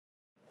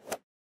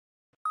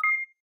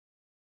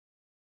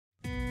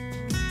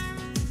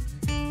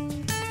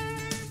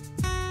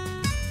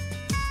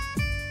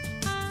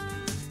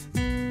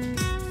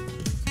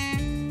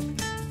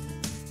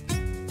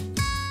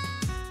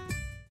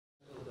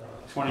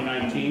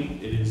2019.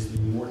 It is the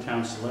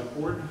Moretown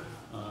Selectboard.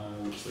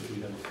 Looks like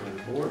we have a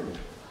full board.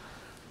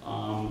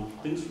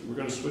 We're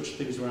going to switch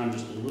things around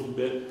just a little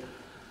bit.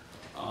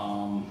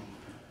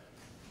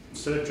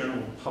 Instead of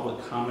general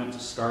public comment to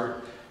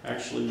start,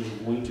 actually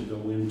we're going to go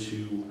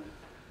into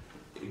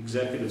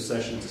executive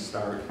session to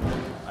start.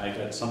 I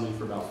got something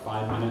for about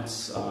 5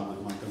 minutes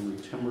with Montgomery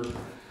Timber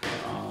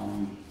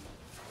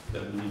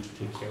that we need to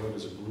take care of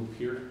as a group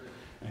here.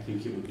 I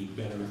think it would be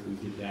better if we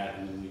did that,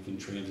 and then we can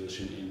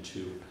transition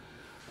into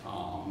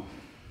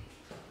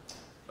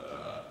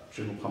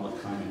general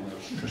public comment.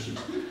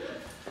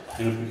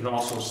 And if we could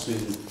also sing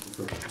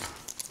for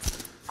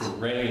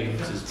Ray,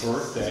 it's his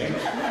birthday. So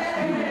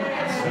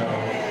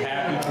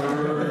happy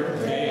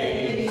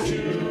birthday to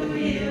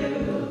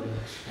you.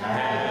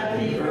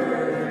 Happy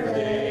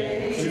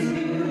birthday to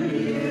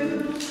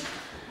you.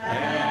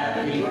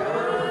 Happy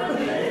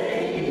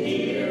birthday,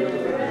 dear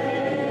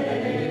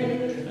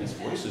Ray. Nice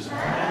voices.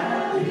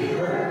 Happy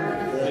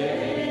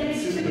birthday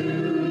to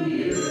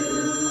you.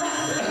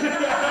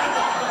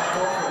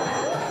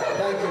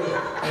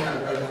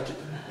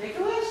 Make a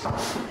wish.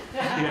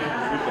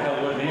 Yeah, what the hell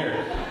wasn't here?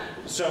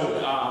 So,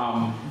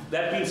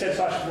 that being said,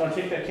 Sasha, you want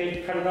to take that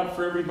cake, cut it up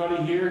for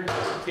everybody here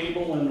at the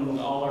table and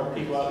all our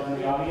people out there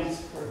in the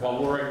audience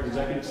while we're in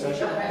executive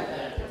session?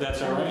 If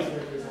that's all right.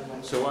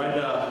 So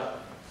I'd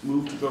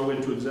move to go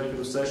into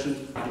executive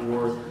session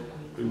for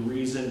the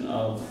reason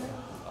of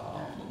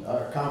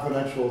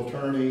confidential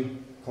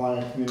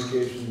attorney-client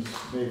communications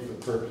made for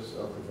the purpose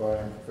of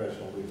providing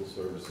professional legal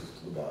services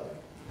to the body.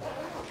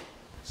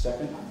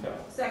 Second?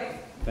 Second.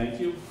 Thank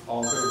you.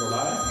 All in favor, vote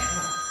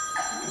aye.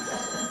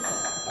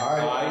 Aye.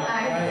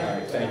 Aye. All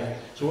right, thank you.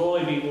 So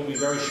we'll be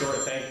very short.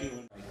 Thank you.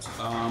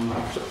 So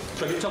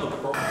I did tell the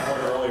board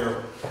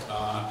earlier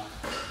that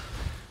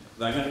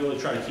I'm going to really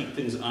try to keep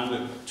things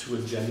on to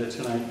agenda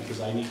tonight because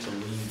I need to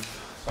leave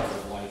sort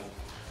of like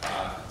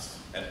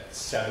at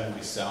 7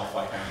 myself.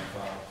 I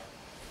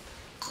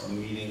have a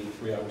meeting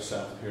 3 hours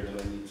south of here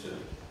that I need to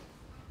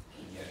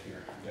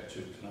get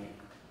to tonight.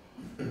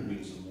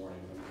 Meetings in the morning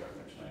when we get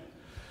there tonight.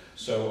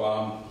 So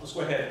let's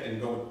go ahead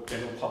and go with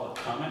general public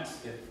comments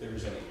if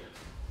there's any.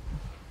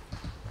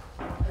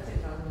 I think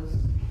I was.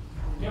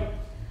 Yep.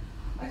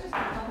 I just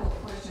have a couple of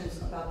questions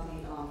about the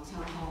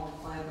town hall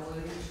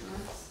liability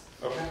insurance.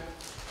 Okay.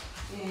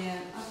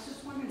 And I was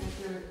just wondering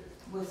if there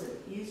was an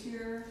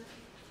easier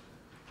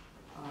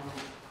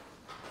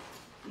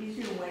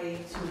way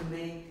to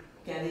make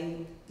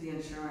getting the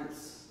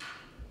insurance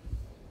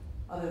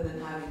other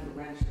than having the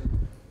renter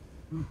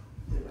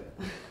do it.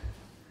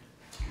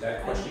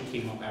 That question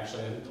came up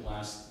actually I think the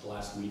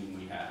last meeting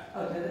we had.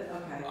 Oh, did it?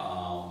 Okay.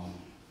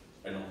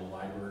 I know the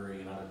library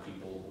and other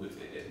people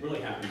it really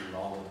happened with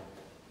all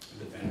of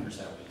the vendors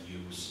that we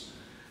use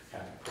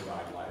have to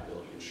provide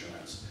liability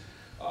insurance.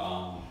 So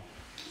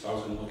I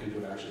was going to look into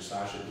it. Actually,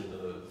 Sasha did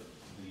the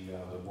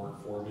work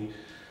for me.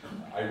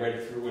 I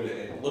read through it.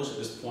 It looks at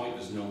this point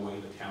there's no way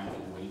the town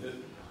can waive it.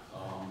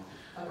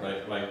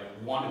 Okay. But I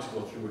wanted to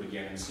go through it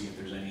again and see if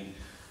there's any.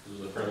 This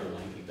is a fairly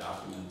lengthy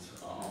document.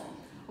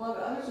 Well,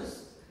 I was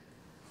just.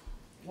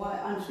 Well,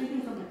 I'm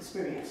speaking from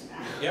experience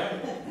now. Yeah.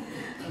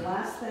 The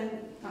last thing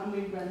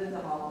we rented the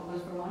hall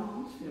was for my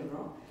mom's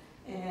funeral,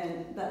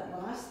 and that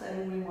last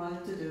thing we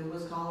wanted to do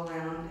was call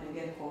around and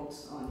get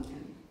quotes on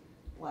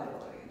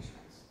liability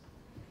insurance.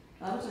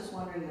 I was just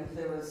wondering if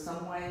there was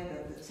some way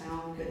that the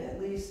town could at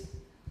least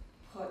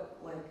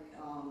put like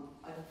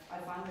I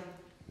finally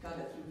got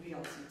it through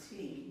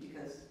VLCT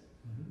because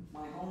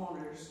my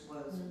homeowners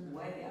was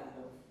way out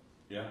of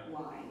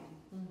line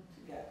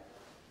to get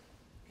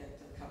the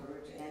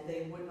coverage, and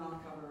they would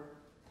not cover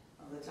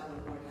the town of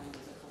Moretown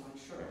as a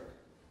co-insured.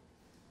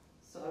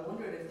 So I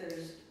wondered if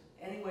there's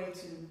any way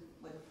to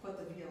like put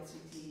the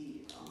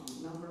VLCT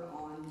number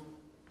on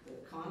the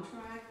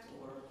contract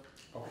or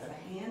as a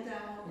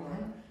handout or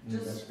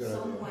just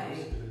some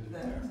way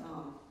that.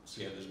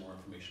 So yeah, there's more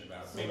information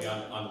about it. Maybe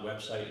on the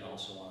website and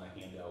also on a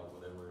handout,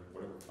 whatever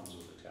comes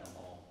with the town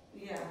hall.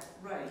 Yeah,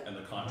 right. And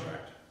the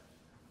contract.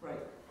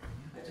 Right.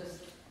 It's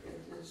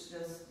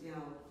just, you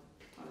know,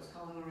 I was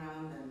calling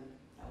around and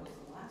that was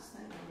the last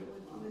thing I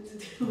really wanted to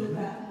do in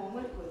that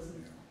moment was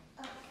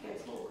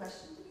Here's a whole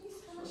question.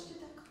 How much did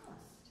that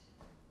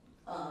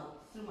cost?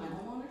 Through my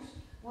homeowners?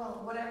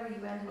 Well, whatever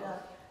you ended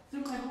up.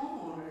 Through my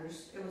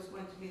homeowners, it was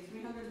going to be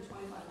 $325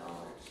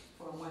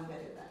 for a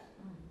one-bedded bed.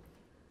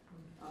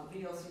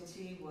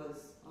 VLCT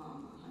was $103,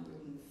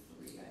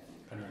 I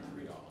think.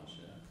 $103,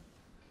 yeah.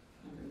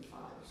 105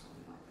 or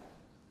something like that.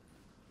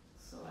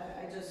 So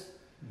I just,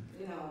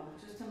 you know,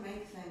 just to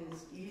make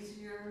things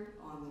easier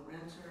on the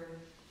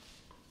renter.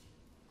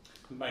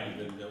 It might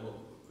even,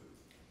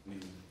 we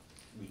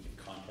can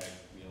contact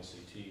the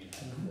LCT and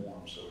have a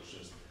form, so it's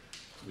just,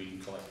 we can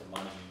collect the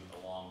money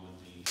along with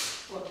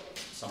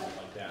something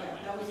like that. Yeah,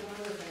 that was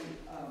another thing.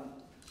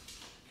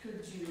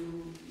 Could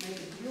you make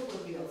a deal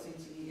with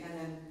VLCT and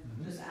then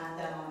just add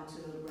that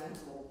onto the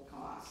rental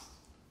cost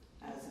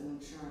as an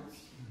insurance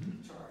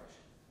charge?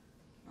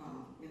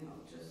 You know,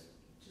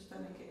 just to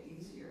make it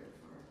easier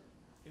for.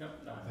 Yep,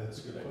 no, That's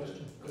a good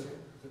question.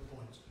 Good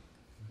point.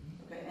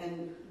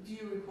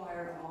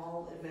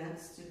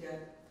 events to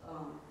get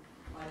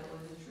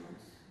liability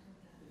insurance?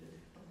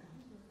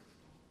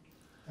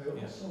 I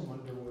also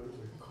wonder what it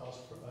would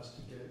cost for us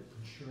to get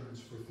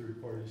insurance for third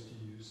parties to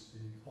use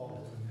the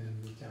hall and then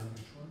the town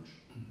insurance.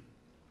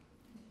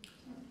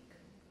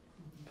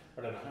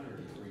 But at $103,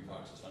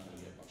 it's not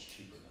gonna get much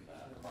cheaper than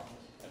that, probably.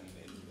 I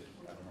mean,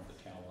 I don't know if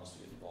the town wants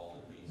to get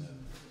involved in being a.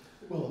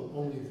 Well,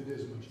 only if it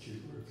is much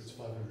cheaper, if it's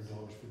 $500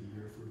 for the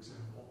year, for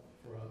example,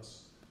 for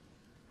us.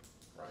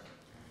 Right.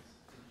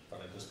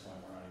 But at this point,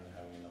 we're not even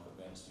having enough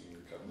events to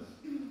even cover.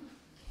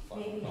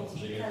 Maybe it's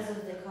because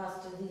of the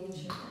cost of the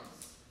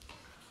insurance.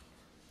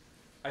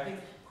 I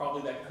think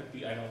probably that could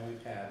be, I know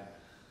we've had,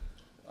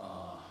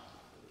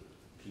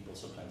 people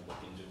sometimes look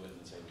into it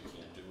and say we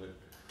can't do it.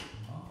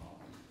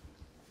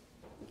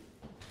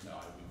 No,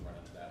 we've run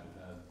into that,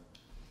 we've had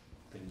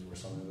things where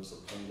some of us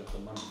have cleaned up the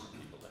money for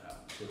people to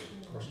have, to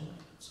personally,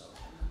 so.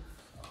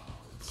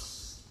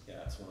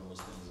 It's one of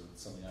those things,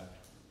 it's something I've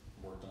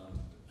worked on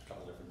a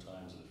couple different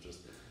times, and it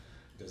just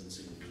doesn't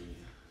seem to be,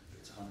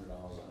 it's $100,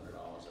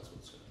 that's what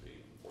it's gonna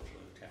be,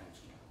 unfortunately, the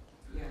towns,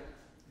 Yeah,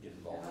 get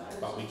involved in that,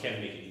 but we can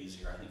make it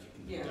easier, I think it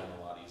can be Yeah. done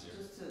a lot easier.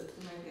 just to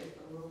make it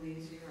a little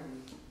easier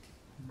and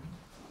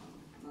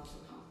not so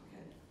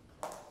complicated.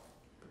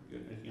 Pretty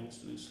good, anything else,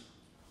 Denise?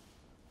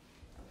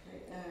 Okay,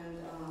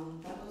 and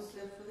that was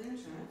it for the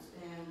insurance,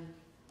 and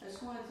I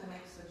just wanted to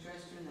make a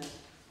suggestion that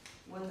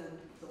when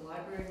the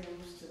library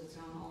moves to the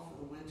town hall for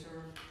the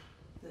winter,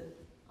 that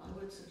I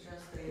would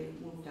suggest they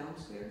move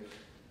downstairs,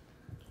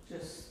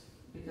 just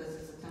because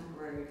it's a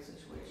temporary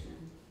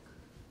situation,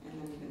 and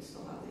then you can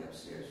still have the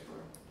upstairs for,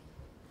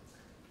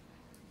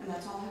 and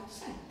that's all I have to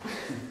say.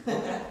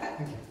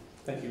 Thank you.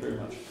 Thank you very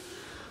much.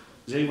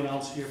 Is anyone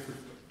else here for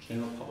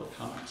general public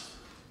comments?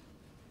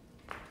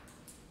 All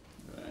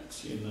right,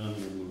 seeing none,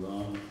 we'll move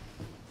on.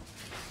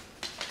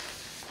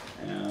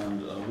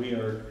 And we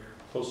are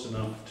close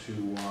enough to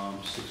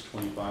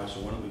 6:25, so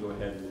why don't we go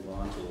ahead and move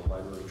on to the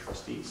library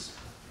trustees.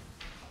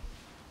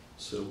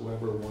 So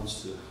whoever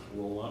wants to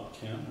roll up,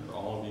 Ken, or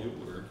all of you,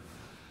 or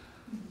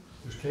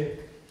There's cake.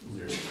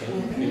 there's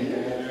Ken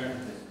there.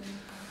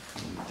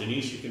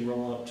 Denise, you can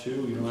roll up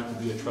too, you don't have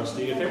to be a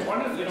trustee. If they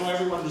want to,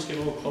 everyone just get a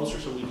little closer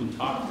so we can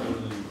talk rather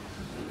than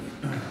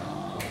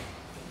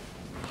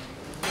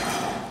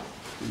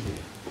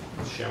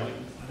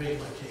shouting. I made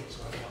my cake,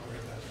 so I'm not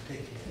worried about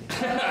taking it.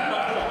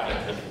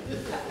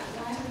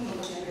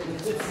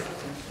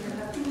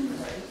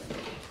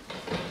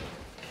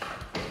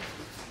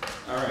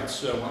 All right,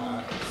 so,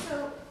 So,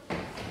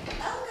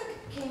 Elga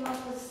came up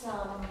with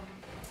some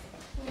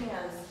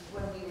plans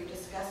when we were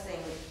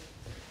discussing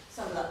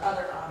some of the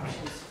other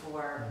options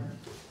for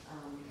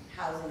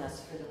housing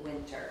us for the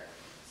winter.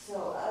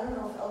 So I don't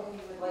know if Elga,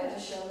 you would like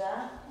to show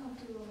that? I'll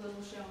do a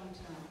little show and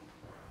tell.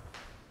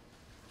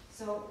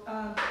 So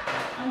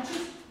I'm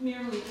just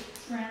merely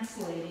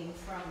translating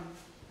from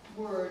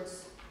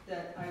words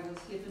that I was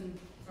given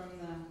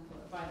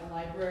by the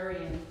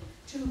librarian,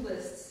 two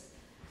lists.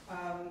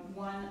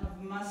 One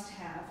of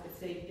must-have if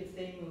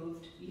they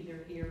moved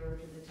either here or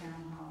to the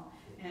town hall,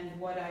 and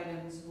what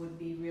items would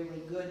be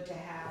really good to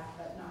have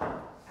but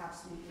not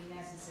absolutely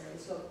necessary.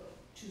 So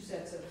two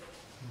sets of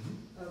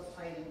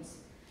items.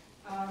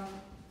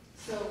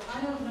 So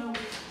I don't know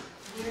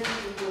where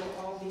you will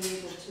all be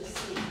able to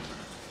see.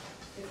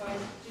 If I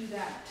do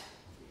that,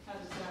 how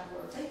does that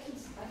work? I can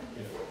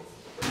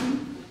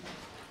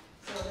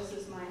So this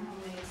is my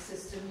homemade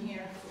system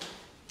here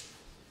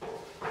for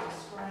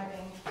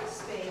describing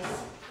space.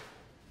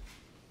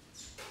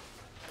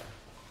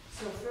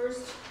 So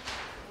first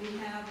we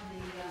have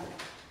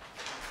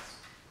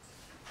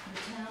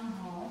the town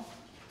hall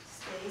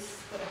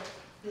space, but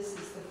this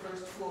is the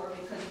first floor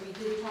because we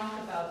did talk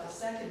about the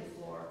second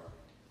floor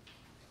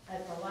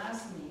at the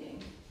last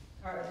meeting,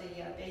 or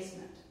the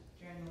basement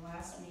during the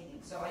last meeting.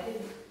 So I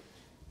didn't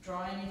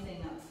draw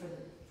anything up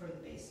for the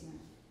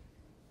basement.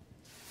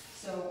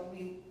 So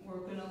we're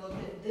going to look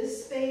at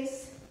this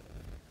space,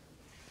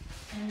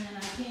 and then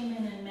I came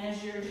in and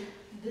measured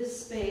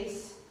this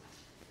space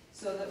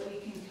so that we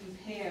can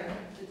compare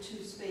the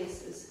two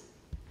spaces.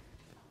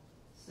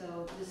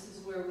 So this is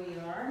where we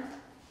are,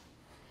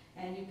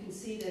 and you can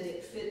see that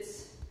it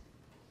fits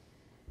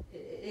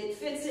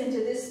into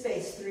this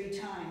space 3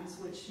 times,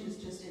 which is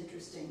just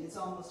interesting. It's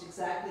almost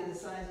exactly the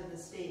size of the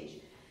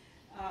stage.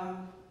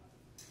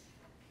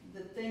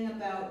 The thing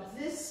about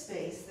this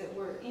space that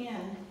we're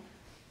in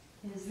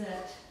is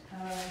that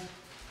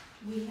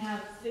we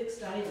have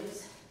fixed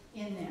items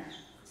in there.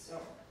 So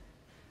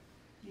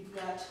you've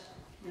got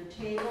your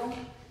table,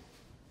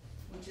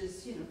 which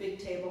is, big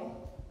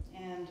table,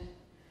 and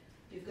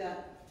you've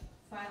got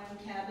filing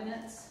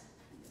cabinets.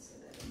 I guess I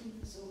better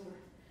move this over.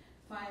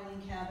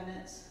 Filing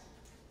cabinets,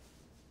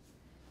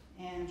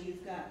 and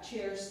you've got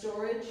chair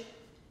storage.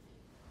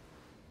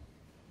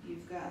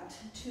 You've got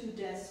 2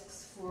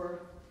 desks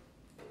for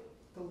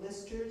the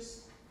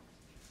listers.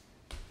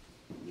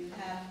 You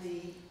have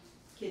the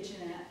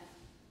kitchenette,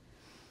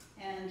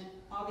 and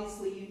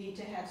obviously you need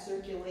to have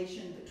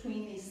circulation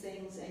between these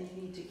things, and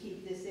you need to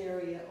keep this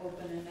area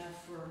open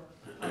enough for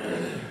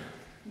public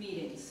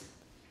meetings.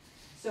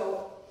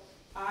 So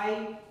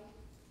I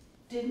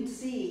didn't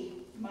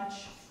see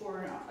much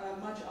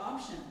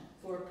option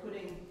for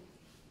putting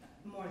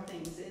more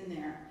things in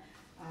there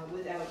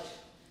without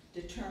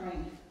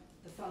deterring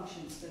the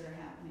functions that are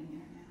happening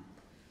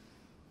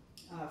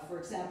there now. For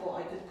example,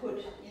 I could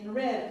put in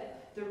red,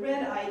 the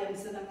red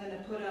items that I'm going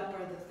to put up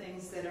are the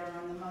things that are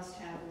on the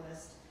must-have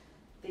list.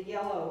 The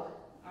yellow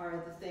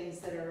are the things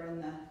that are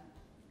on the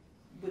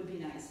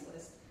would-be-nice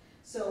list.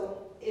 So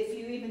if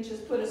you even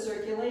just put a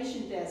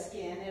circulation desk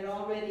in, it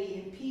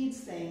already impedes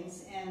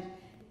things, and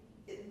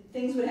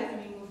things would have to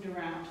be moved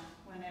around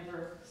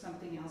whenever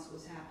something else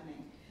was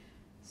happening.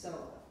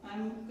 So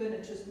I'm going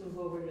to just move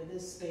over to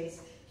this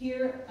space.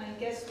 Here, I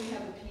guess we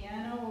have a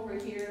piano over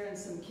here and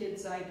some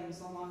kids'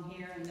 items along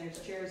here, and there's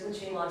chairs and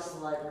Which tables. belongs to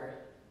the library.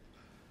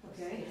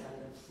 Okay,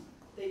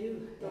 they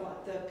do,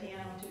 the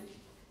piano too?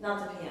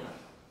 Not the piano,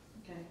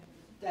 Okay,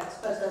 that's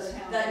but just the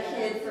town. that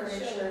piano. kid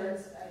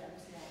furniture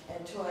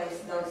and toys,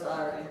 those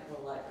are in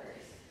the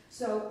libraries.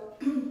 So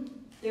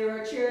there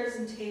are chairs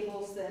and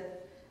tables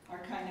that are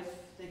kind of,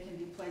 they can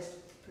be placed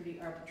pretty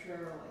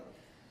arbitrarily.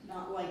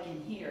 Not like in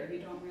here, you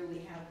don't really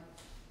have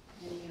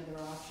any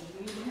other option.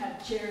 We even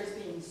have chairs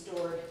being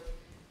stored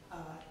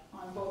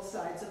on both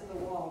sides of the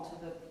wall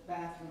to the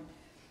bathroom.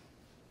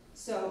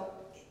 So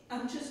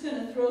I'm just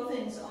going to throw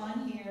things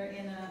on here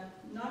in a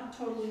not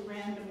totally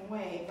random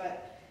way,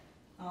 but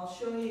I'll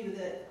show you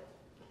that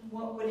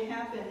what would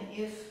happen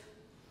if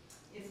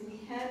we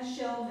had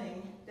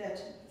shelving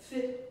that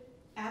fit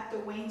at the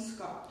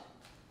wainscot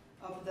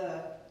of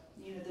the,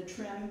 the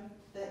trim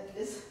that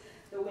is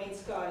the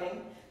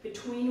wainscoting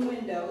between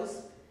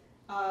windows,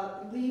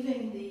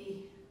 leaving the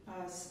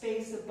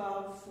space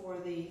above for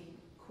the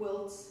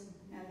quilts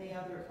and the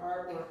other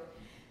artwork.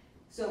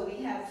 So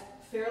we have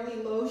fairly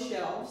low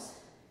shelves,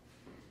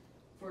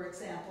 for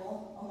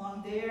example,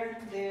 along there,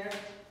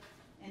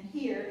 and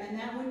here, and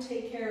that would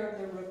take care of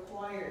the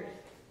required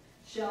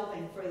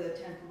shelving for the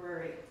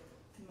temporary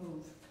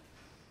move.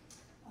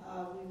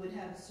 We would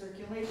have a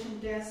circulation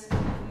desk,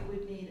 we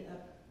would need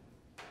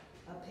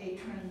a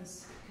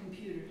patron's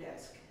computer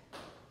desk.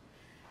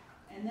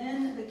 And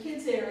then the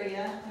kids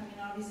area, I mean,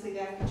 obviously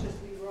that could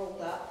just be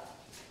rolled up.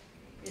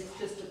 It's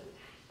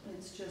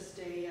just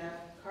a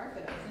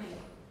carpet, I think.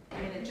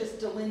 I mean, it just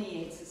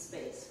delineates a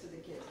space for the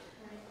kids.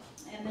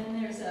 And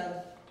then there's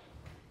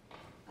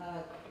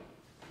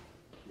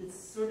it's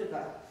sort of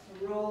a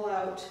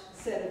roll-out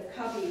set of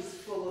cubbies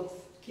full of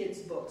kids'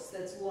 books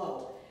that's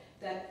low,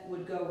 that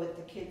would go with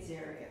the kids'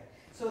 area.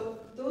 So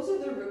those are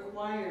the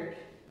required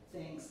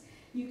things.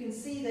 You can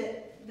see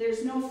that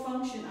there's no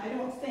function, I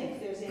don't think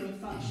there's any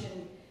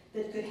function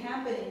that could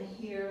happen in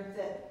here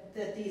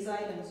that these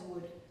items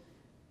would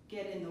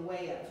get in the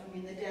way of. I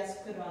mean, the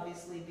desk could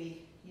obviously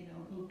be,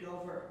 moved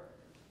over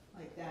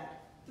like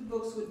that. The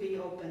books would be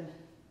open,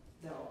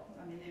 though.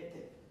 I mean,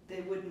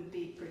 they wouldn't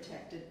be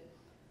protected,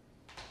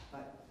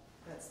 but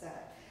that's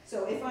that.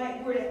 So if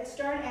I were to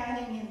start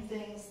adding in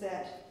things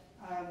that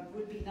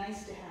would be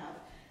nice to have,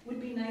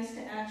 would be nice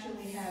to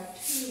actually have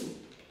 2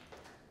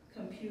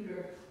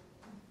 computer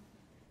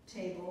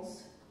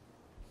tables.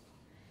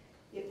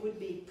 It would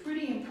be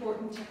pretty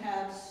important to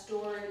have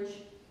storage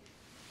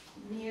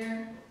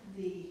near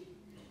the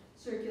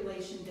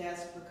circulation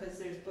desk because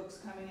there's books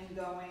coming and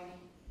going.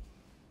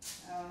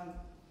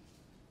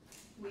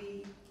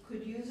 We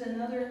could use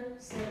another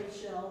set of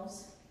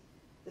shelves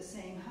the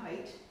same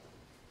height.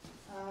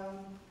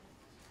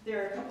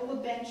 There are a couple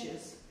of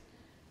benches.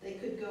 They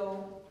could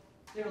go,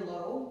 they're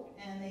low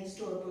and they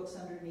store books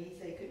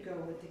underneath. They could go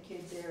with the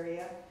kids'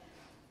 area.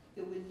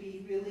 It would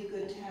be really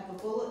good to have a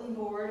bulletin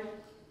board.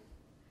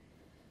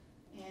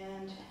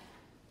 And,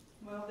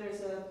 well,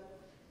 there's a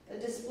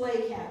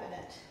display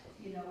cabinet.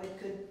 It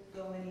could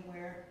go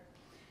anywhere.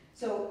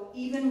 So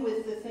even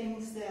with the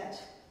things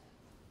that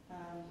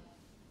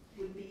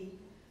would be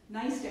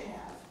nice to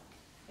have,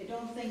 I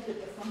don't think that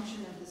the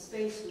function of the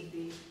space would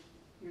be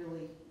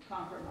really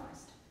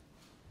compromised.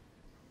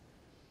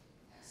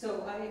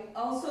 So I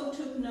also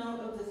took note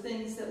of the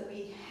things that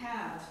we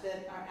have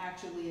that are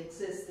actually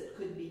exist that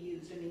could be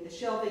used. I mean, the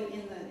shelving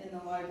in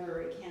the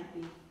library can't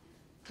be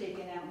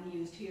taken out and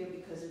used here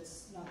because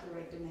it's not the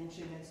right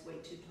dimension, it's way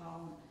too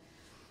tall.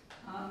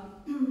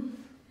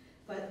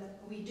 But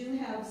we do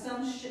have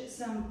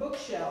some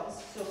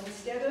bookshelves, so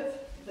instead of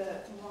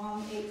the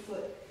long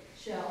 8-foot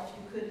shelf,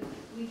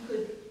 we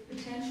could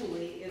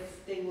potentially,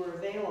 if they were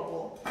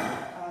available,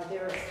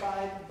 there are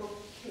 5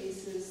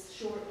 bookcases,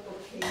 short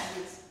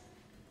bookcases,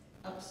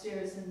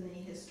 upstairs in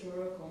the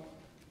historical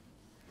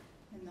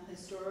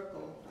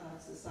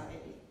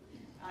society,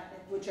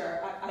 which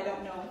are, I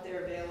don't know if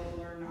they're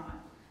available or not,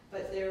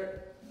 but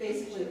they're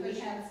basically, we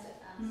have.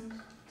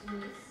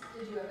 Denise,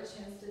 did you have a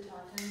chance to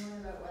talk to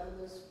anyone about whether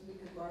we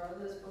could borrow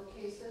those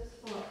bookcases?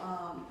 Well,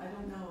 I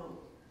don't know.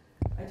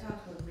 I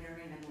talked with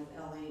Marion and with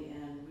Ellie,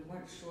 and we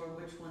weren't sure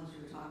which ones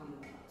you were talking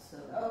about, so.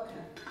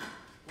 Okay.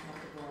 We'll have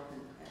to go up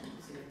and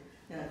see.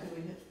 Yeah,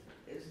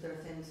 is there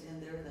things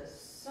in there that's?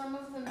 Some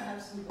of them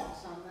have some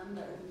books on them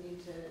that would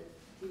need to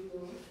be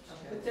moved.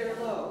 Okay. But they're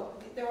low.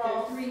 They're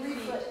all 3 feet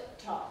foot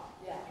tall,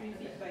 yeah.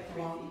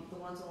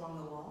 ones along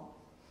the wall?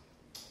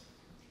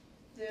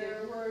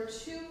 There were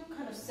two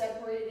kind of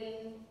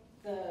separating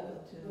the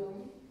Two.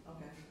 room,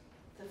 Okay.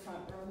 the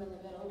front room and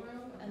the middle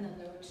room, and then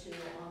there were two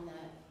on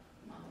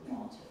the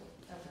wall too.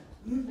 Okay.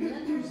 And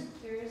then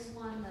there is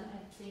one that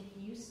I think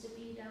used to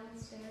be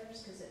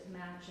downstairs, because it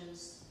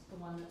matches the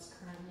one that's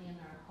currently in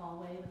our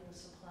hallway with the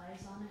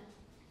supplies on it,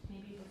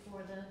 maybe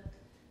before the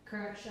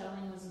current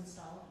shelving was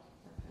installed.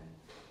 Okay.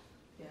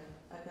 Yeah,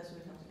 I guess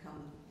we'd have to come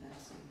and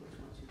see which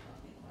ones you're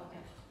talking about.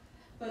 Okay.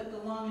 But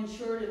the long and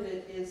short of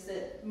it is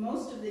that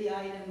most of the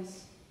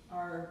items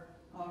are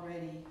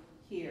already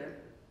here.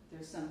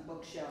 There's some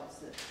bookshelves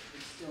that we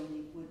still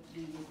need,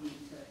 we would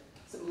need to,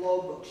 some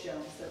low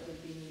bookshelves that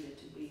would be needed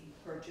to be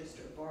purchased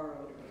or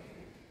borrowed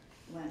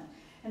or lent.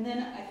 And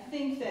then I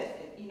think that,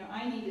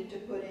 I needed to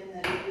put in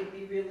that it would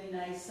be really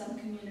nice, some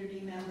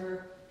community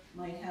member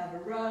might have a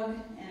rug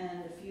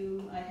and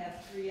I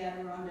have 3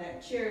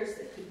 Adirondack chairs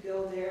that could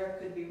go there,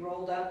 could be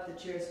rolled up,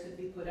 the chairs could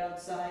be put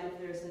outside if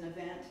there's an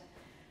event.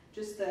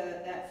 Just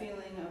that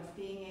feeling of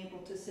being able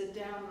to sit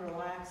down,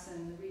 relax,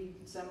 and read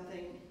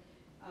something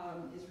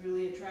is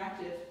really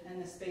attractive,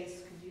 and the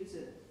space could use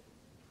it.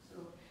 So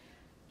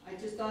I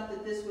just thought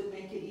that this would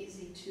make it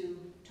easy to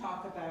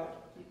talk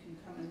about. You can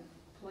come and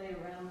play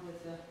around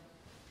with the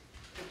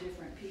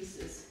different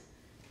pieces.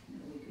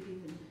 We could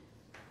even,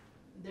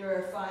 there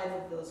are 5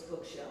 of those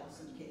bookshelves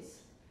in case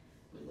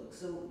we look.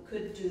 So we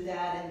could do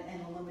that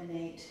and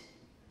eliminate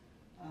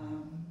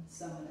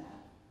some of that.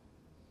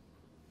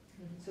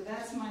 So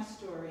that's my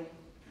story,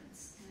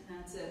 and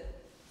that's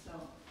it. So,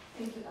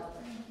 Thank you,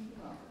 Albert. you're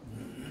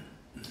welcome.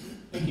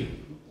 Thank you,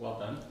 well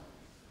done.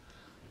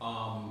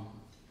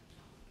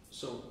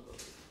 So,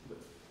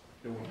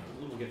 we're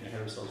a little getting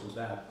ahead of ourselves with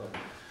that, but,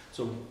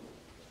 so,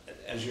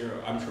 as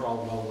I'm sure all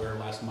well aware,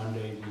 last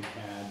Monday we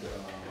had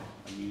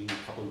a meeting,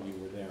 a couple of you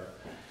were there,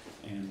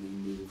 and we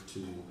moved to,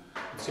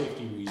 for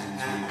safety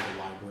reasons, we moved the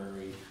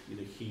library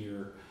either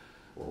here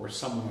or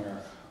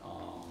somewhere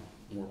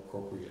more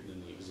appropriate than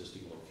the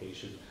existing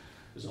location.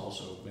 There's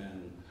also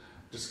been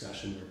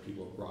discussion where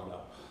people have brought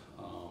up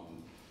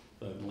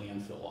the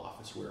landfill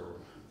office where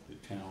the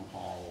town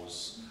hall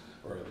was,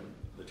 or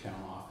the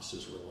town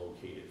offices were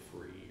located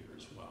for a year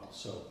as well.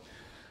 So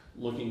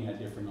looking at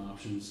different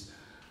options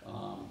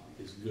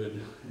is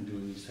good in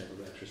doing these type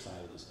of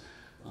exercises.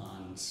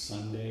 On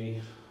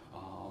Sunday,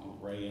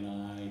 Ray and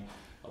I,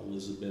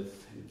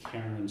 Elizabeth and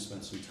Karen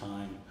spent some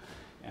time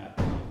at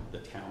the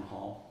town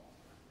hall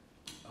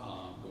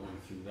going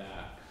through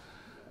that.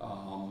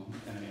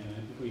 And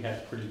I think we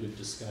had pretty good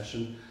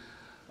discussion.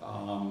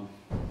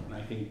 And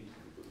I think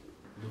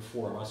the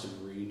 4 of us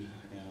agreed,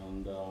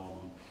 and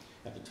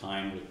at the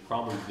time that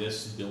probably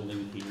this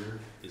building here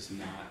is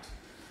not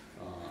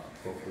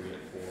appropriate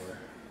for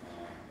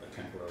a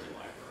temporary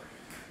library.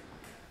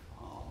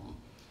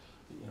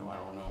 I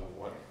don't know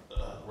what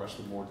the rest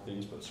of the board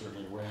thinks, but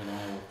certainly Ray and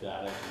I looked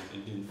at it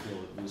and didn't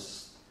feel that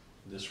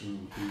this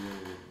room here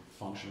was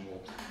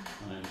functional.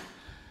 And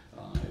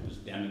it was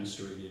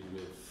demonstrated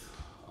with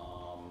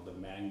the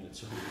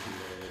magnets over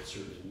here, it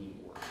certainly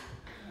wouldn't work.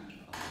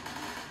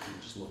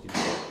 I'm just looking at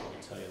it,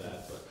 I'll tell you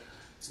that, but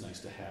it's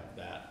nice to have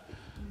that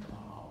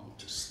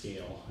to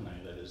scale, and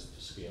that is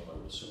to scale, I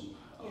would assume.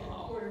 Yeah,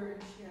 1/4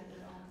 inch, yeah,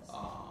 they're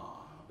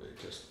all. It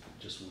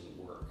just wouldn't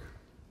work.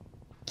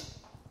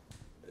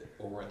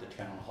 Over at the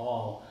town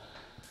hall,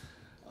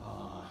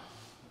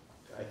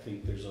 I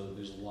think there's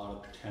a lot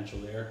of potential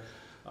there.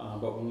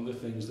 But one of the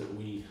things that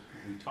we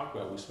talk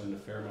about, we spend a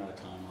fair amount of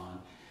time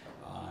on,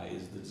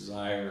 is the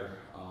desire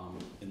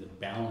and the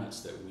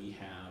balance that we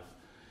have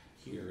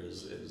here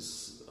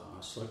as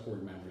select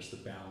board members to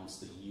balance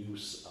the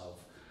use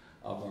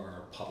of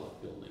our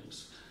public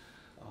buildings.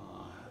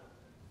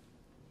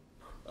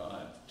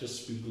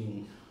 Just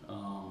speaking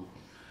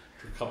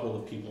to a couple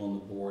of the people on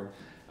the board,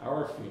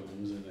 our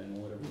feelings, and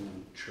what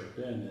everyone chirp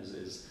in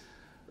is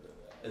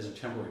as a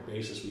temporary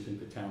basis, we think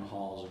the town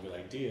hall is a good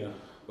idea,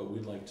 but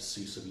we'd like to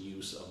see some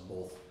use of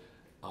both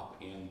up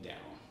and down.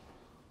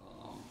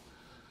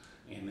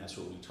 And that's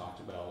what we talked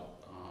about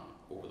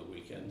over the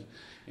weekend.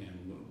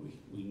 And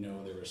we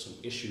know there are some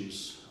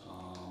issues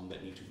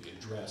that need to be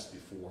addressed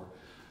before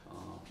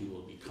people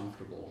would be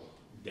comfortable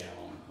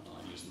down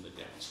using the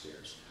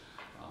downstairs.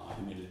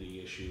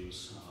 Humidity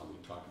issues,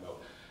 we talked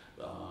about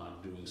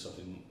doing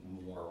something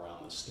more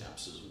around the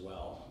steps as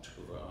well to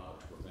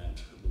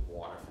prevent the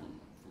water from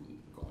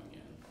going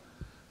in,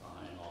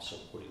 and also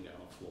putting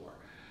down a floor.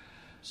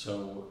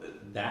 So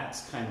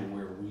that's kind of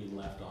where we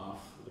left off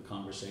the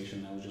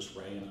conversation. That was just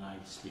Ray and I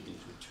speaking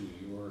to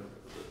the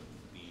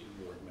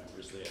board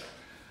members there.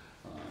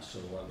 So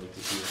I'd like to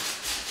hear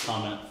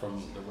comment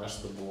from the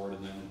rest of the board,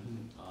 and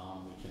then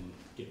we can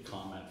get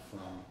comment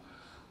from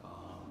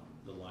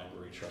the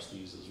library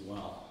trustees as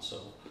well.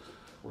 So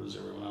what is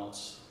everyone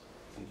else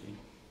thinking?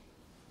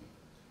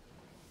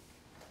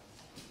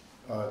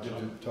 Did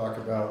you talk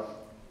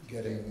about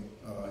getting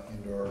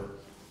indoor,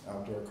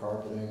 outdoor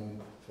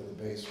carpeting for the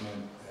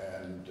basement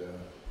and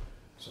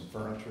some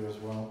furniture as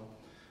well?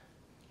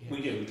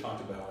 We did. We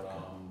talked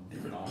about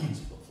different options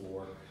for the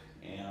floor,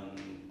 and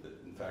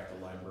in fact,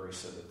 the library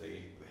said that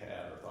they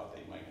had or thought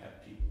they might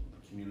have people in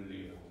the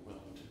community that were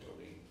willing to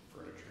donate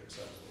furniture,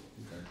 etc.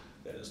 Okay.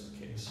 That is the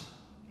case.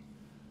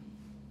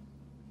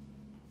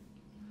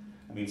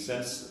 I mean,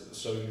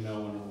 so you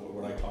know, and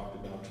what I talked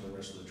about to the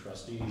rest of the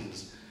trustees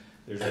is,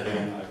 there's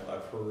again,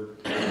 I've heard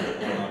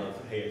a lot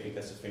of, hey, I think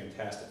that's a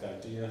fantastic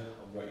idea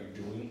of what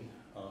you're doing,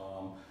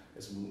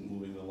 is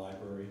moving the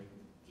library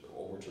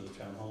over to the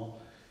town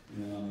hall.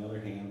 And then on the other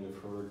hand,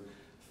 we've heard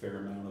a fair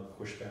amount of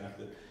pushback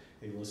that,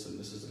 hey, listen,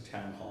 this is a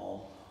town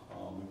hall,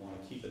 we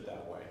want to keep it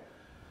that way.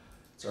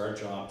 It's our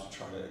job to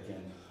try to,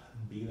 again,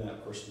 be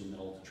that person in the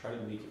middle, to try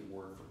to make it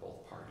work for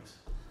both parties.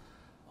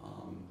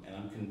 And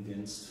I'm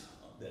convinced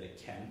that it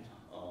can,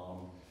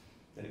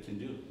 we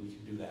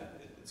can do that.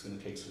 It's going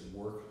to take some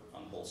work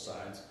on both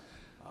sides,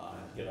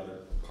 get other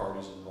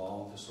parties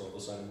involved, historical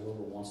society,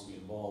 whoever wants to be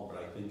involved,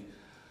 but I think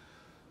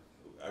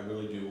I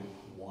really do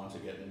want to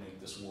make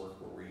this work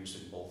where we're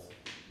using both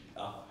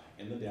up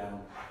and the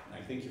down,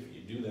 and I think if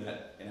you do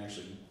that and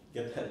actually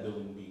get that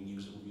building being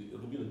used,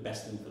 it'll be the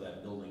best thing for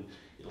that building.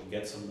 It'll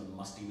get some of the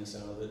mustiness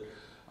out of it,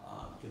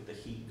 get the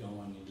heat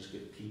going, and just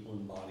get people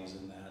and bodies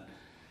in that,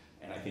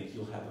 and I think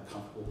you'll have a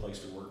comfortable place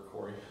to work,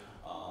 Corey.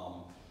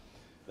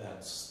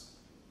 That's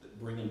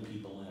bringing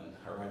people in.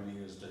 Our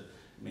idea is to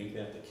make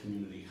that the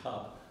community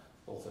hub,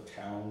 both a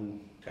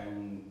town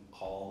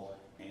hall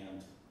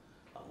and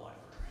a library.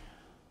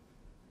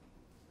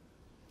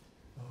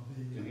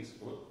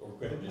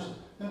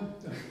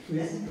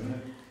 Please, go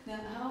ahead.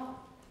 Now,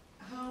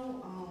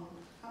 how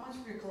much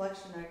of your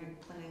collection are you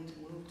planning to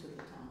move to the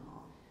town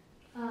hall?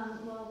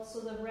 Well,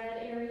 so the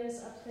red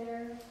areas up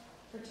there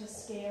are to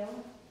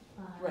scale.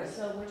 Right,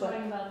 So we're but-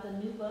 talking about the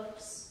new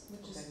books,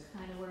 which is Okay.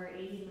 kind of where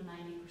 80 to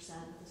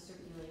 90% of the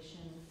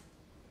circulation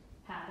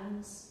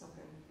happens.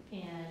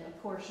 Okay. And a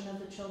portion of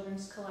the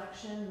children's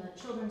collection, the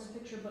children's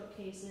picture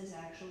bookcase is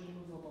actually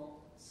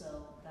movable.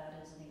 So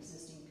that is an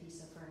existing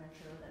piece of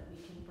furniture that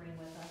we can bring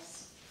with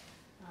us.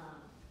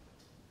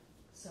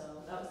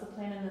 So that was the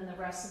plan, and then the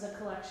rest of the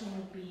collection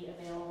would be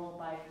available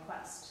by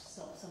request.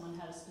 So if someone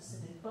had a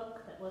specific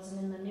book that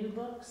wasn't in the new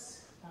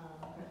books,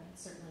 they could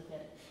certainly get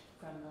it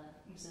from the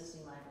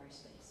existing library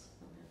space.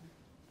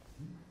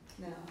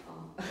 Now,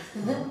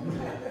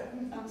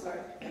 I'm sorry.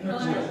 Well,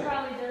 and that's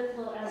probably the,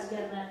 well, as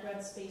again, that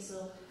red space,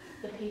 so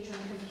the patron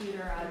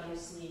computer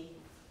obviously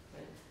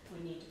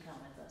would need to come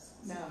with us.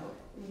 Now,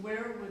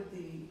 where would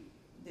the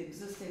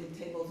existing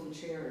tables and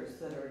chairs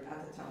that are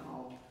at the town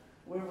hall,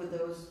 where would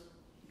those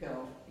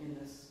go in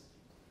this?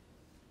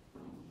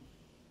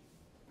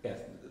 Yeah,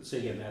 so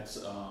again, that's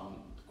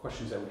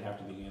questions that would have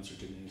to be answered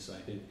to me, so I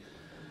think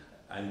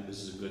this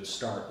is a good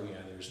start, but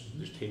yeah,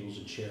 there's tables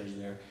and chairs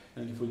there. I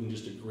think if we can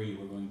just agree,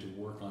 we're going to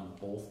work on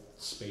both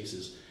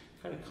spaces,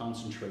 kind of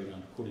concentrate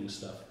on putting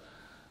stuff,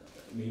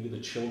 maybe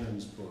the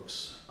children's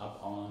books up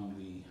on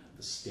the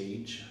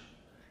stage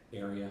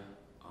area,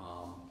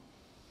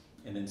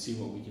 and then see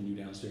what we can do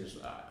downstairs.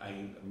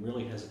 I'm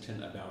really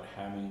hesitant about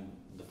having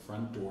the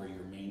front door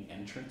your main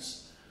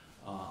entrance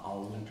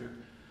all winter.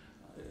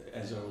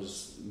 As I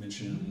was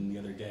mentioning the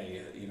other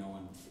day, you know,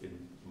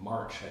 in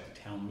March at the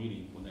town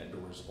meeting, when that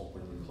door is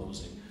open and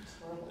closing,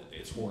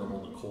 it's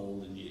horrible, the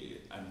cold, and you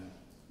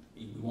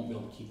won't be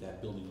able to keep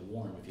that building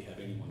warm if you have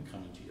anyone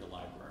coming to your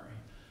library.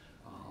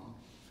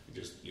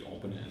 You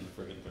open it and the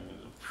friggin' thing,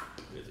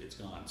 it's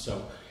gone.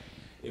 So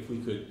if we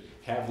could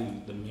have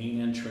the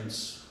main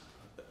entrance,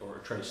 or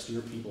try to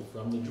steer people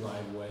from the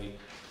driveway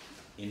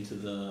into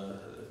the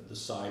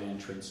side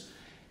entrance,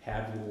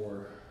 have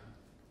your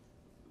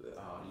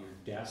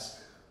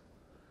desk,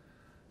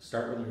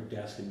 start with your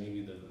desk and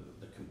maybe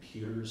the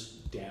computers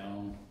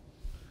down.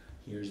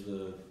 Here's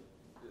the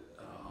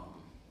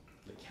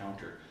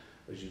counter.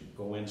 As you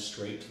go in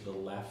straight to the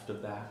left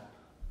of that,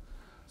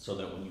 so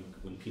that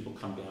when people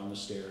come down the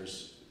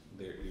stairs,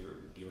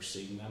 you're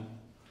seeing them.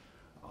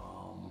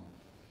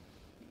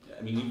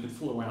 I mean, you could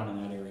fool around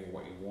in that area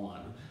what you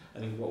want. I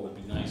think what would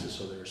be nice is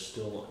so they're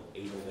still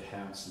able to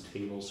have some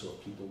tables, so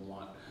if you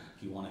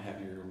want to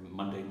have your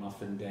Monday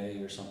muffin day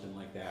or something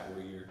like that,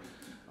 where you're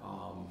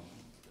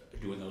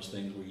doing those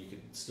things where you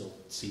can still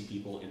see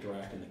people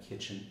interact in the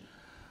kitchen.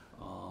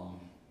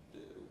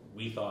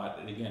 We thought,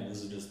 and again,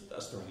 this is just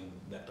us throwing,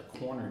 that the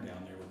corner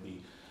down there would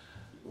be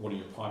one of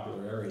your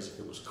popular areas. If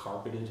it was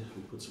carpeted,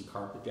 we put some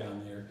carpet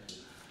down there.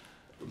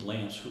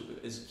 Lamps,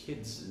 as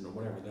kids and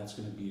whatever, that's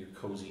going to be your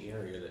cozy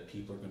area that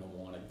people are going to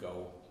want to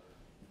go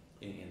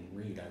and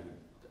read,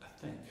 I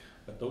think.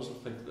 But those are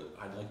things that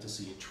I'd like to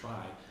see you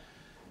try.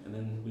 And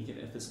then we can,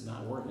 if it's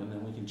not working,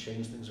 then we can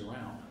change things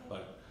around.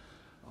 But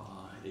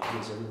it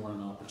gives everyone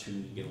an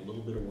opportunity to get a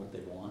little bit of what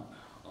they want.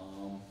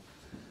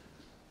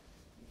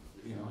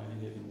 You know, I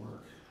think it can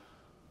work.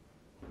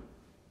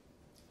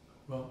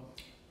 Well,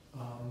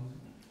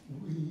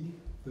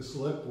 the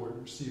select board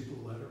received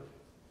a letter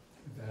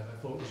that I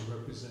thought was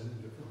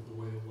representative of the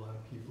way a lot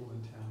of people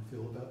in town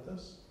feel about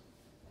this.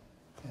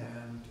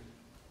 And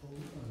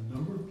a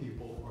number of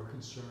people are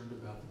concerned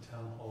about the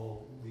town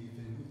hall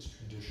leaving its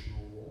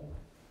traditional wall.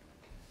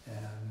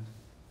 And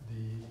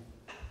the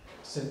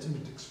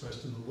sentiment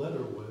expressed in the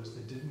letter was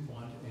they didn't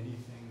want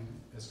anything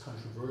as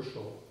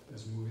controversial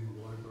as moving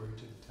the library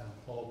to the town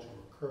hall to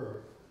occur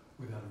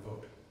without a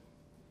vote.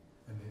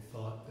 And they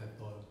thought that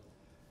the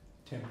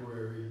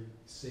temporary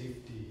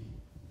safety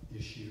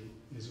issue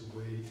is a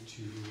way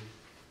to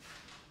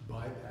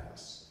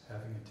bypass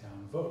having a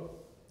town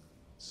vote.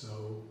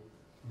 So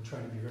I'm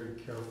trying to be very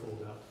careful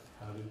about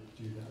how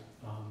to do that.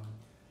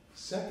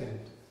 Second,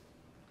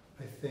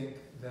 I think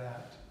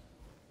that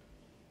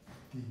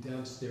the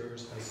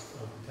downstairs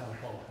of the town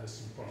hall has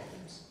some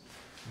problems.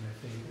 And I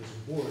think as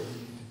a board,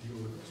 we need to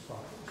deal with those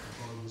problems,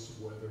 regardless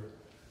of whether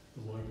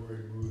the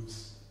library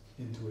moves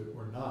into it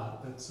or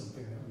not. That's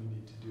something that we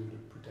need to do to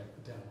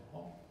protect the town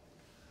hall.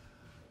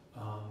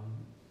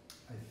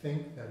 I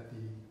think that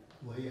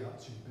the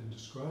layouts you've been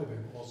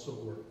describing also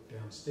work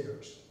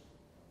downstairs.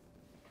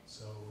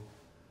 So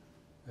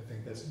I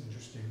think that's an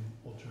interesting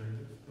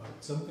alternative. But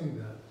something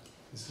that,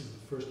 this is the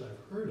first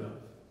I've heard of,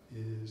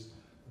 is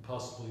the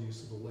possible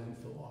use of a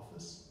landfill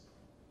office.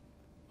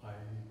 I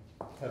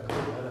haven't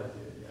heard that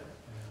idea yet,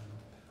 and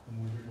I'm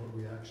wondering what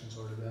reactions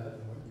are to that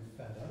and what you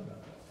found out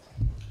about that.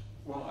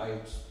 Well, I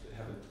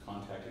haven't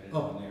contacted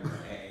anyone there,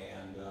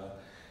 and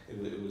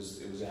it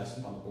was asked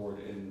upon the board,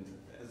 and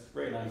as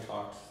Ray and I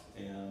talked,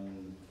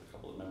 and a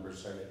couple of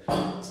members said,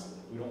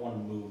 we don't want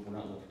to move, we're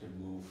not looking to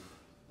move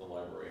the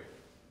library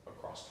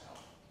across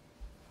town,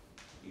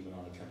 even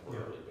on a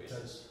temporary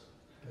basis.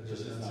 That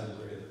Just just it's sounds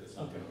not, great. it's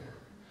not going to Okay. work.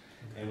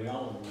 And we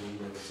all agree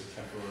that it's a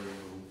temporary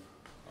move,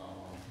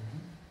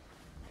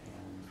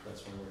 and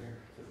that's why we're here,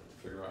 to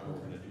figure out how we're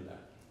going to do that.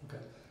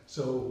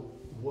 So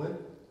what,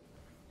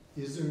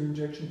 is there an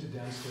objection to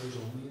downstairs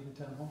only in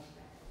the town hall?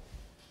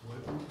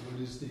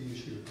 What is the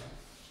issue with that?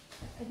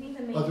 I think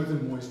the main. Other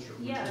than moisture,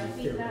 which Yeah, I we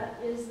think care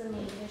about. that is the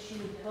main issue.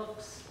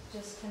 Books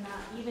just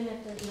cannot, even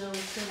if there's no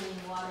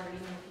standing water,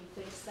 even if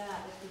you fix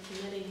that, if the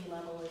humidity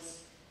level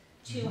is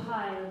too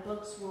high, the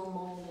books will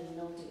mold and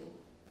mildew,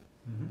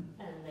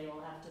 and they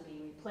will have to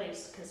be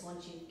replaced, because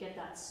once you get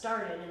that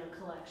started in a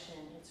collection,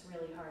 it's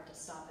really hard to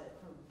stop it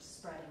from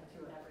spreading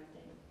through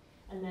everything.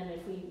 And then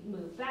if we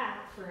move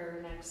back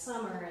for next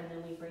summer, and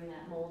then we bring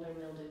that mold or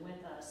mildew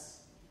with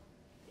us,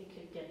 it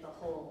could get the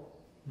whole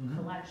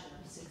collection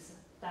of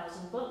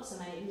 6,000 books.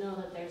 And I know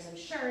that there's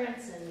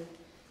insurance and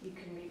you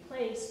can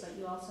replace, but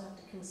you also have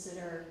to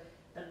consider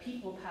the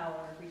people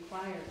power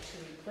required to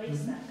replace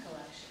that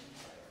collection.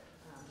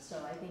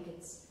 So I think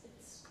it's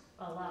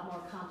a lot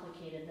more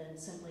complicated than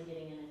simply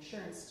getting an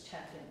insurance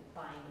check and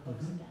buying the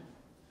books again.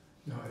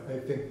 No, I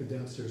think the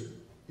downstairs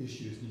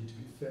issues need to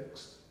be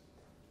fixed.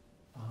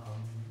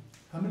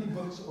 How many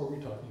books are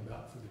we talking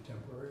about for the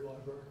temporary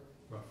library,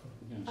 roughly?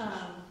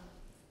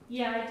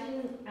 Yeah, I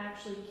didn't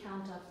actually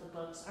count up the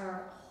books.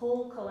 Our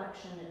whole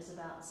collection is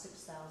about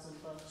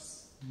 6,000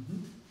 books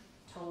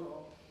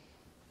total.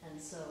 And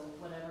so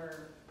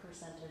whatever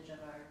percentage of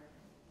our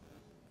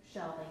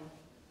shelving.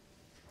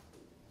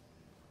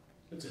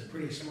 It's a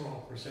pretty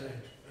small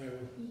percentage.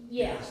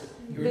 Yeah,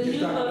 You were the just new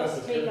talking about books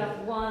the take term. up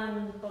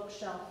one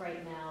bookshelf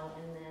right now,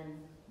 and then,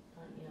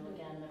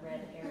 again, the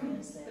red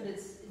areas But there.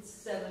 it's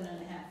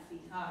 7.5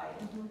 feet high.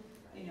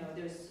 You know,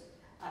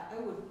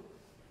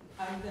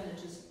 I'm gonna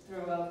just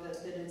throw out that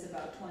it's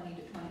about 20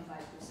 to 25%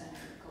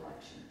 of the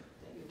collection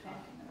that you're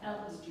talking about.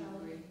 Elvis Would you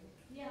probably. agree?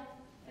 Yeah,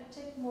 I'd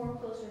take more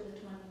closer to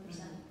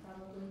 20%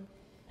 probably.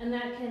 And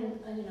that can,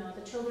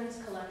 the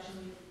children's collection,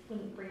 we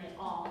couldn't bring it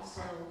all,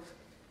 so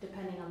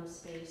depending on the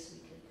space,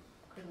 we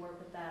could work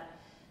with that.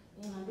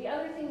 The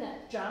other thing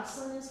that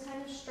Jocelyn is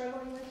kind of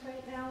struggling with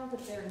right now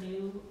with their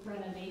new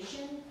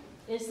renovation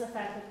is the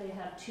fact that they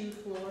have 2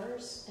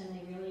 floors and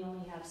they really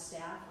only have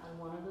staff on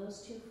one of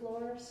those 2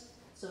 floors.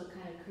 So it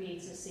kind of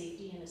creates a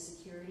safety and a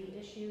security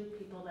issue.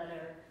 People that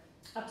are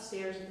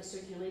upstairs at the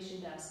circulation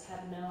desk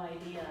have no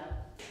idea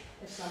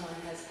if someone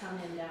has come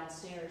in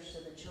downstairs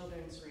to the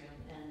children's room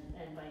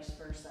and vice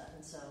versa.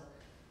 And so,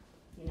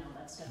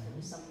 that's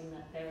definitely something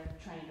that they're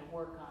trying to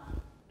work on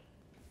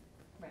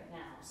right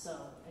now. So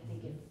I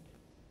think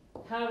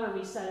however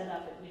we set it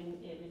up, it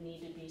would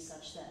need to be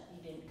such that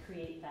you didn't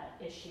create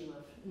that issue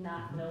of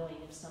not knowing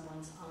if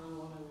someone's on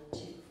one of the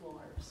 2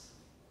 floors.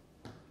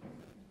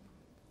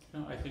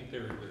 No, I think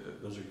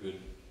those are good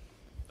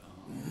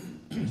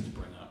things to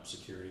bring up.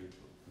 Security,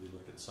 we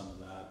looked at some of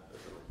that.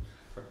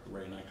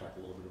 Ray and I talked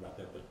a little bit about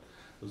that, but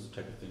those are the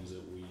type of things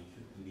that we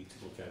need to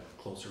look at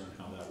closer and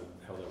how that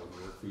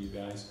would work for you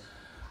guys.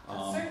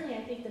 Certainly,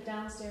 I think the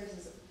downstairs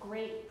is a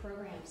great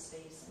program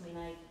space. I mean,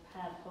 I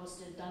have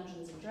hosted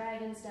Dungeons and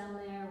Dragons down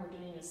there. We're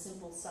doing a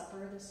simple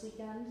supper this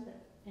weekend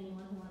that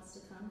anyone who wants to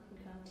come can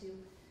come to.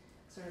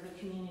 Sort of a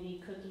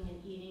community cooking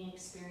and eating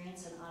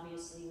experience, and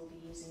obviously we'll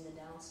be using the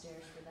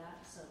downstairs for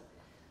that. So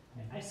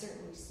I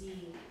certainly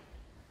see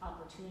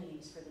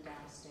opportunities for the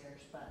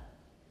downstairs, but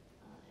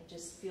I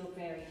just feel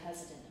very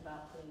hesitant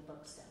about putting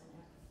books down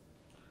there.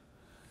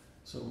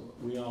 So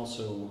we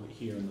also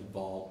here in the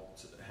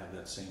vault have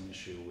that same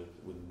issue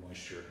with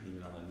moisture,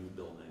 even on a new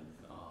building.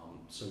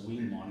 So we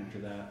monitor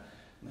that,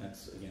 and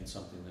that's again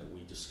something that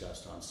we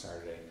discussed on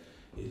Saturday,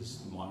 is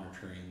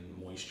monitoring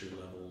moisture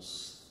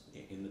levels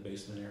in the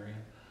basement area,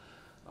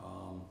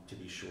 to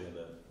be sure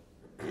that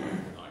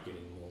we're not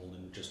getting mold,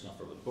 and just not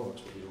for the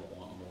books, but we don't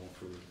want mold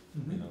for,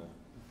 you know,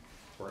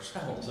 for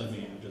ourselves. I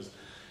mean, just,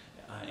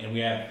 and we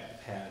have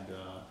had,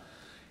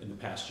 in the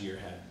past year,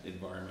 had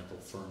environmental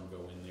firm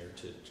go in there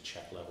to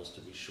check levels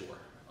to be sure.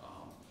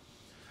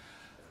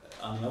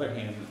 On the other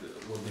hand,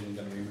 one thing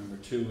we're gonna remember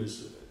too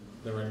is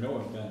there are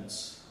no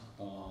events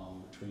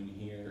between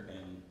here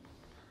and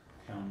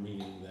town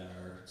meeting that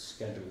are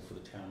scheduled for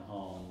the town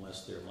hall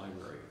unless they're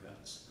library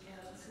events. Yeah,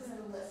 this is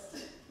the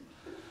list.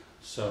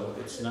 So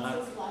it's not,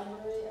 It says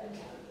library and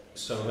town.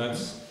 so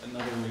that's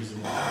another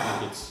reason why I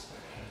think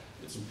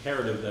it's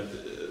imperative that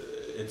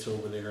it's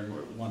over there.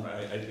 And one,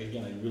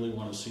 again, I really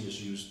want to see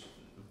us use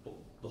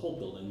the whole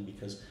building,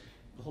 because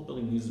the whole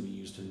building needs to be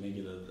used to make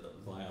it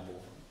a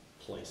viable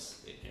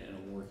place and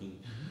a working,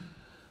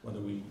 whether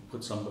we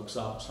put some books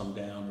up, some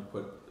down,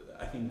 or put,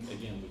 I think,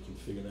 again, we can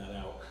figure that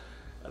out.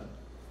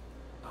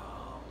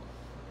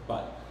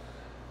 But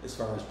as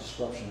far as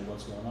disruption of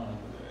what's going on,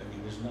 I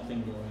mean, there's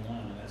nothing going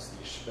on, and that's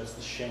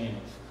the shame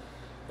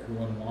of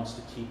everyone wants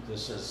to keep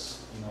this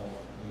as, you know,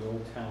 the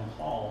old town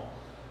hall,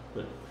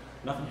 but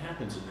nothing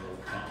happens in the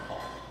old town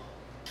hall,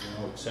 you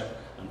know, except,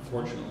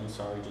 unfortunately,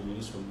 sorry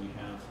Denise, when we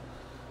have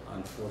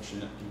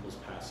unfortunate people's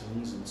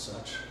passings and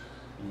such.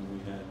 You know, we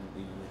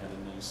had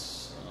a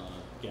nice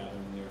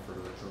gathering there for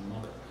her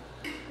mother,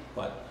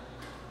 but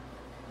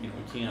you know,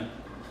 we can't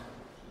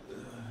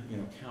you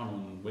know, count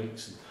on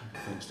wakes and type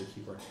of things to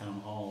keep our town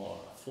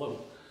hall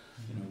afloat.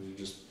 You know, we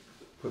just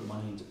put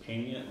money into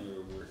painting it, and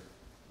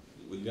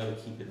we got to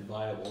keep it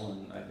viable,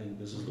 and I think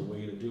this is the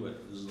way to do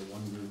it. This is the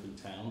one group in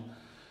town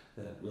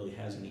that really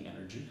has any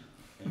energy,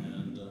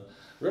 and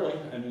really,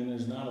 I mean,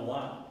 there's not a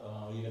lot.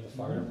 You got the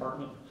fire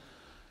department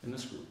in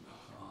this group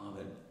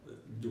that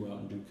go out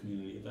and do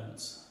community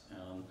events.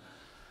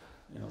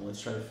 You know,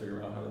 let's try to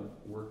figure out how to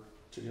work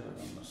together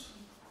on this.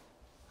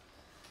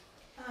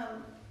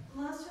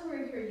 Last time we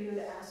were here, you had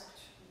asked,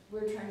 we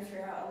were trying to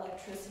figure out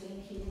electricity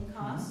and heating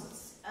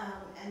costs,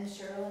 and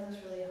Sherilyn was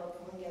really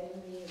helpful in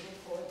getting me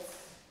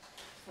reports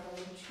from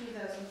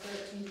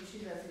 2013 to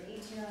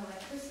 2018 on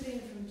electricity,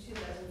 and from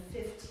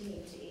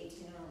 2015 to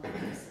 18 on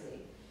electricity.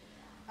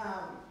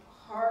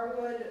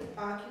 Harwood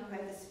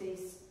occupied the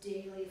space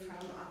daily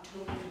from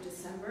October to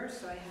December,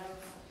 so I have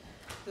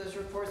those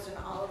reports and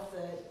all of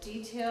the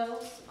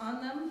details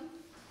on them.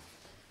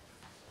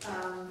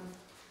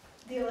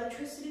 The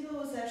electricity bill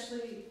was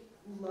actually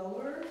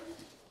lower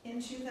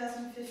in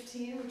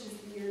 2015, which is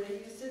the year they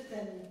used it,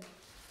 than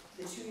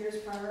the 2 years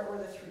prior or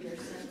the 3 years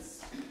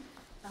since.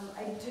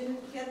 I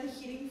didn't get the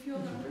heating fuel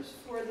numbers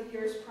for the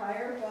years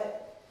prior,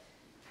 but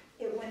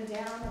it went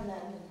down and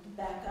then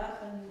back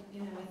up, and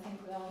you know, I think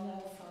we all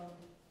know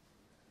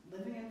from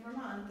living in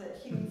Vermont that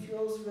heating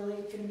fuel is really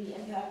going to be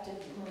impacted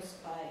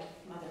most by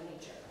Mother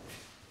Nature.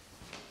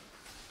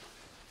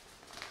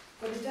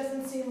 But it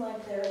doesn't seem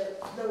like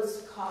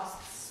those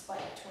costs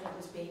spiked when it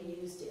was being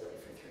used daily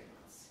for 3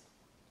 months.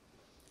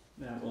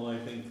 Yeah, well, I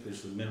think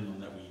there's the minimum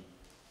that we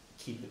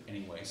keep it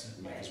anyways,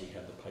 because we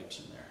have the pipes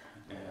in there.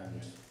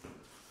 And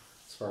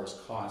as far as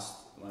cost,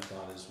 my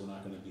thought is we're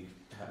not going to be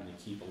having to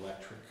keep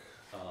electric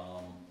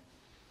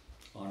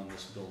on in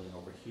this building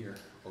over here,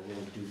 or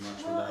really do much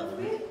with that. Well,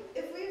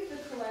 if we have the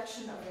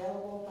collection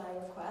available by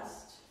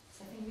request,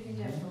 I think we can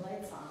get the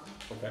lights on.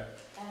 Okay.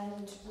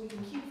 And we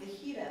can keep the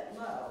heat at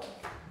low,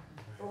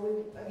 but we,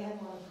 again,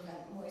 want to prevent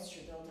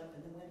moisture buildup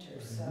in the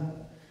winter, so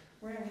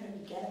we're not going to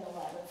be getting a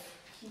lot of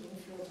heating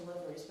fuel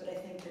deliveries, but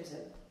I think there's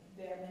a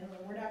bare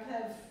minimum. We're not going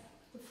to have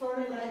the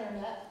Florida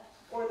internet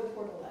or the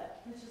portalet,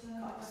 which is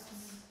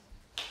costs.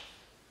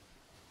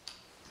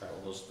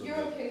 You're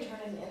okay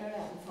turning the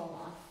internet and phone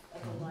off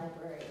at the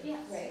library, Yes.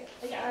 right?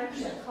 I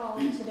actually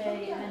called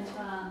today, and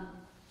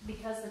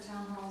because the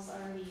town hall's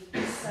already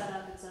set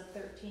up, it's a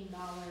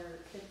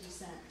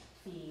 $13.50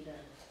 fee to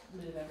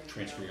move everything.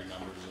 Transfer your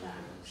numbers over back.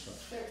 or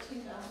such.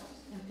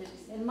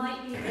 $13. It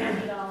might be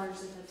 $30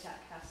 if the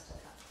tech has to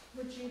come.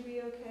 Would you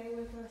be okay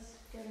with us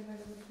getting rid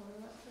of the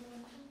toilet for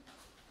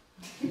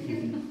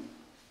winter?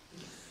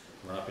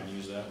 Run up and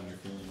use that when you're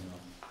feeling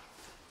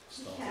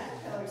stuff.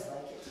 Caterpillars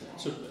like it tonight.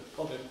 So,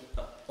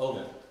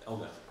 Olga,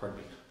 pardon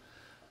me.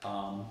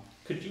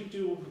 Could you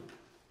do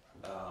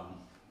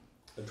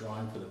a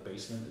drawing for the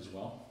basement as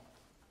well?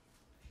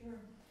 Sure.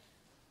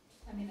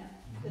 I mean,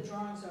 the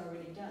drawing's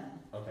already done,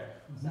 Okay.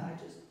 so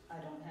I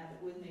don't have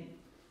it with me.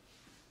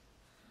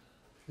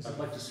 I'd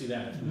like to see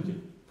that, if we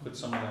could put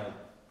some of that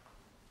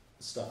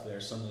stuff there,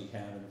 some that we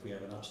have, and if we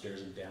have an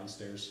upstairs and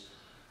downstairs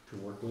to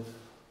work with.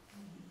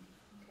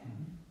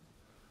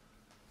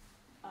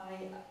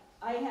 Okay.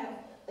 I have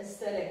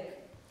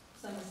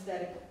some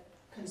aesthetic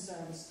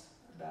concerns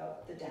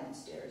about the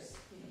downstairs,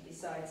 you know,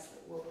 besides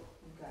what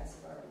you guys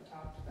have already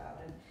talked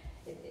about, and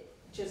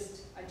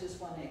I just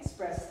want to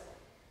express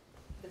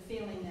the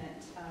feeling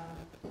that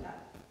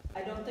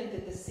I don't think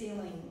that the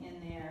ceiling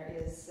in there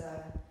is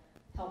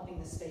helping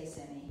the space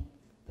any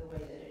the way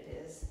that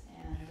it is,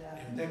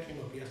 And that came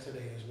up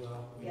yesterday as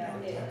well. We yeah,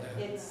 talked about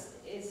that.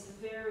 it's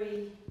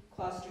very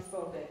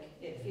claustrophobic.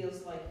 It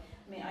feels like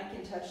I mean, I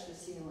can touch the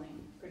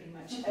ceiling pretty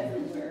much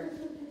everywhere,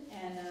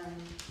 and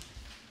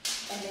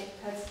it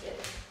cuts it,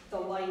 the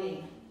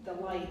lighting, the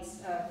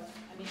lights, I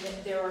mean,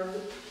 there are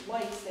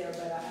lights there,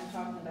 but I'm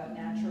talking about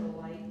natural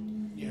light.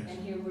 Yes. And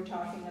here we're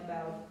talking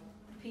about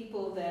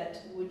people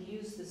that would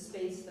use the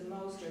space the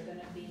most are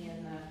gonna be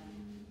in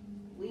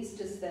the least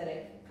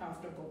aesthetic,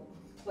 comfortable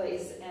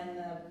place, and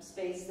the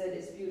space that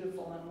is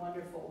beautiful and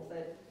wonderful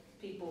that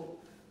people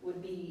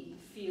would be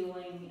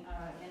feeling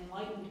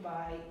enlightened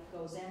by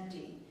goes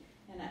empty.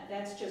 And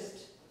that's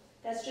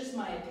just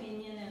my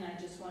opinion, and I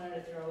just wanted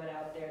to throw it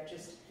out there.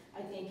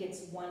 I think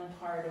it's one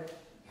part of,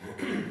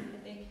 I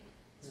think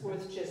it's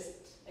worth just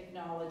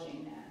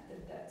acknowledging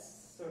that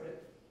that's sort of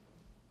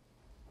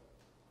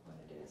what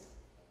it is.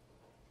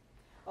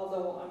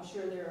 Although I'm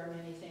sure there are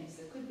many things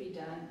that could be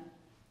done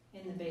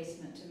in the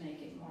basement to make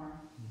it more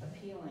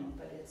appealing,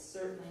 but it's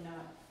certainly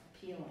not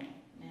appealing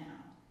now,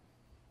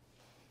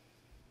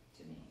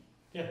 to me.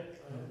 Yeah.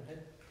 I don't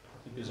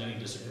think there's any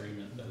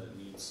disagreement that it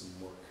needs some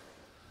work,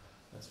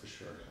 that's for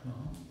sure.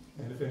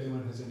 And if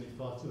anyone has any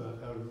thoughts about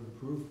how to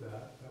improve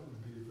that, that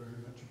would be very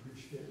much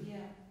appreciated.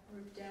 Yeah,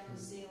 roof down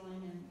the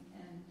ceiling,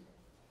 and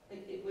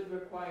it would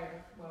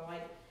require, well,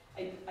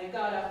 I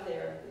got up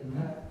there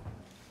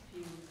a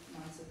few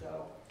months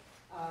ago.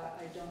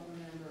 I don't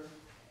remember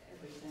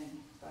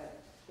everything, but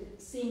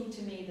it seemed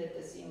to me that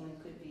the ceiling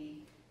could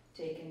be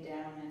taken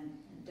down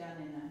and done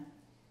in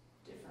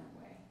a different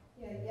way.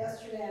 Yeah,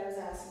 yesterday I was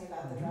asking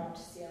about the drop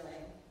to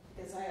ceiling,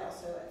 because I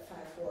also at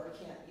 5'4"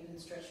 can't even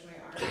stretch my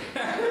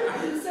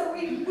arm. So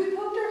we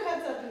poked our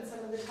heads up in some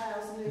of the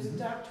tiles, and there's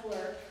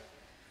ductwork,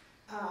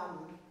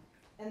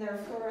 and there are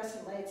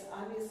fluorescent lights.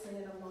 Obviously,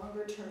 in a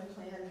longer term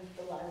plan,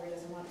 the library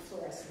doesn't want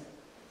fluorescent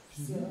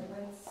ceiling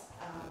lights.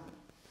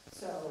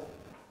 So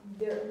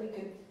we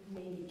could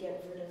maybe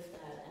get rid of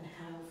that and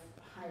have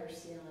higher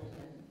ceiling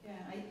and.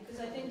 Yeah, because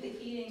I think the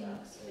heating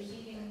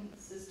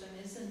system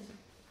isn't,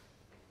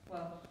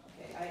 well,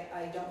 okay,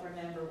 I don't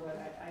remember what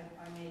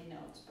I made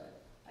notes,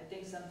 but I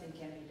think something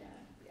can be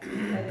done.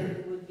 Yeah, but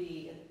it would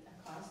be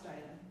a cost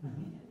item. I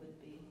mean, it would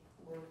be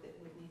work that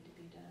would need to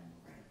be done.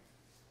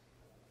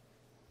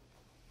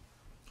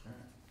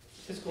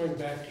 Just going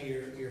back to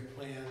your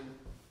plan,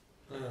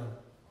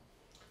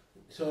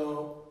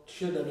 so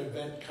should an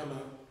event come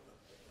up,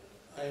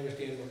 I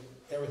understand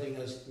that everything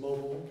is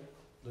mobile,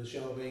 the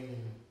shelving,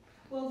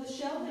 Well, the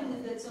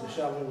shelving that's the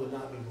shelving would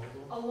not be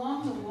mobile?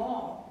 along the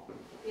wall,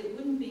 it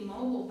wouldn't be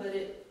mobile, but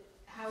it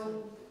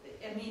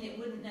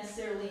wouldn't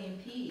necessarily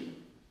impede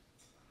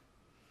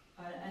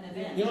an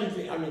event. The only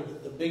thing, I mean,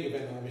 the big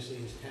event obviously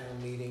is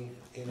town meeting,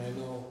 and I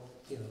know,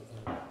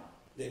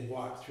 they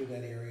walk through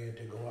that area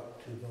to go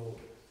up to vote,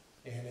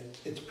 and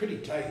it's pretty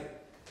tight,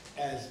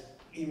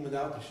 even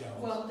without the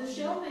shelves. Well, the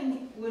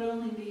shelving would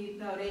only be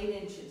about 8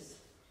 inches.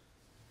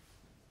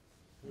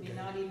 I mean, Okay.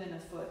 not even a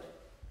foot.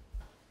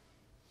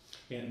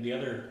 And the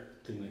other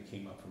thing that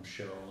came up from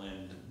Cheryl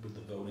Lynn with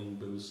the voting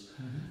booths,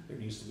 there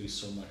needs to be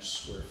so much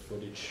square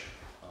footage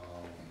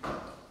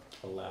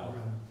allowed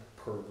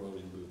per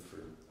voting booth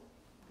for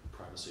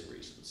privacy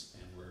reasons.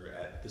 And we're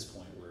at this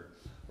point, we're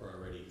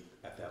already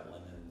at that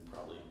limit, and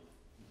probably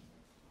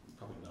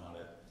not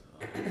at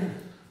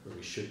where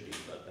we should be,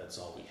 but that's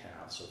all we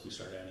have. So if we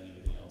start adding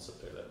anything else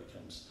up there, that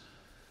becomes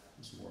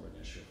more of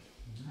an issue.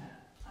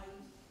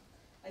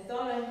 I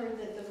thought I heard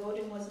that the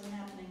voting wasn't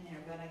happening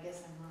there, but I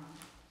guess I'm wrong.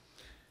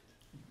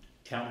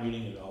 Town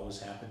meeting, it always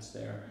happens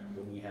there.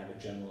 When we have a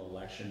general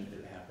election,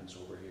 it happens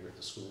over here at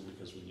the school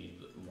because we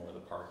need more of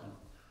the parking.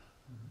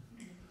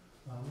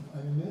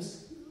 I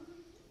missed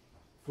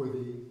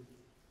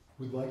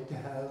we'd like to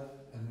have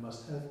and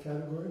must have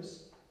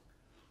categories.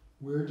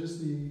 Where does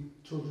the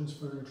children's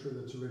furniture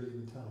that's already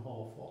in the town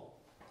hall fall?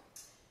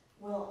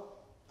 Well,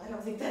 I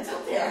don't think that's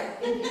up there.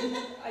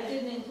 I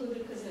didn't include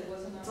it because it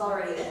wasn't on. It's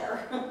already there.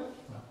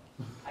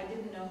 I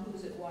didn't know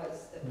whose it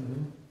was. Okay.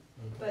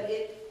 But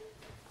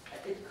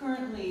it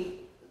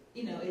currently,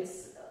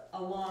 it's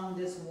along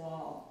this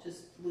wall,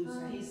 just loose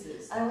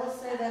pieces. I will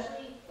say that.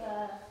 Actually,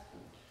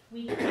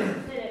 we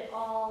can fit it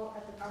all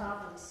at the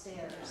top of the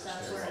stairs.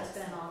 That's where it's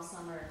been all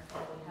summer,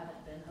 that we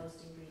haven't been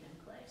hosting Green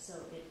and Clay. So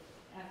it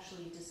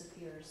actually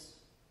disappears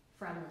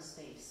from the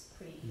space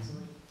pretty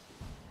easily.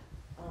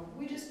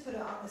 We just put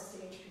it on the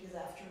stage because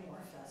after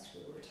Morefest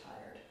we were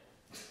tired.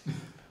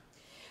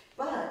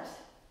 But,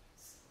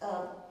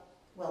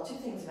 well, 2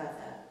 things about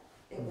that.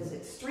 It was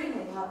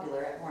extremely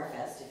popular at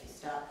Morefest. If you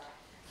stopped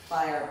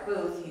by our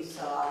booth, you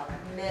saw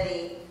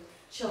many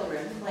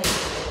children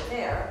playing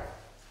there.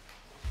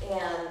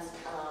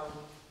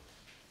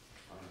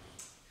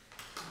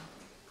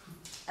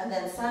 And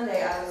then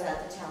Sunday I was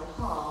at the town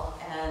hall,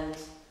 and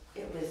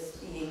it was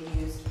being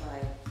used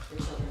by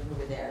the children who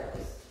were there.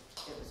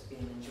 It was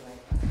being enjoyed.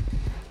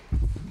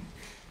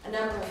 A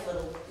number of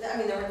little, I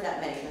mean, there weren't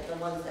that many, but the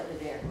ones that were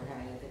there were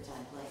having a good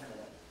time playing with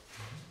it.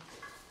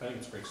 I think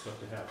it's great stuff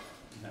to have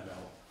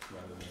out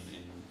rather than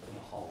in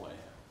the hallway.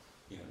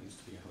 It needs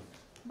to be a hook.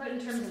 But in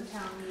terms of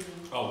town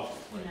meeting,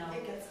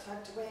 It gets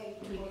tucked away.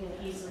 we can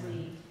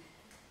easily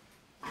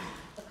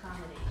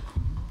accommodate.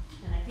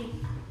 And I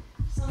think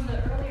some of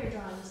the earlier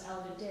drawings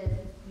Elga did,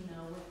 you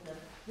know, with the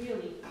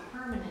really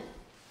permanent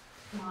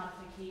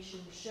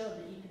modifications showed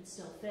that you could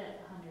still fit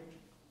 100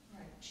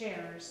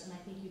 chairs, and I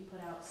think you put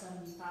out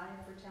 75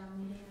 for town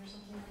meeting or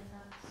something like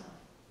that, so.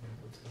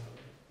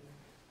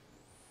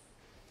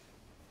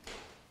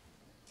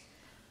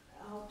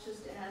 I'll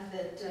just add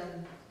that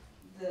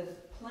the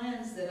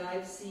plans that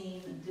I've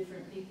seen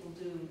different people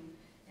do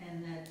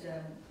and that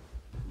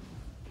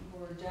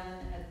were done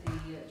at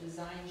the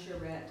Design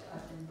Charrette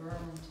up in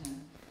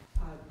Burlington,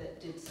 that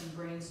did some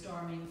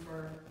brainstorming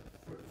for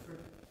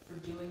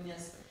doing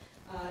this.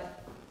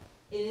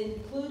 It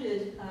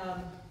included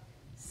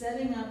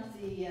setting up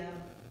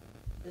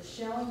the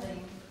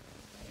shelving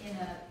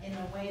in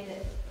a way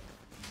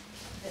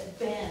that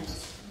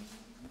bends,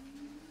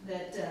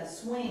 that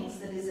swings,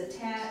 that is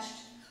attached.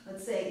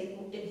 Let's say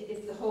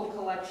if the whole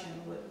collection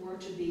were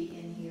to be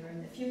in here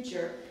in the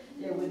future,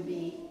 there would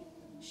be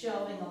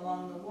shelving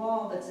along the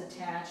wall that's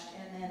attached,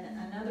 and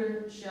then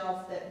another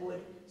shelf that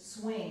would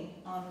swing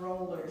on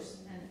rollers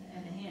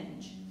and a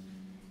hinge.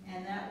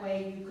 And that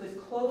way you could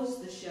close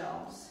the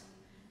shelves.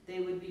 They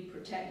would be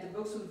protected, the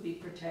books would be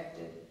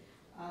protected.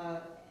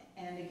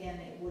 And again,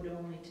 it would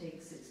only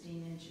take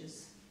 16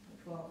 inches,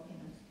 12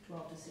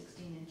 to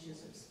 16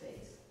 inches of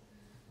space.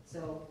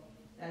 So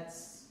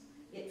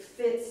it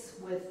fits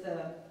with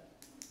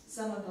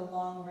some of the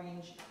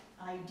long-range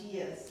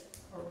ideas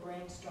or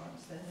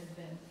brainstorms that have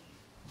been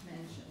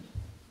mentioned.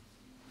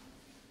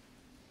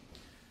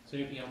 Is there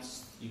anything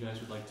else you guys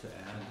would like to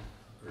add,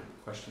 or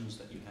questions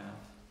that you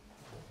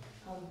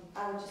have?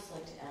 I would just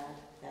like to add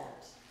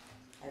that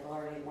I've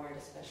already warned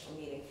a special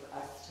meeting for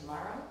us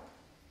tomorrow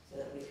so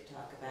that we could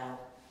talk about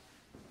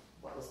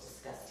what was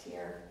discussed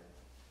here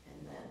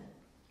and then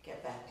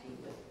get back to you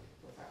with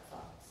our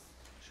thoughts.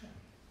 Sure.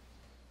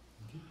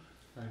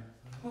 All right.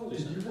 Oh,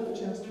 did you have a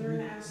chance to We're read?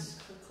 gonna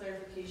ask for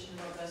clarification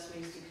about best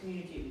ways to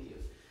communicate with you,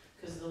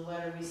 because the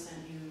letter we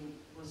sent you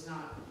was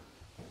not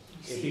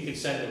If you could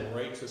send it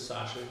right to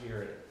Sasha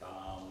here at,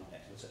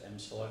 what's it,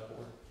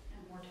 Selectboard?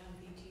 at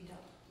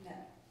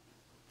moretownvt.net.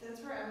 That's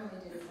where Emily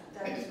did it.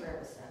 That is where it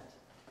was sent.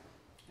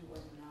 It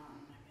was not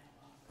in my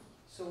mailbox.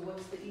 So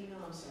what's the email?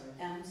 I'm sorry.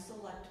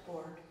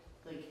 Selectboard.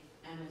 Like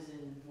M is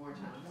in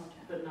Moretown,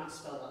 Moretown. but not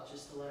spelled out,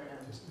 just the letter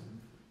M. Just,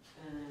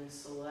 And then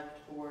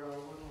Selectboard, all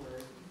one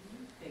word.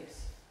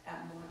 Thanks.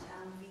 At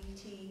moretownvt.net.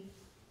 did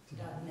you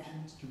have a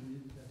chance to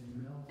read that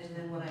email? And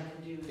then what I can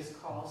do is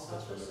call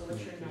Sasha. So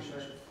what's your number?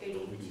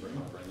 We can bring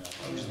up right now.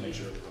 I'll just make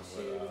sure everyone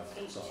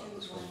saw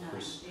this one.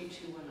 Chris.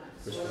 8219.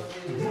 Chris. So what I'll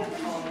do is I'll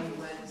call you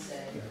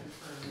Wednesday and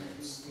confirm that you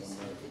received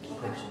it.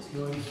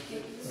 No,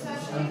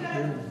 Sasha, I'm you got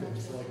hearing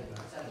things like Is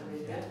that. that the way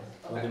to go?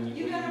 Well, then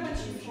You got how much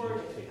you can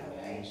forwarded, take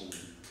okay? names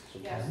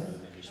and Yes. sometimes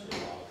they just put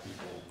a lot of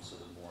people in, so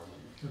there's more than.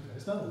 Okay,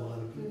 it's not a lot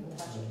of people, I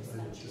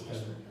just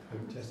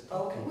haven't tested.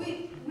 Okay.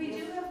 We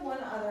do have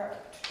one other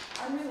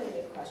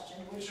unrelated question,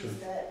 which is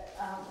that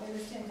we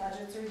understand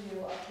budgets are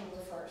due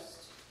October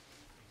 1st.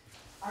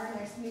 Our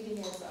next meeting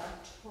is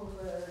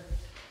October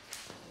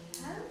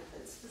 10th,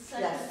 it's the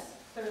second Yes.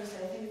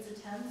 Thursday, I think it's the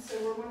 10th, so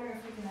we're wondering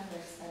if we can have an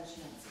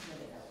extension on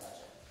submitting our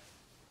budget.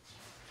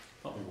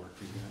 Probably work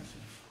for you guys.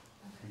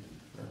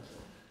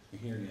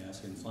 You're here, you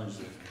ask, and as long as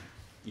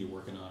you're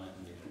working on it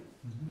and you're.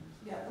 Mhm.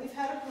 Yeah, we've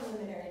had a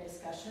preliminary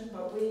discussion,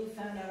 but we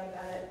found out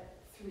about it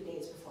 3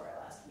 days before our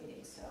last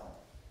meeting, so.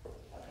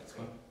 Okay, That's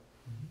great.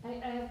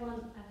 fine. I have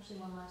one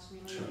last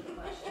related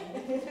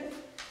question.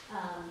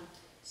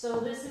 So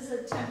this is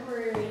a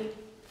temporary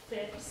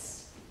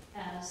fix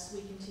as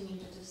we continue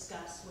to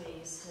discuss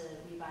ways to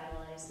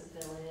revitalize the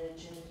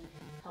village and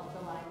help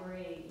the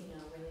library, you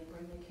know, really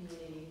bring the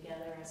community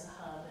together as a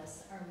hub,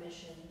 as our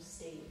mission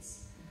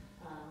states.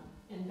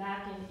 And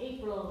back in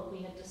April,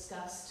 we had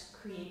discussed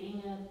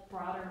creating a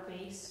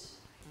broader-based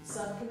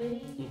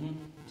subcommittee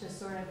to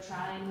sort of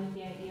try and move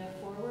the idea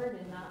forward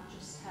and not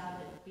just have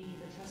it be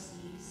the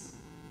trustees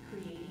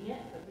creating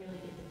it, but really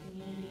get the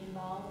community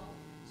involved.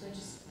 So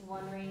just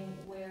wondering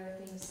where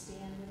things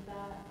stand with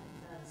that.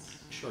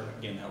 That's Sure,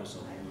 again, that was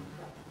something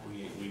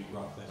we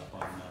brought that up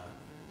on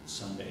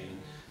Sunday.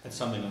 That's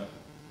something that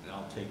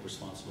I'll take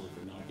responsibility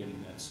for not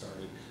getting that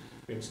started.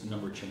 We had a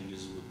number of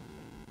changes with,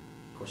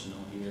 of course, no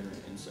here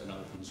and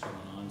other things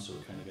going on, so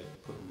it kind of got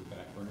put in the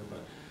back burner.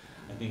 But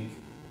I think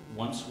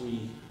once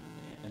we,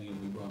 and again,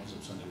 we brought this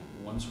up Sunday,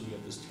 once we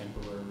have this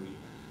temporary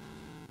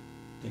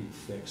thing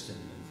fixed and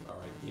all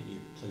right, give you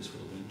a place for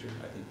the winter,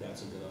 I think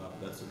that's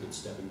a good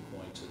stepping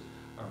point to,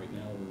 all right,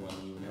 now everyone,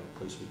 we would have a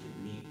place we can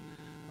meet,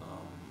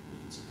 we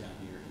can sit down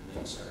here and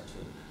then start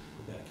to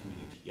put that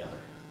committee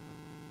together.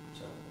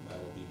 So that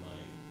will be my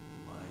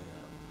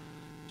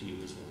deal,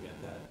 is we'll get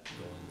that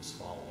going this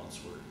fall once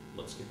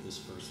let's get this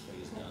first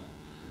phase done.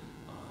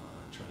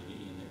 Try to get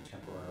you in there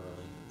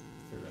temporarily,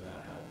 figure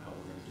out how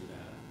we're gonna do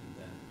that, and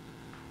then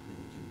we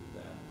can move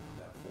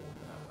that forward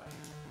that way.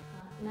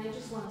 and I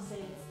just want to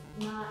say it's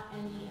not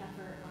any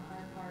effort on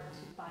our part to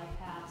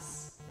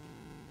bypass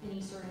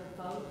any sort of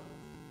vote,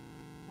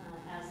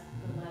 as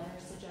the letter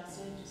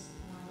suggested. Just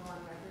want to go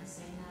on record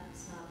saying that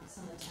it's not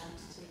some attempt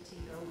to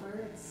take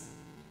over. It's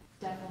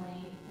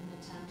definitely an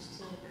attempt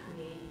to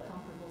create a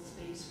comfortable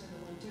space for the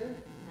winter,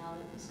 now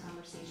that this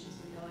conversation's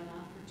been going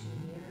on for 2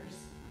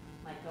 years,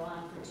 might go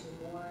on for 2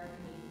 more, I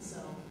mean, so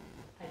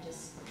I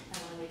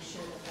wanna make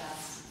sure that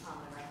that's on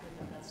the record,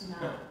 that that's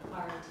not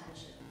our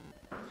intention.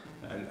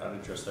 I'd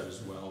address that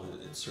as well.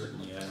 It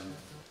certainly, I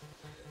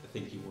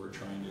think you were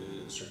trying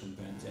to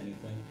circumvent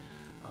anything.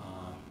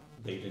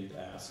 They didn't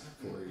ask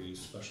for a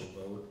special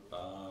vote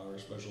or a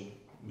special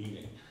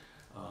meeting.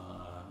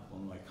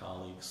 One of my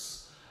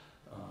colleagues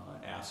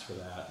asked for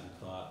that and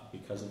thought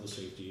because of the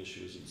safety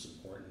issues, it's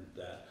important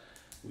that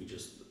we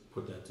just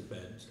put that to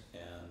bed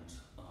and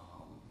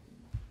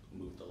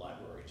move the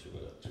library to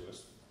a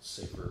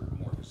safer,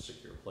 more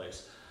secure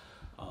place.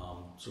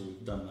 So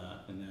we've done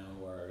that, and now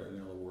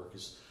the work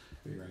is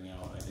figuring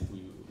out. I think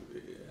we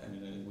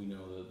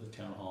know that the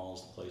town hall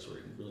is the place where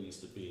it really needs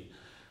to be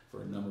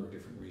for a number of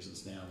different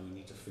reasons. Now we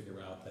need to figure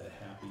out that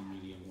happy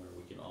medium where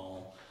we can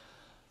all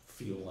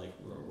feel like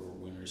we're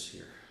winners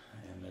here,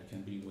 and there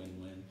can be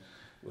win-win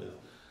with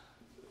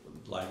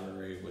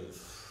library, with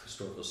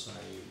historical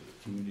society,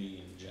 with community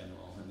in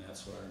general, and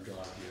that's what our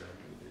job here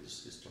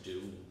is to do,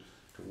 and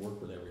to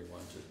work with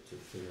everyone to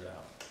figure it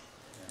out.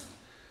 And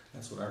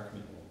that's what our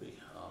commitment will be.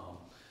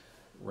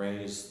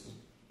 Ray is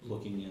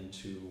looking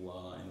into,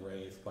 and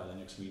Ray, if by the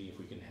next meeting, if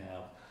we can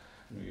have,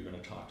 you're going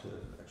to talk to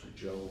actually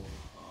Joe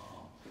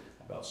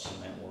about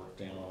cement work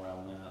down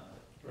around that.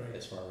 Right.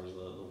 As far as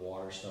the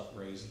water stuff,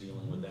 Ray's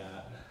dealing with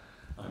that.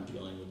 I'm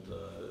dealing with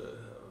the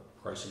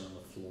pricing on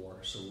the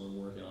floor, so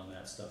we're working on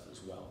that stuff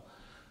as well.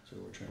 So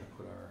we're trying to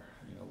put our,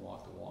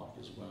 walk the walk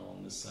as well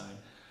on this side.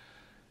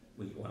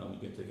 Why don't we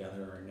get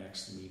together our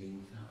next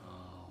meeting,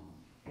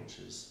 which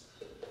is,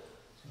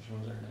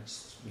 when's our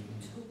next meeting?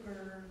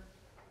 October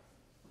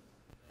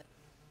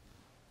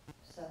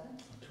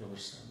 7th? October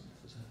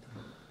 7th, is that the,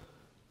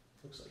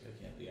 looks like I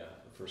can't, yeah,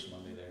 the first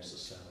Monday there is the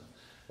 7th.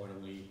 Why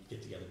don't we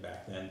get together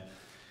back then?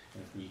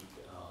 And if we,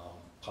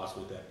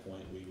 possibly at that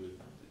point, we would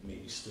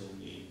maybe still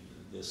need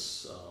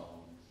this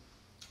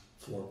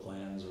floor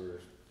plans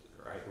or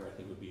I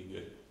think would be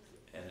good,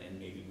 and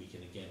maybe we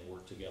can again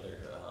work together,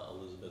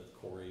 Elizabeth,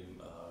 Corey,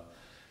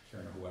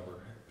 Karen, or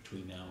whoever,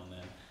 between now and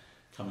then,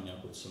 coming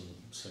up with some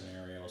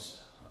scenarios,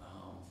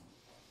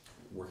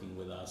 working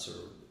with us,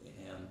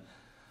 and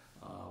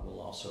we'll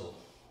also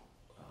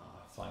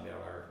find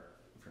out our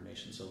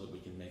information so that we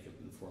can make an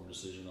informed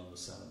decision on the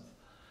 7th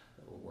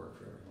that will work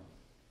for everyone.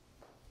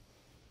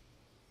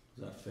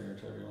 Is that fair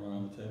to everyone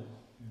around the table?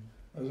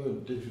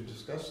 Did you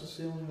discuss the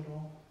ceiling at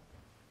all?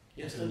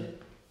 Yes, I did.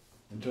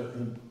 In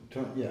terms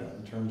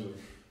of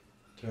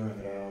tearing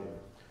it out, or?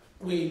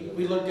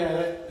 We looked at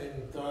it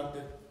and thought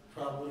that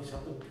probably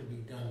something could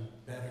be done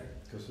better.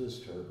 Because it's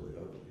terribly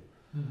ugly.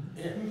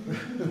 Yeah.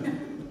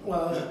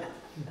 Well,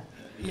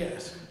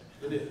 yes,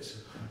 it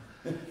is.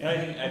 And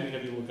I think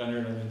if you look under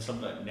it,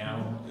 something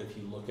now, if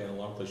you look at a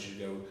lot of places, you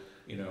go,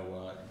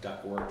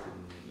 ductwork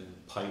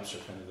and pipes are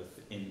kind of the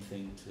in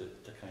thing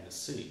to kind of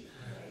see.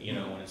 And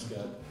it's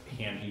got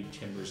hand-hewn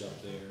timbers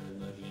up there and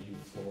the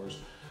hand-hewn floors,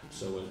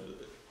 so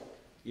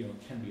it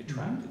can be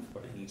attractive,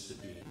 but it needs to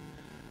be.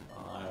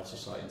 I also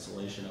saw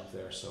insulation up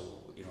there, so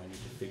I need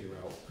to figure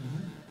out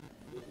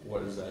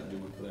what is that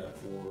doing for that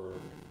floor.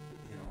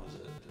 Is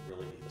it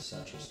really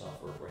essential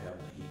stuff, or if we're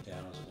having the heat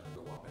down, is it going to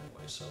go up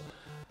anyway? So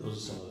those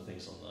are some of the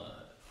things on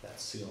that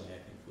ceiling I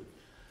think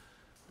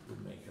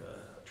would make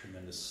a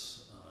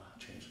tremendous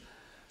change.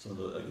 Some of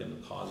the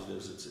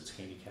positives, it's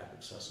handicap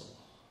accessible.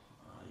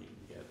 You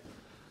can get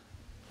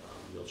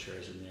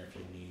wheelchairs in there if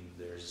you need.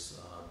 There's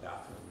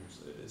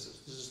bathrooms. It's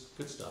just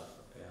good stuff,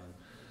 and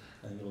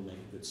I think it'll make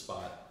a good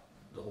spot,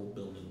 the whole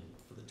building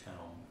for the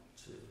town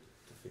to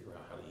figure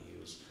out how to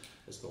use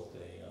as both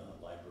a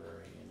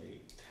library and a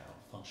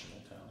functional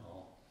town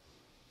hall.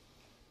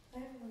 I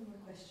have one more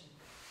question.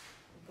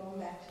 Going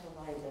back to the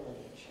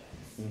liability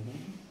insurance.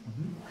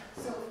 Mm-hmm.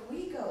 So if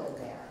we go in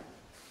there,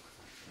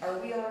 are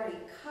we already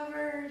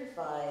covered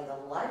by the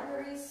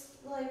library's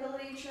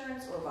liability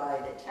insurance or by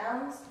the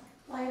town's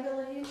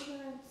liability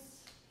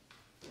insurance?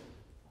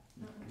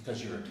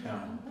 Because you're a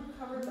town Not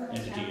covered by the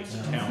entity, town. it's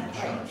a town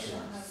Right.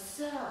 insurance.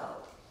 So,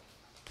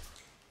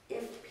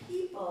 if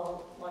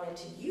people wanted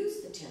to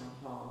use the town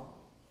hall,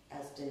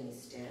 as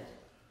Denise did,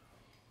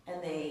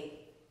 and they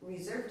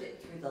reserved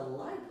it through the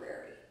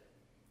library,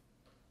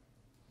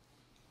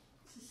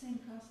 It's the same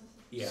process.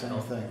 Yeah, Same I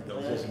don't thing. think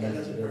those Doesn't make a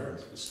doesn't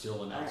difference. it's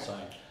still an All right.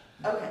 outside.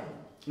 okay,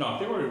 No, if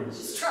they were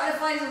just trying to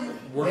find some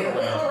work way to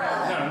wiggle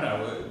around that.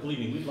 No, believe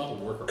me, we'd love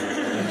a workaround.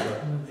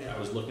 That's what I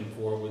was looking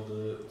for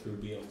through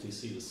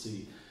BLTC to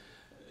see,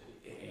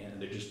 and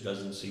there just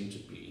doesn't seem to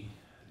be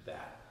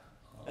that.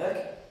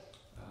 Okay.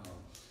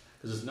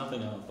 Because there's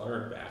nothing on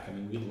our back. I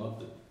mean, we'd love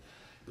to,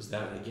 because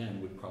that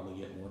again would probably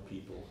get more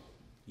people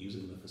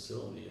using the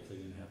facility if they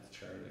didn't have to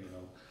charge,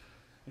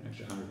 an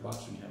extra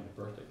 $100 when you have a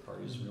birthday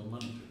party is real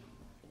money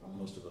to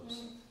most of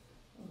us.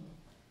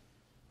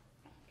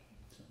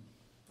 So.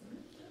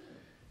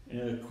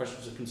 Any other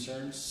questions or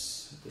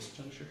concerns at this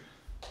juncture?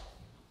 Is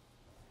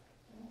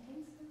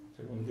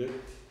everyone good?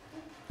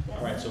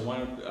 All right, so why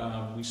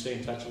don't we stay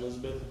in touch,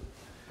 Elizabeth?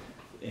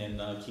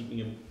 and keeping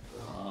you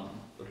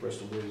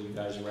abreast of where you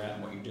guys are at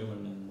and what you're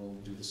doing, and we'll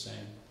do the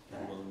same.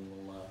 And we'll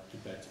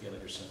get back together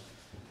here soon.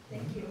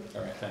 Thank you.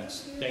 All right,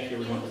 thanks. Thank you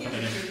everyone for coming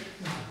in.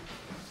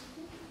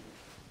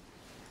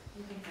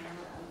 You can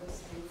handle all this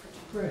thing for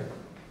Great.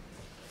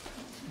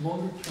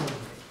 Longer term,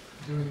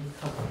 doing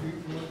concrete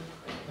work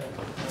at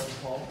the town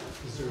hall,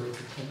 is there a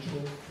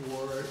potential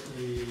for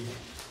a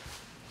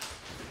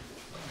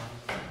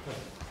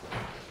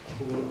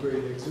below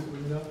grade exit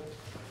window?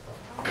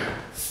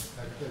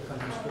 At the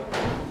country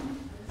structure?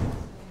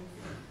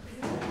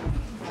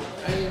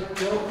 I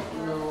don't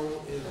know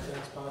if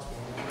that's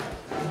possible.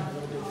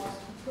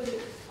 Put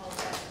it all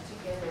back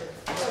together.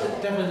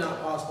 It's definitely not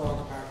possible on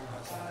the parking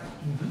lot side.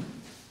 Mm-hmm.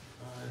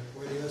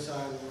 Where the other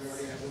side, we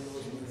already have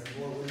windows, and there are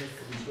more windows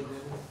to be put in.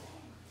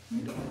 I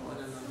don't know, and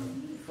then on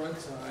the front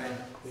side,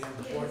 we have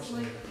the porch. It's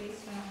like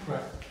based on.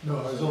 Right, no,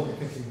 I was only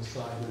thinking the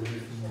side away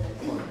from the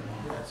parking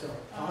lot. Yeah, so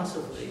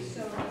possibly,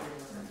 So, that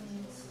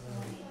means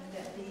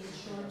that these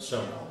short. So,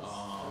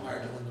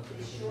 larger window could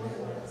be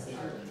put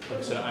in. like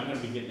I said, I'm gonna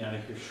be getting out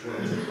of here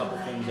shortly. There's a couple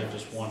things I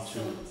just want to,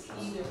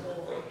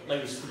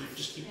 ladies, can you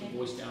just keep your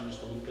voice down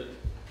just a little bit?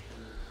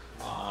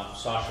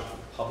 Sasha, for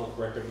public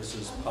record, this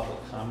is public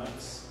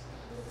comments.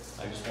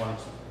 I just wanted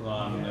to put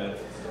on that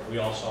we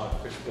all saw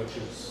Chris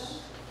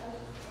Butch's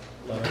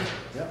letter.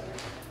 Yep.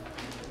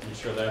 I'm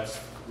sure that's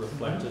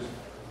reflected.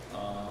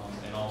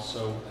 And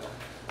also,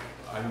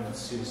 I didn't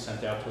see it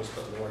sent out to us,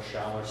 but Laura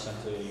Schaller sent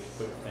a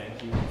quick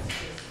thank you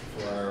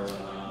for our,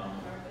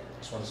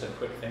 just want to say a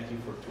quick thank you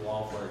to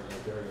all for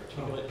very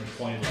articulate and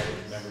pointed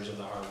members of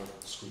the Harvard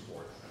School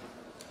Board.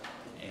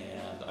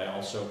 And I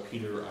also,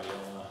 Peter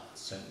Ayala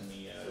sent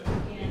me,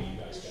 maybe you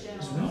guys got it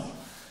as well,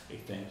 a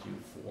thank you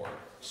for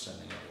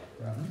sending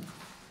a letter out.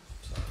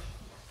 So,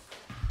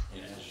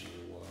 and as you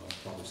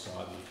probably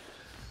saw,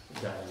 the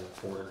Valley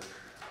Reporter,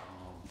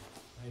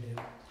 I did.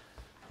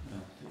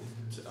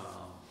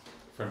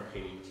 front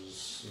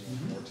page,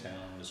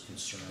 Moretown is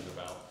concerned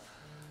about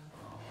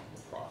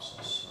the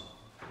process. So,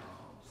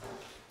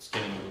 it's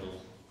getting a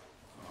little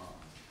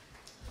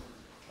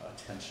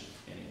attention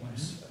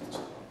anyways.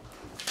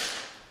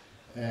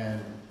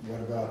 And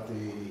what about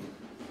the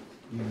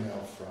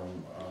email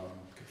from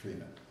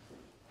Katrina?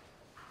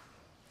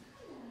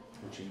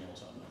 Which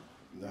emails on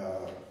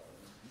that?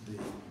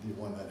 The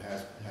one that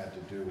had to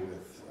do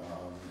with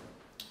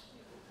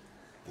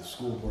the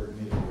school board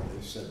meeting where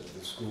they said that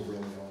the school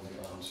really only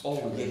owns two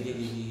acres.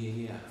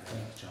 Yeah.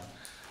 Thanks, John.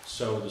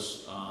 So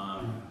this,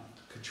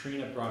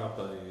 Katrina brought up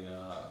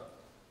a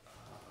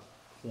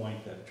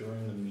point that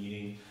during the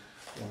meeting,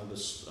 one of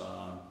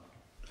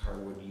the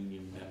Harwood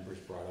Union members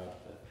brought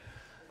up that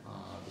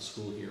the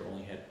school here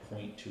only had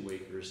 0.2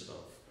 acres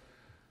of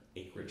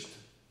acreage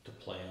to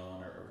play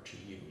on or to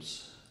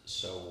use.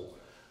 So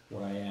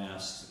what I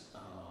asked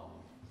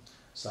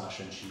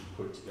Sasha, and she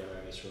put together,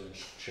 I guess her and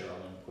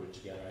Sherilyn put it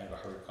together, I have a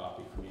hard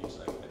copy for me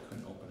because I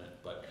couldn't open it,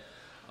 but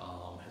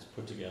has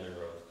put together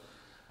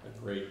a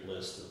great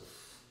list of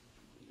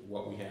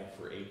what we have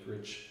for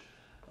acreage,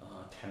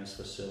 tennis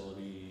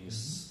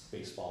facilities,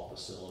 baseball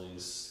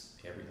facilities,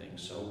 everything.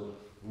 So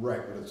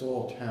right, but it's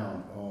all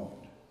town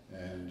owned,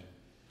 and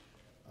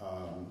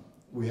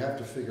we have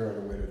to figure out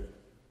a way to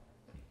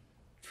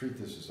treat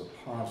this as a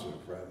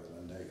positive rather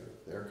than a negative.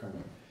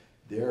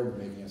 They're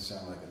making it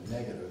sound like a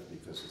negative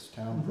because it's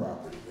town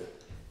property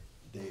that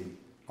they,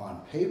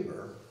 on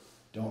paper,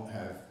 don't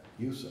have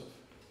use of,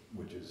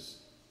 which is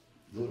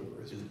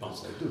ludicrous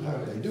because they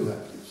do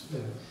have use of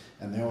it,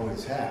 and they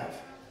always have.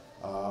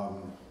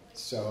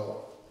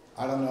 So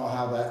I don't know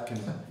how that can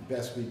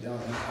best be done,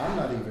 and I'm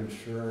not even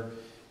sure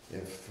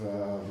if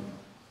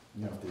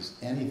if there's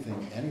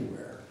anything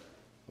anywhere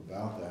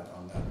about that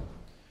on that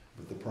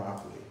with the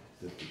property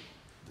that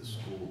the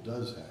school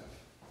does have.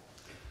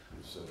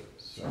 So 2.1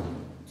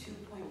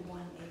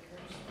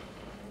 acres,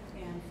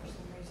 and for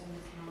some reason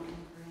it's not in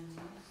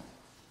parentheses.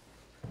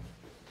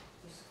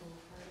 The school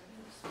part of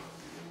it, so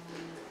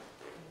the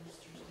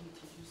listers need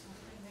to do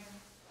something there.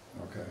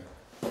 Okay.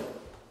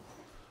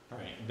 all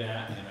right,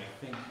 that, and I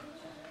think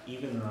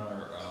even in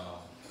our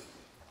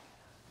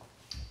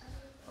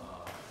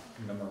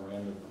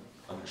memorandum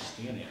of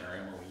understanding, our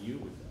MOU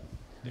with them,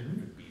 there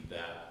would be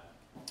that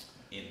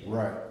in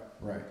there.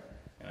 Right.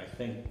 And I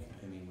think,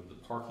 with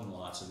the parking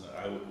lots, and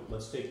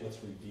let's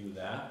review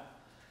that.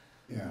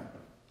 Yeah.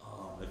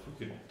 If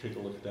we could take a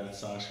look at that,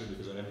 Sasha,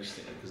 because I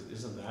understand, because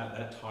isn't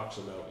that talks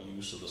about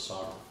use of the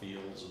soccer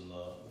fields and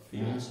the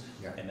fields,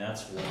 Yeah. and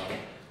that's why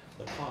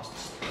the cost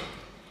is there.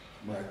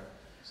 Right.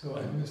 So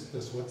I missed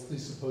this, what's the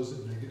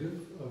supposed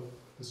negative of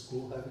the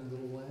school having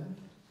little land?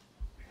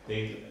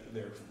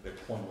 Their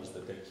point was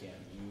that they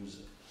can't use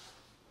it.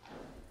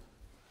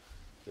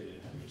 They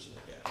didn't have use of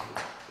it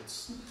yet.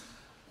 It's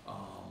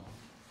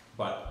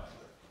but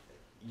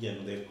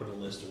again, they've put a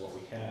list of what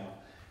we have,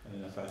 and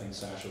then if I think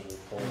Sasha will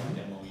pull an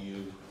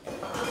MOU,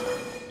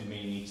 you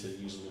may need to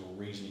use a little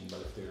reasoning,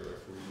 but if we're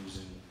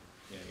using,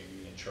 you're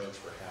getting charged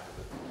for half of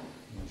it,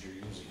 it means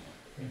you're using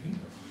it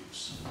of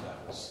use. That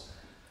was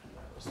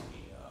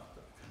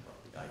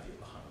the idea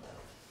behind that.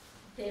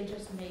 they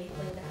just may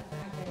play that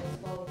back as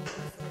well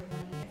because they're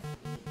running if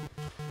we didn't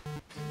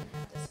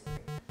have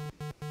disagreement.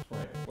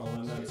 Right, well,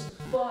 and that's,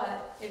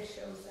 But it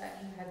shows that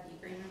you have the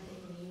agreement they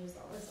can use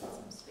all this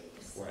awesome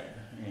space. right,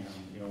 and,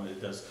 you know,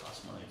 it does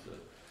cost money to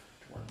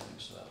run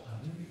things, so that'll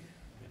have to be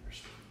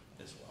understood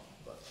as well,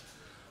 but,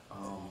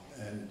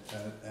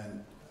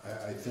 And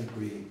I think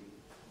we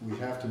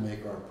have to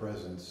make our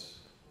presence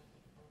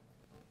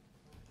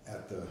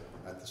at the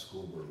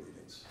school board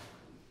meetings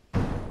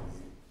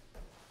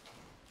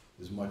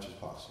as much as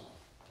possible.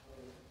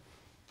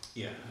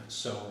 yeah,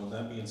 so with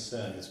that being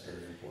said, It's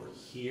very important.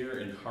 here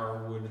in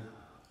Harwood,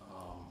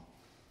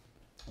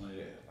 I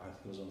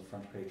think it was on the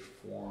front page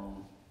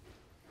forum,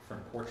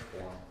 front porch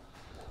forum,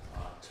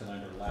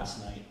 tonight or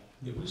last night,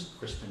 it was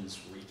Kristen's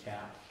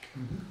recap.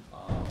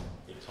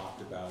 It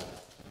talked about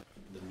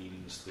the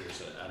meetings,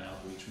 there's an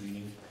outreach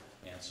meeting,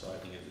 and so I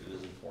think it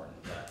is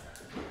important that,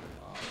 you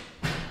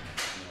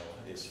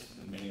know, as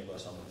many of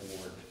us on the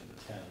board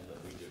intend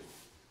that we do.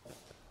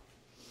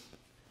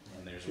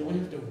 And there's Do we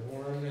have to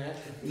warn that?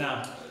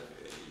 no,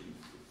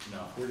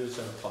 if we're just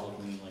at a public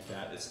meeting like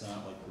that, it's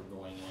not like we're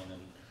going in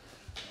and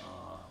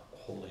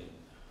holding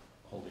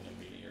a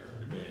meeting or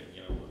debating,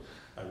 you know.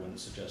 I wouldn't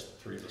suggest the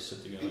three of us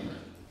sit together and,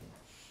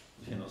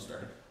 you know,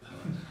 start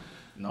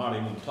not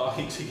even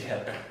talking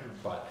together,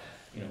 but,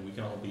 you know, we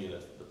can all be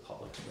at the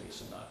public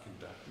space and not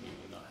conduct the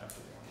meeting, not have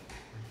to warn.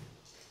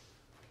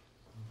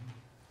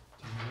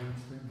 Do you want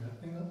to bring that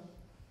thing up?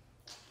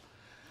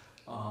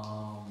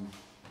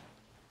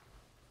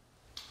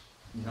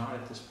 Not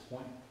at this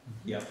point.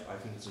 Yep, I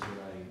think it's a good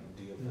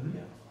idea, but Mhm.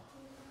 yeah,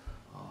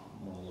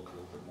 I'm gonna look a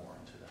little bit more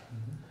into that.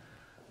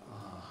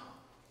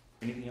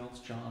 Anything else,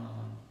 John,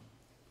 on?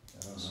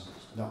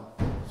 No.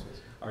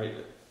 All right,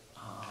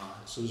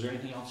 so is there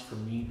anything else for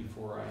me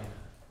before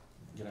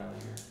I get out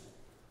of here?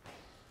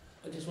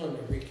 I just wanted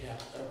to recap,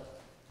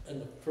 in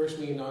the first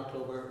meeting in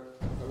October,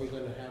 are we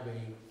gonna have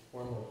a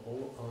formal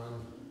vote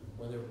on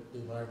whether the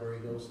library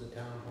goes to the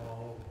town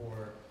hall,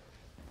 or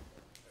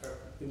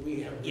do we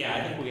have? Yeah,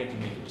 I think we have to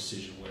make a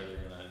decision whether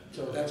they're gonna.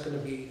 So that's gonna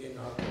be in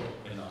October?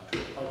 In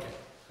October. Okay,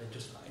 I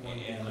just. And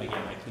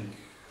again, I think,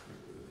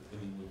 I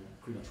mean, we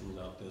pretty much ruled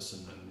out this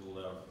and then ruled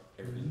out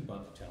everything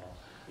but the town hall.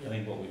 I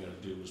think what we're gonna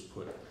do is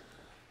put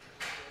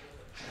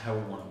how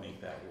we wanna make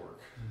that work.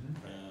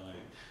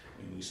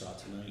 And we saw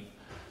tonight,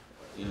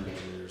 you know,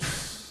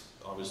 there's,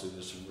 obviously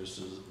there's some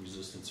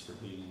resistance for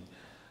being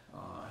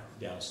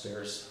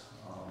downstairs.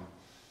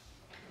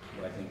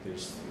 But I think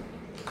there's, you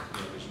know,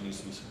 there needs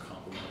to be some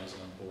compromise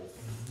on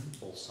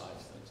both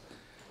sides of things.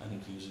 I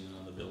think using it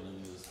on the building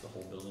is, the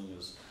whole building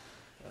is,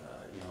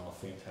 you know, a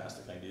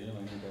fantastic idea, and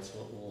I think that's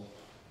what we'll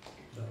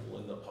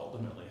end up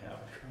ultimately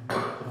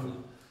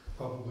having.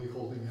 Probably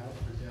holding out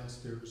for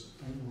downstairs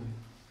only,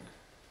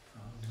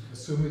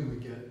 assuming we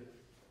get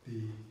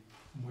the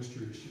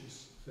moisture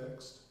issues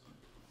fixed,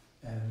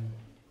 and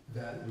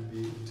that would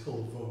be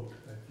until vote,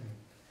 I think.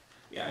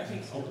 Yeah, I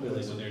think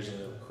ultimately when there's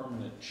a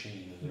permanent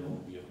change, there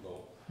will be a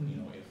vote, you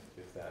know,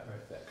 if that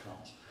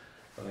comes.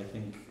 But I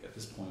think at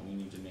this point, we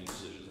need to make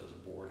decisions as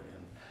a board,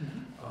 and,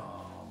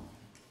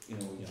 you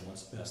know, again,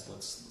 what's best,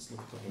 let's look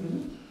at the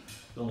whole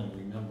building,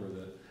 remember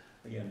that,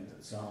 again,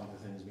 it's not like the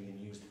thing's being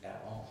used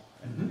at all,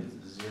 and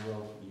it's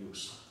zero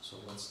use, so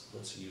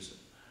let's use it.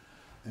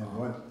 And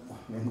one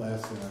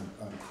last thing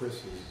on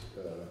Chris's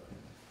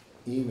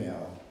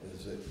email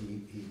is that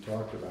he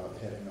talked about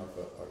heading up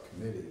a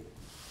committee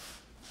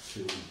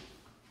to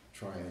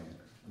try and,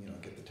 you know,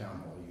 get the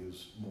town hall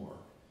used more.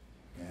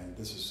 And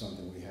this is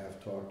something we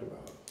have talked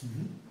about.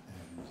 And,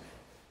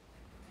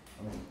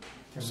 I mean,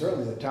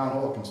 certainly the town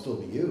hall can still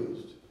be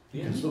used.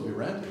 It can still be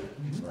rented,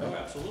 right? Oh,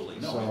 absolutely,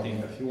 no, So, I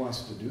think. if he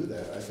wants to do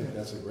that, I think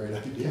that's a great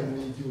idea. Can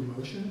we do a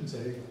motion and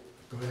say,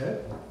 go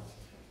ahead?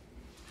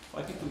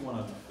 I think we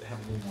want to have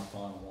a little more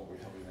fun on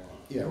how we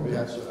want. Yeah, we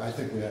have to, I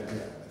think we have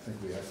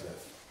to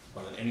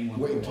But anyone.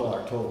 wait until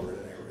October at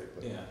any rate.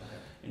 But, Yeah,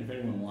 and if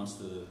anyone wants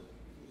to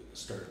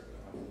start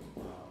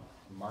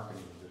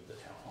marketing the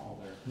town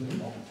hall, they're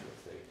welcome to.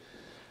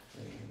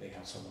 If they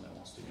have someone that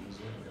wants to use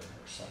it or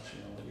such,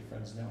 you know, let your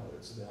friends know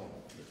that it's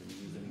available, it can be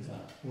used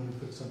anytime. Want to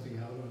put something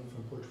out on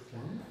Front Porch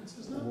Forum?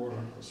 The board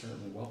is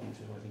certainly welcome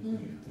to. I think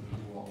we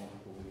do all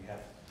what we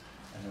have.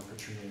 I know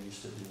Katrina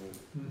used to do it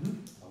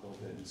a little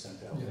bit and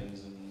sent out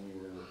things, and we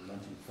were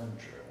renting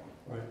furniture at one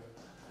point.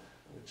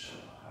 Which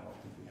I don't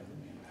think we have the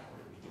manpower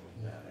to be doing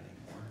that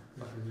anymore.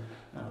 But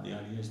now the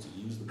idea is to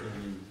use the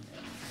building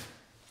and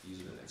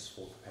use it at its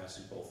full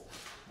capacity, both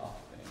up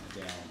and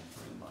down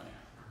in my.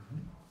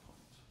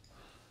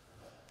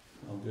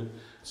 Oh, good.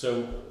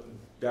 So,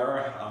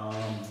 Dara,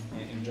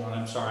 and John,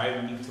 I'm sorry,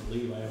 I need to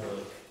leave. I have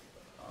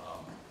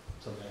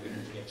something I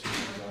didn't get to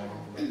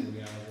driving for about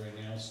 3 hours right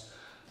now. So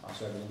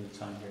I have a limited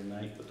time here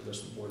tonight, but the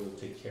rest of the board will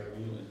take care of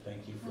you, and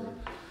thank you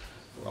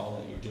for all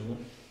that you're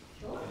doing.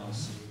 And I'll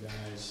see you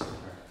guys. Do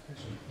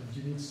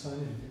you need to sign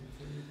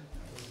anything?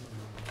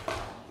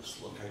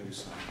 Just look, I do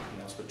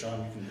something else, but John,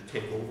 you can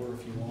take over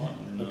if you want.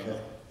 And, Okay.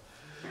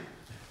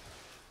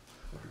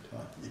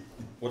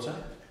 What's that?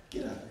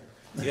 Get out of here.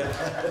 Yeah.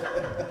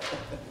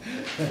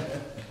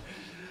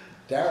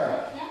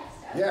 Dara,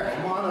 Next, yeah,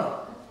 come on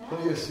up.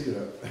 Pull your seat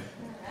up.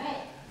 All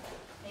right,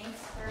 thanks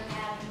for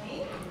having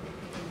me.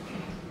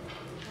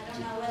 I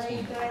don't know whether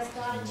you guys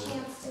got a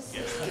chance to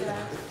see the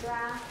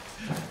draft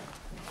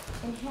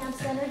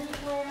enhanced energy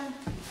plan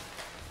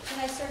that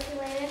I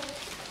circulated,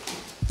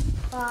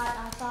 but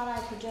I thought I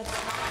could just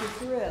talk you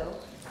through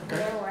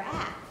where we're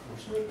at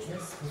with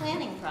this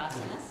planning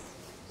process.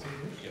 And,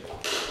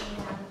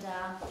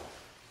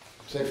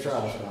 Safe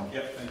travels, Tom.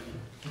 Yep, thank you.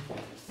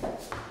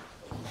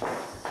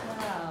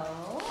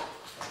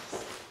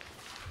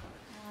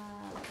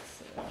 let's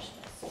see, where should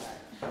I start?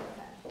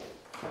 Okay.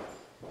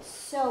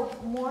 So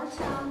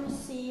Moretown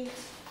received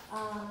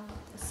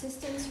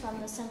assistance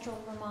from the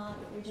Central Vermont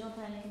Regional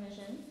Planning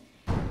Commission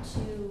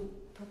to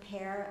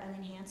prepare an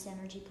enhanced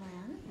energy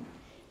plan,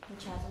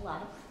 which has a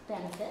lot of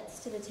benefits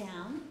to the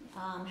town.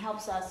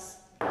 Helps us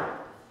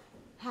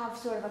have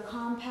sort of a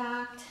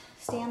compact,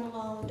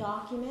 standalone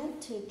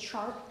document to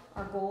chart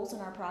our goals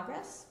and our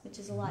progress, which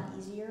is a lot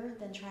easier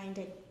than trying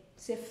to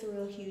sift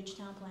through a huge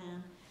town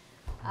plan.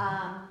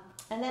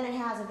 And then it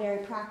has a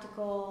very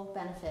practical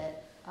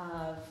benefit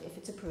of, if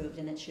it's approved,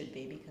 and it should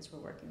be because we're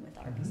working with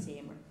RPC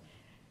and we're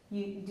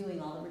doing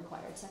all the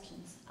required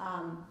sections,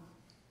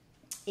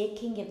 it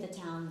can give the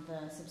town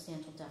the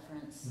substantial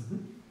deference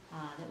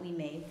that we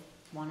may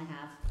want to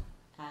have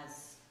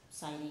as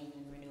siting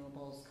and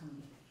renewables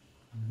come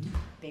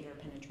bigger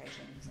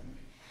penetrations. And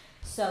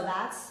so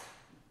that's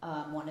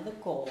one of the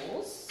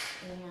goals,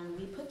 and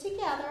we put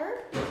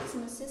together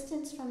some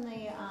assistance from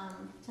the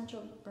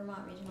Central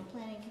Vermont Regional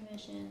Planning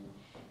Commission.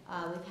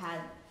 We've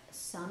had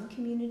some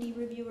community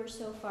reviewers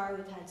so far.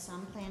 We've had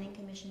some planning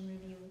commission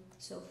review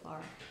so far.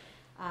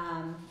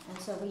 And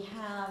so we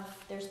have,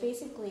 there's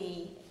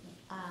basically,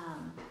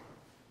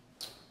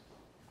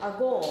 our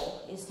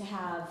goal is to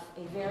have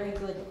a very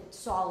good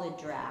solid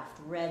draft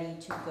ready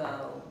to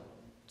go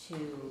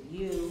to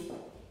you,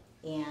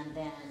 and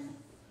then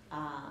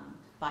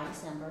by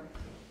December,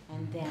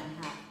 and then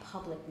have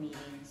public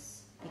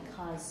meetings,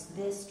 because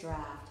this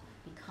draft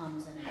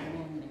becomes an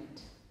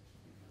amendment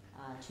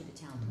to the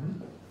town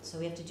plan. So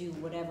we have to do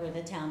whatever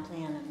the town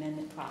plan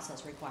amendment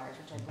process requires,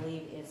 which I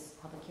believe is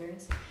public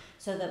hearings.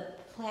 So the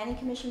planning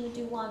commission would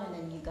do one, and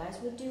then you guys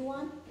would do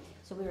one.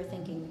 So we were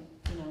thinking,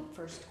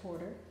 first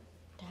quarter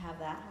to have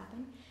that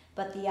happen.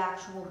 But the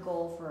actual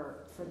goal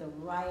for the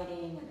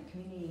writing and the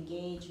community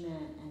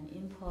engagement and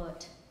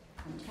input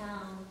from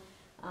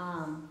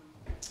town,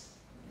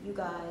 you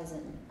guys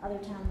and other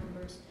town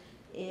members,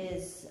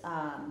 is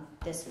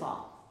this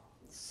fall.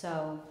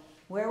 So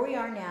where we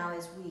are now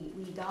is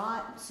we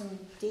got some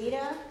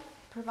data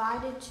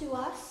provided to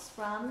us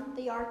from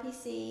the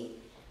RPC,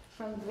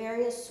 from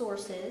various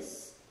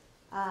sources,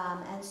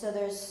 and so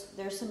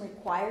there's some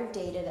required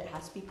data that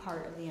has to be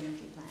part of the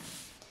energy plan.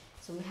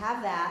 So we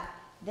have that.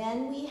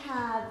 Then we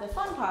had, the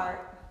fun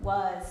part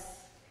was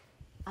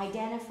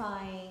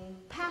identifying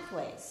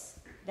pathways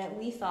that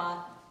we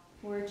thought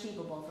were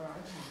achievable for our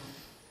town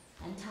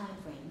and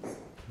timeframes.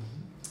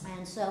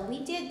 And so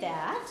we did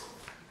that,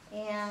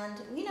 and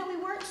we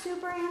weren't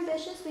super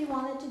ambitious. We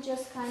wanted to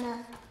just kind of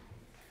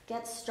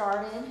get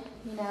started.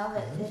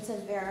 That it's a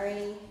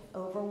very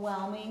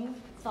overwhelming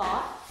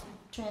thought,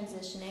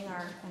 transitioning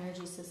our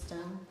energy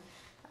system,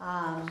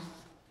 and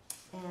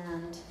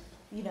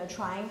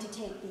trying to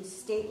take these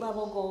state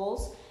level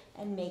goals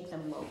and make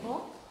them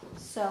local.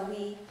 So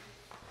we,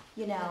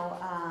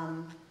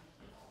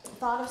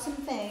 thought of some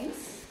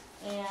things,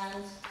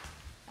 and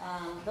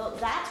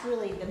that's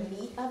really the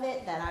meat of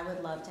it that I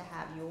would love to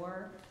have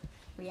your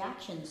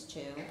reactions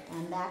to,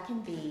 and that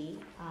can be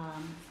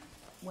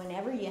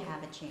whenever you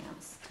have a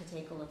chance to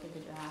take a look at the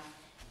draft,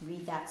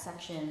 read that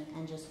section,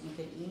 and you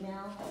could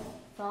email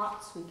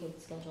thoughts. We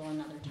could schedule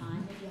another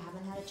time if you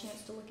haven't had a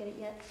chance to look at it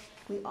yet.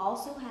 We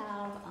also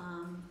have,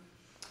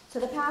 so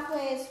the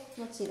pathways,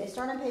 let's see, they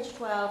start on page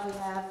 12. We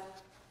have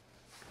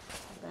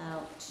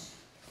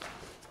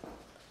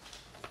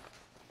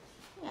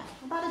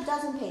about a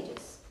dozen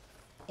pages.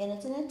 And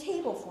it's in a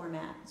table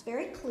format. It's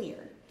very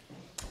clear.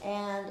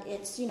 And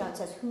it's, it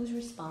says who's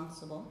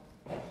responsible,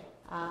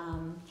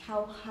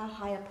 how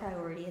high a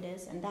priority it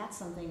is. And that's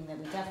something that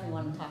we definitely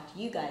want to talk to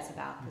you guys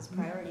about, because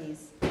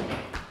priorities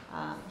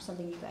are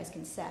something you guys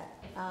can set.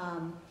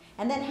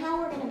 And then how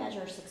we're going to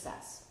measure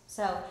success.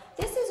 So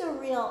this is a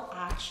real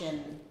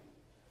action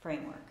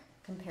framework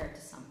compared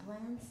to some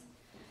plans.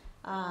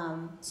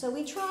 So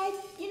we tried,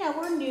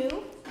 we're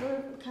new.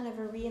 We're kind of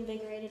a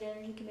reinvigorated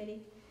energy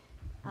committee.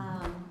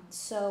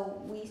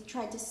 So we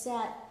tried to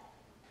set,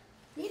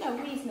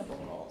 reasonable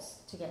goals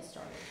to get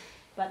started.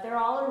 But they're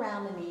all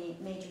around the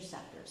major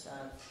sectors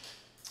of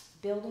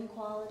building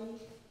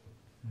quality,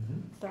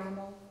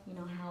 thermal,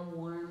 how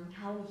warm,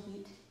 how we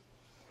heat,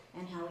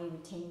 and how we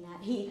retain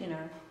that heat in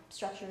our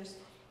structures,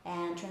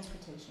 and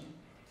transportation,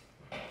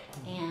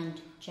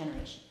 and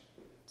generation.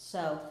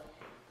 So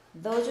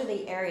those are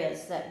the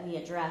areas that we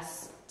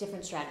address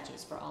different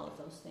strategies for all of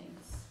those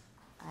things.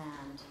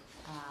 And,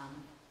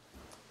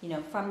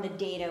 from the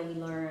data we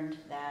learned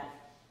that,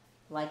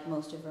 like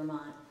most of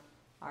Vermont,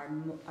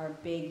 our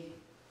big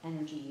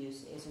energy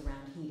use is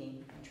around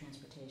heating and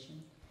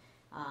transportation.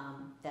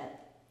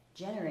 That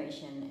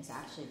generation is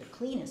actually the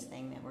cleanest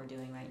thing that we're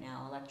doing right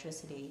now.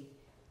 Electricity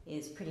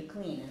is pretty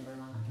clean in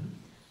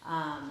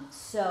Vermont.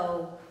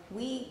 So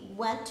we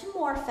went to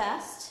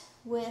Morefest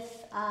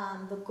with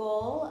the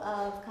goal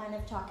of kind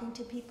of talking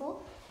to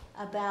people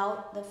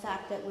about the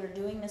fact that we're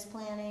doing this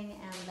planning,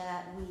 and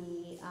that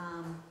we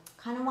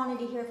kind of wanted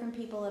to hear from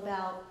people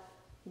about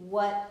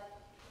what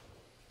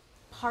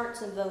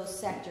parts of those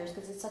sectors,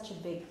 because it's such a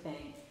big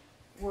thing,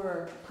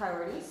 were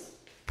priorities.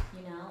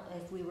 You know,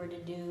 if we were to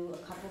do a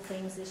couple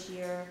things this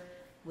year,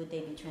 would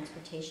they be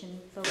transportation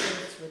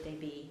focused? Would they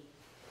be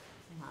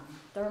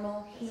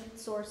thermal heat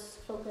source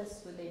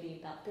focused? Would they be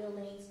about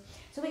buildings?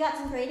 So we got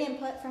some great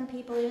input from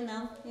people, even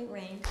though it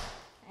rained.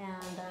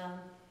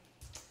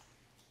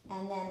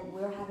 And then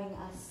we're having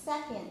a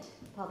second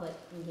public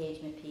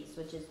engagement piece,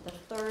 which is the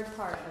third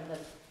part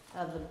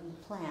of the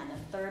plan, the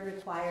third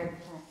required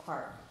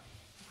part.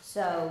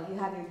 So you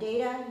have your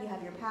data, you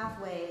have your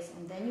pathways,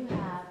 and then you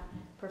have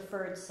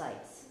preferred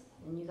sites.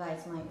 And you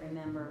guys might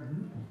remember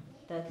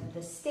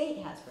the state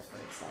has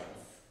preferred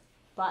sites,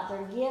 but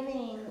they're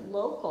giving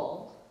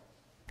local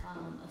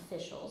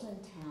officials and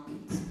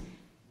towns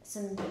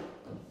some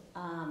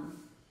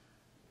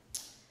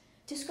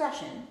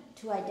discretion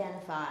to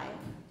identify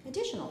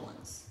additional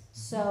ones.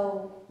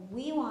 So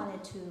we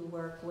wanted to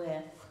work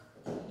with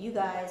you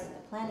guys, the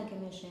Planning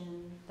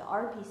Commission, the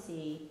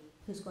RPC,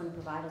 who's going to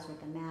provide us with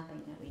the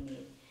mapping that we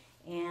need,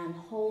 and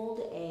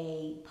hold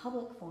a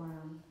public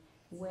forum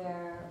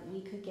where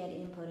we could get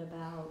input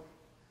about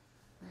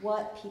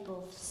what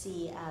people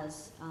see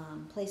as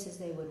places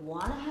they would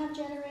want to have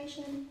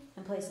generation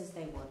and places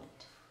they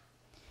wouldn't.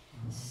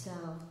 So,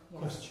 yes.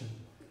 Question.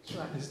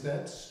 Sure. Is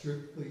that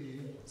strictly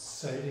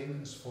citing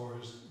as far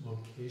as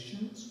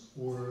locations,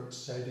 or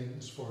citing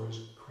as far as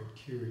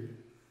criteria?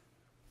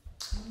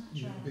 I'm not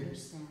sure I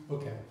understand.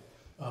 Okay.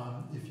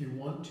 If you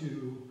want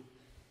to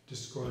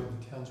describe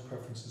the town's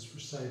preferences for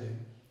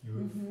citing, you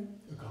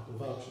have a couple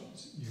of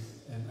options,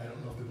 and I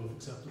don't know if they're both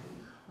acceptable.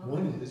 Okay.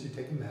 One is you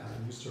take a map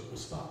and you circle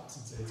spots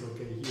and say it's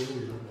okay here,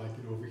 we don't like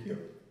it over here.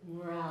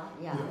 Right,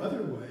 yeah. The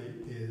other way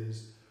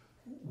is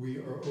we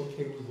are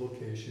okay with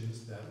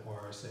locations that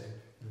are, say,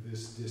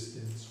 this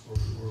distance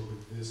or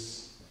with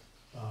this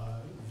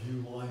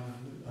view line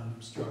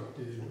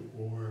unobstructed,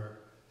 or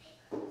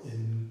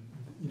in,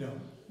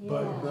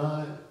 but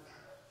not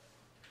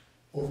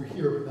over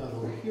here, but not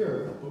over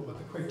here, but what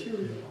the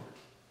criteria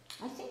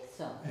are. I think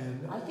so.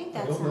 And I think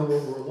I that's don't know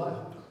what we're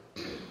allowed.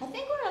 I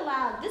think we're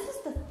allowed. This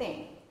is the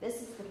thing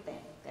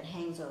that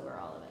hangs over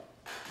all of it.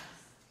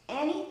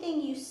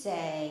 Anything you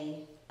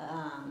say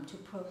to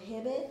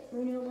prohibit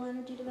renewable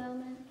energy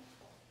development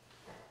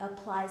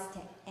applies to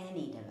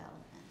any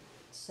development.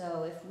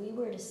 So if we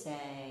were to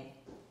say,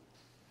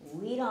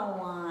 we don't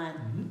want,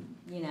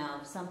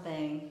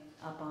 something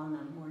up on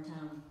the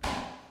Moretown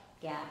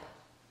Gap,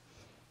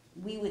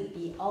 we would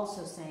be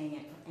also saying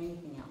it for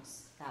anything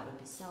else. That would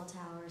be cell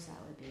towers,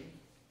 that would be,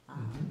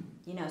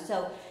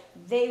 so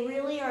they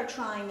really are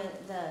trying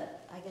to,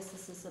 I guess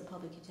this is the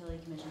Public Utility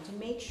Commission, to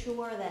make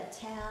sure that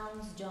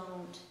towns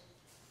don't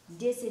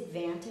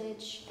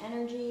disadvantage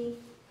energy.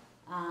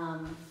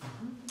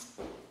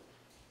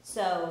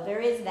 So there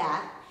is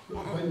that.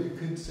 But you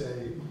could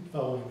say,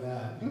 following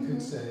that, you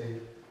could say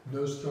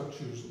no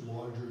structures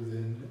larger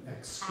than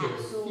X square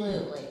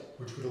feet,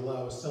 which would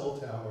allow a cell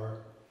tower.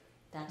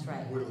 That's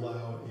right. Would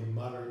allow a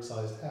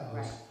moderate-sized house,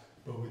 right,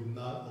 but would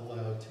not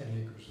allow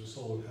 10 acres of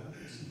solar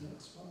panels in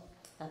that spot.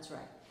 That's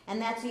right. And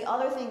that's the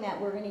other thing that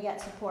we're going to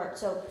get support.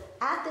 So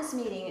at this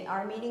meeting,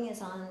 our meeting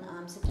is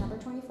on September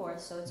 24th,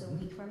 so it's a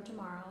week from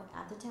tomorrow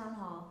at the town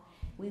hall.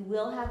 We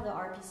will have the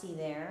RPC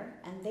there,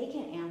 and they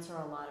can answer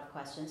a lot of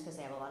questions because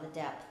they have a lot of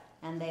depth,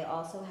 and they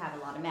also have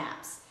a lot of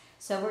maps.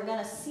 So we're going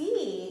to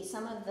see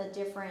some of the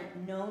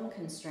different known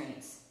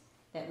constraints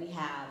that we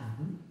have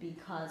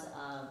because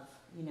of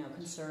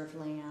conserved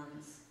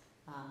lands.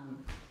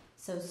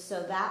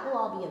 So that will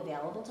all be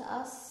available to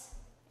us,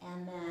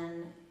 and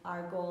then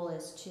our goal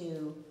is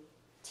to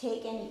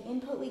take any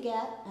input we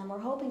get, and we're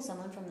hoping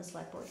someone from the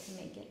Selectboard can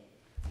make it.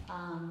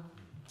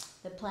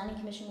 The Planning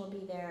Commission will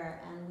be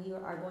there, and we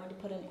are going to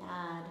put an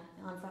ad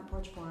on Front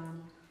Porch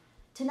Forum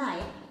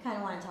tonight. I kind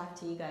of want to talk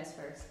to you guys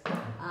first.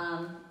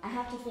 I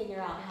have to figure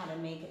out how to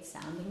make it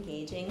sound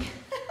engaging.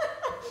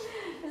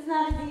 It's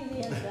not as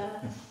easy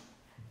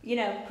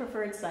as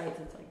preferred sites.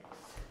 It's like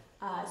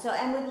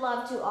and we'd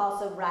love to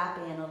also wrap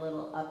in a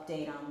little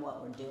update on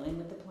what we're doing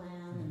with the plan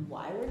and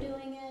why we're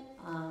doing it.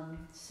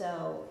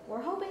 So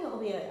we're hoping it will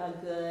be a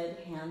good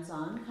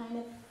hands-on kind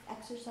of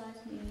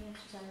meeting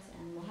exercise,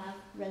 and we'll have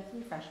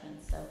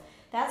refreshments. So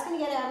that's going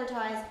to get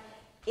advertised.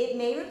 It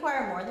may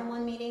require more than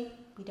one meeting.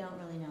 We don't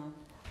really know.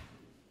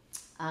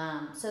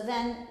 So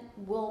then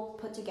we'll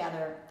put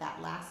together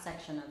that last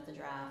section of the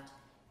draft,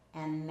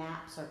 and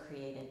maps are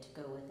created to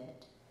go with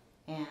it.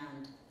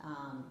 And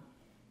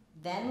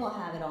then we'll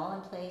have it all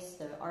in place.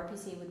 The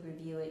RPC would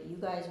review it. You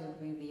guys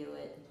would review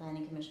it. The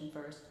Planning Commission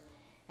first.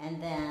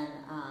 And then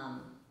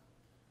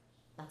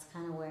that's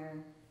kind of where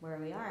where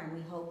we are, and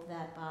we hope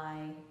that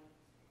by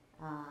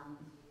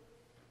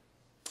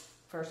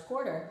first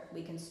quarter,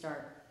 we can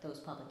start those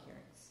public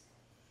hearings.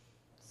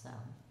 So,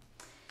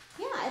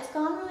 yeah, it's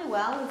gone really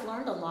well. We've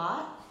learned a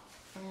lot,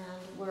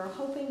 and we're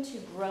hoping to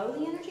grow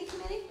the Energy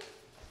Committee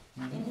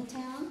in the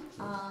town.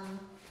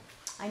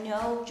 I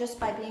know just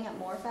by being at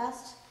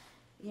Morefest,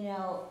 you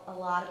know, a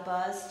lot of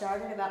buzz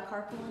started about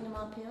carpooling to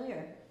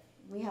Montpelier.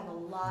 We have a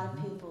lot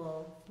of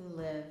people who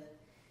live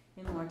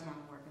in Moretown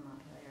and work in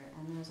Montpelier,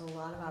 and there's a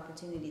lot of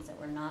opportunities that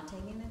we're not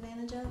taking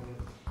advantage of.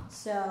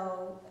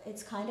 So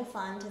it's kind of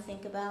fun to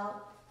think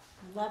about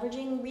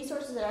leveraging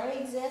resources that already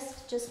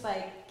exist just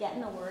by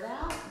getting the word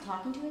out and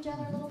talking to each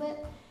other a little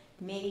bit.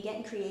 Maybe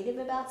getting creative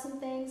about some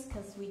things,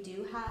 because we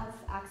do have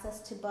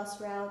access to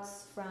bus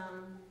routes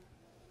from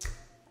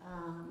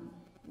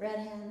Red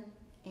Hen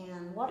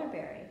and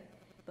Waterbury,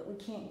 but we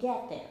can't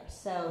get there.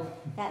 So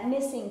that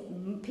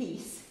missing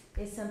piece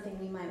is something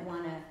we might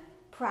want to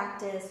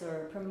practice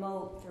or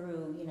promote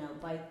through, you know,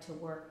 bike to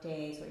work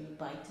days where you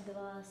bike to the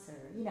bus,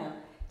 or, you know,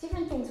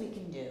 different things we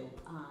can do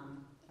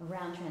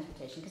around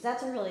transportation, because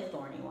that's a really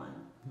thorny one.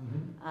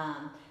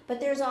 But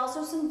there's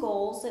also some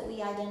goals that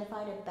we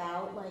identified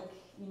about, like,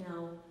 you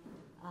know,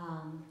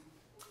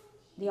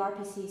 the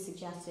RPC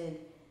suggested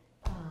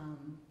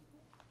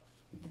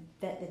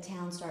that the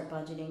town start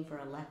budgeting for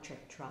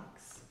electric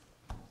trucks,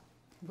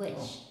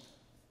 which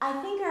I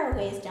think are a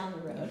ways down the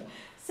road.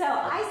 So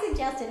I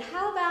suggested,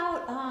 how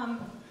about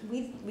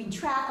we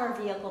track our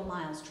vehicle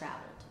miles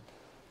traveled,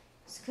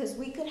 because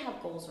we could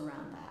have goals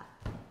around that.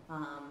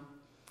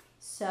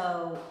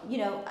 So, you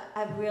know,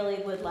 I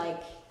really would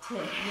like to, you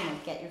know,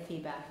 get your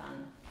feedback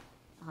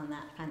on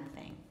that kind of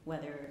thing,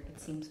 whether it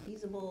seems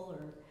feasible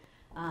or,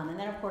 and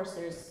then of course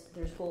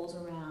there's goals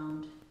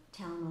around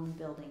town-owned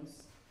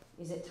buildings.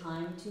 Is it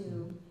time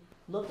to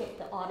look at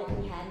the audit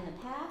we had in the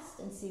past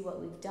and see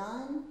what we've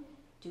done?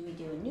 Do we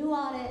do a new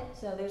audit?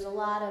 So there's a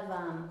lot of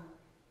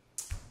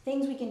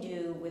things we can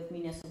do with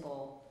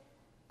municipal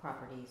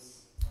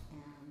properties,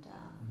 and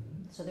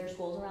so there's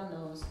goals around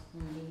those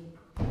in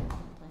the plan.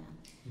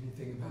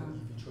 Anything about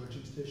EV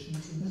charging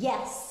stations in there?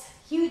 Yes,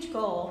 huge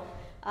goal.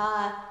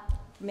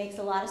 Makes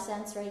a lot of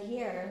sense right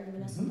here in the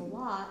municipal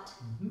lot,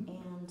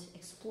 and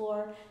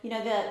explore. You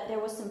know, there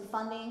was some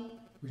funding.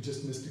 We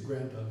just missed a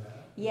grant on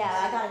that. Yeah,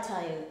 I gotta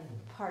tell you,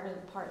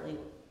 partly,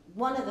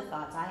 one of the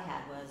thoughts I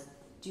had was,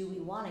 do we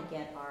want to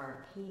get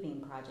our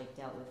paving project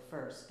dealt with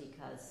first?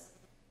 Because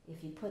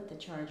if you put the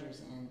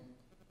chargers in,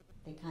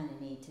 they kind of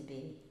need to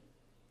be,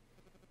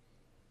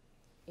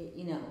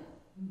 you know.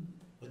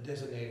 A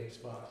designated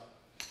spot.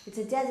 It's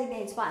a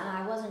designated spot, and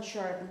I wasn't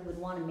sure if we would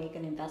want to make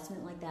an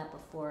investment like that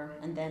before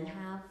and then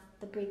have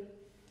the big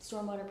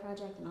stormwater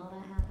project and all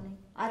that happening.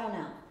 I don't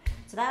know.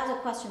 So that was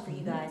a question for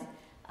you guys.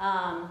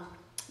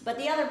 But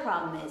the other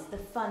problem is the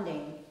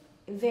funding,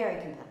 very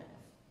competitive.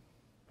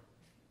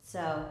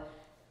 So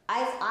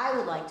I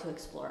would like to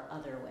explore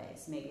other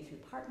ways, maybe through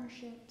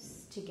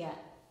partnerships, to get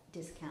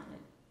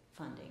discounted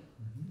funding.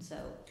 So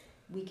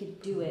we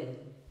could do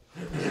it.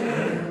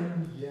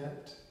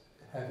 Yet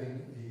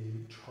having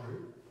a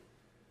chart.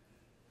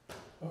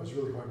 Oh, it's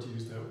really hard to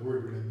use that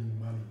word when I mean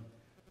money.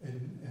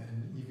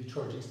 An EV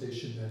charging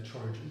station that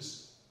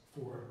charges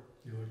for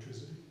the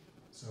electricity.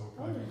 So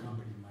a private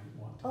company might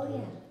want to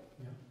do it.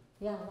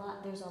 Yeah, a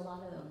lot. There's a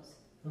lot of those.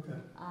 Okay.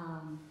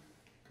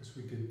 Because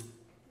we could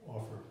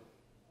offer.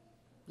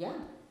 Yeah,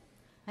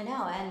 I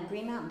know, and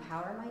Green Mountain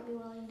Power might be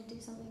willing to do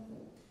something.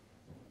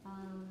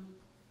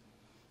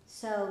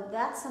 So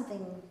that's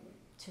something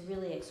to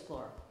really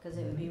explore, because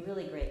it would be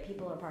really great.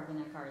 People are parking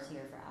their cars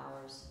here for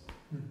hours.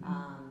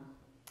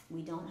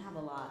 We don't have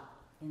a lot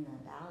in the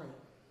valley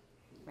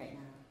right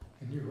now.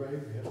 And you're right,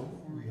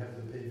 we have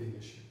the paving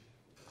issue.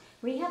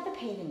 We have the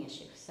paving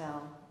issue,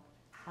 so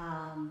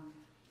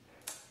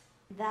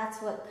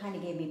that's what kind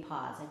of gave me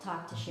pause. I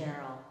talked to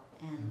Cheryl,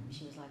 and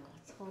she was like,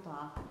 let's hold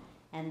off.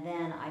 And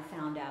then I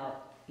found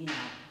out, you know,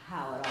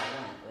 how it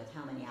all went with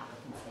how many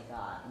applicants they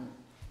got.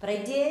 But I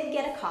did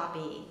get a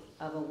copy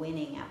of a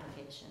winning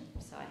application,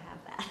 so I have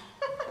that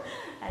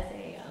as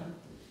a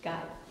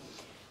guide.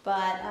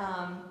 But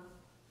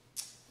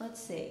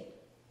let's see.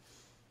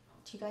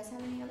 Do you guys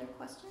have any other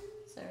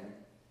questions, or?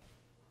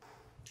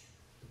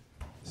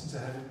 Since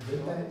I haven't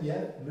read that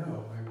yet,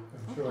 no.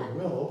 I'm sure I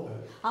will,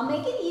 but. I'll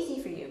make it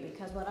easy for you,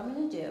 because what I'm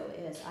going to do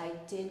is I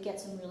did get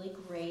some really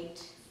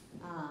great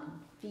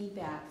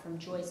feedback from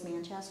Joyce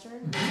Manchester,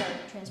 who's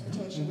our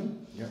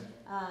transportation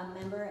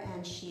member,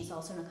 and she's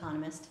also an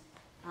economist.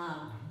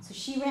 So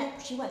she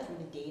went through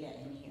the data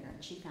in here,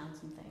 and she found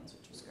some things,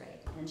 which was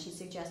great. And she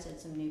suggested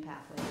some new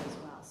pathways as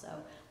well. So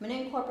I'm going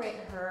to incorporate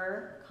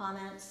her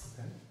comments.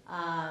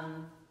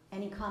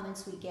 Any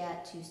comments we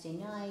get Tuesday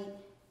night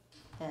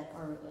that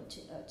are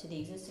to the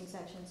existing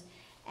sections,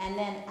 and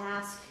then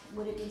ask,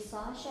 would it be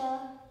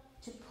Sasha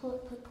to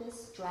put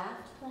this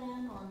draft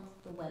plan on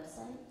the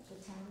website, the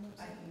town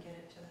website? I can get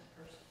it to that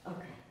person.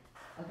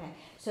 Okay.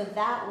 So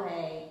that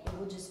way it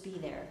will just be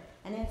there.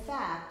 And in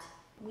fact,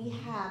 we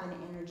have an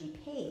energy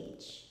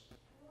page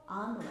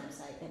on the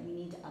website that we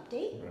need to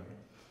update.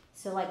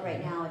 So like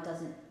right now, it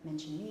doesn't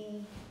mention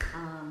me.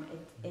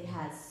 It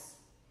has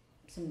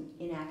some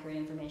inaccurate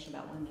information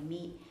about when we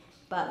meet,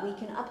 but we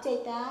can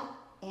update that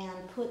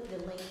and put the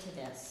link to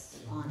this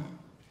on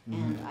it.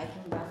 And I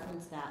can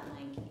reference that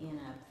link in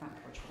a front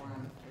porch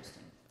forum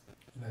posting.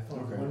 And I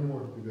thought of Okay. one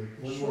more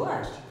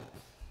question.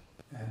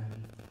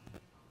 And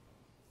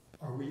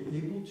are we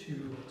able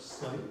to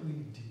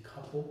slightly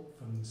decouple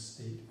from the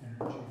state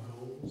energy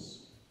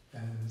goals?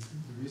 And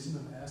the reason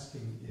I'm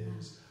asking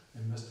is I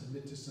must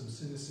admit to some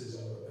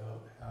cynicism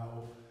about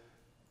how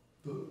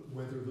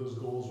whether those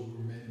goals will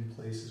remain in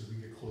place as we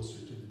get closer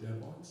to the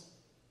deadlines.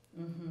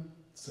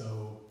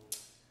 So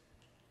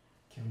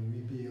can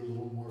we be a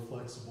little more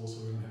flexible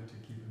so we don't have to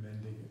keep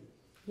amending it?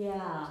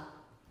 Yeah.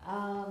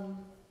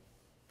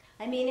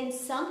 I mean, in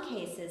some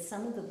cases,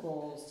 some of the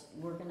goals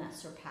we're going to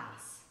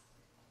surpass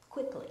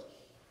quickly.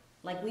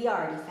 Like we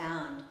already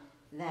found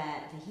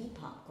that the heat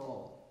pump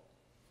goal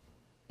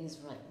is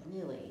like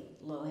really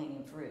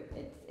low-hanging fruit.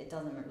 It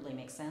doesn't really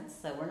make sense.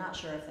 So we're not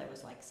sure if there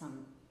was like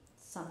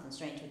something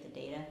strange with the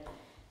data.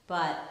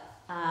 But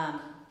I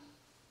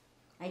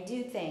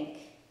do think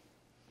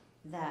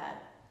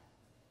that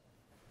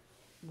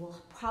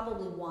we'll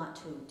probably want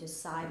to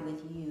decide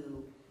with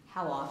you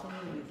how often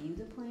we review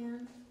the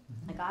plan.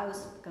 Like I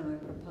was going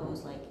to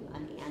propose like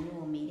an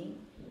annual meeting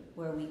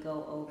where we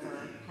go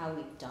over how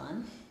we've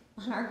done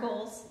on our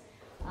goals,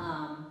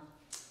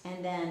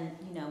 and then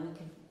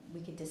we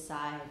could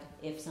decide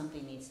if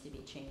something needs to be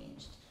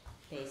changed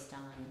based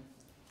on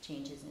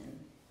changes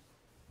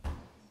in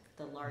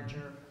the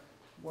larger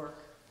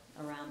work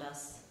around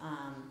us.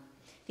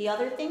 The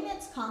other thing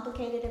that's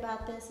complicated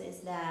about this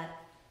is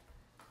that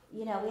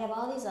we have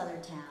all these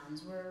other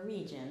towns. We're a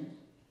region.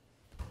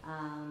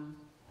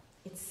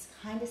 It's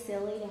kind of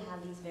silly to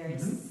have these very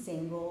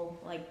single,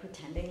 like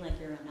pretending like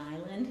you're an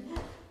island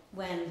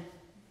when,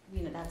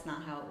 that's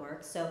not how it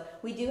works. So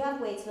we do have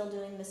Waitsville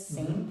doing the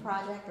same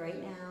project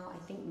right now. I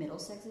think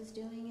Middlesex is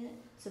doing it.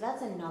 So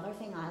that's another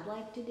thing I'd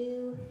like to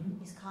do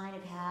is kind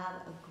of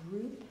have a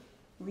group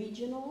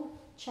regional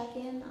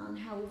check-in on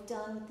how we've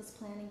done with this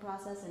planning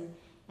process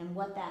and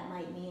what that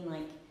might mean,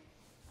 like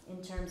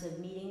in terms of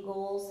meeting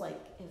goals, like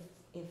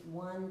if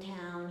one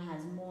town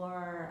has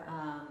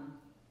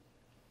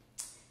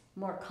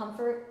more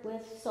comfort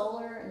with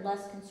solar and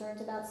less concerns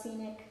about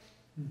scenic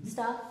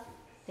stuff,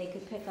 they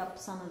could pick up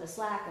some of the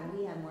slack and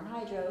we have more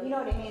hydro. You know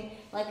what I mean?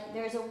 Like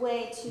there's a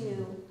way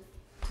to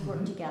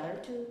work together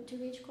to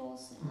reach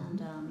goals.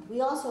 And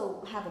we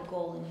also have a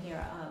goal in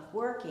here of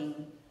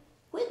working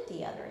with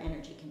the other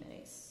energy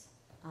committees.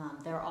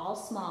 They're all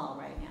small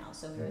right now.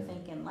 So we're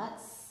thinking,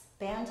 let's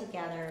band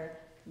together,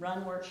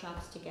 run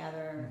workshops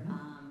together.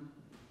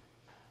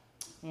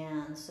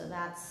 And so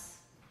that's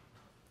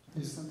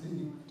something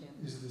we want to do.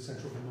 Is the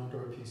Central Vermont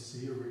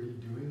RPC already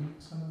doing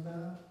some of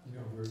that?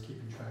 We're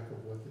keeping track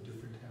of what the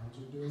different towns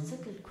are doing? That's a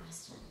good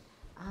question.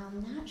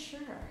 I'm not sure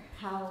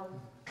how,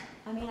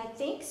 I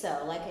think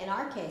so. Like in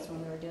our case,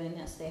 when we were doing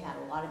this, they had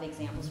a lot of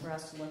examples for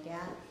us to look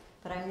at,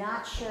 but I'm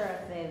not sure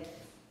if they've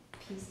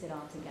pieced it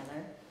all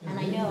together. And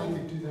I know they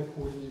could do that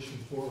coordination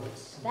for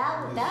us.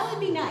 that would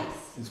be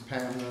nice. Is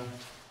Pam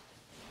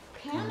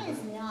Pam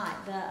is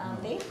not.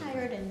 They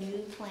hired a new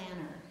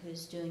planner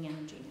who's doing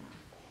energy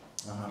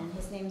now. And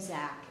his name's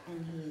Zach,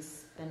 and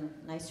he's been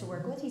nice to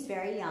work with. He's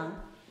very young.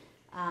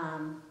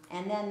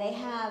 And then they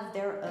have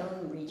their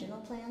own regional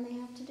plan they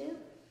have to do,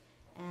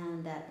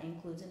 and that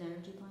includes an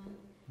energy plan.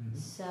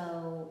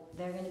 So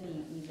they're going to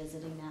be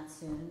revisiting that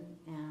soon,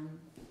 and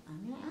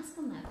I'm going to ask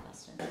them that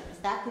question, because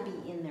that could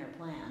be in their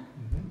plan,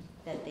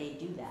 that they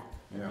do that,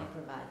 they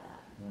provide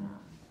that.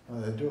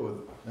 Well, they do it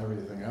with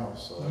everything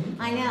else. So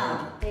I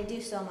know, they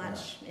do so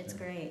much. It's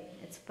great.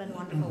 It's been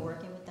wonderful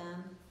working with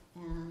them,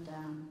 and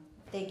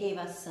they gave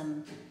us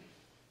some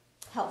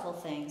helpful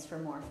things for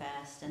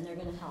Morefest, and they're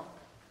going to help.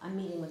 I'm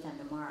meeting with them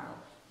tomorrow,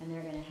 and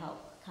they're going to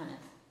help kind of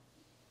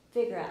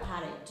figure out how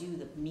to do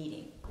the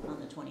meeting on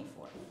the 24th,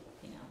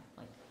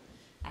 like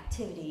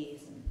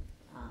activities.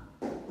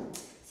 And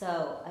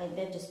so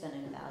they've just been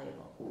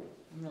invaluable.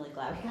 I'm really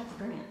glad we got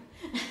the grant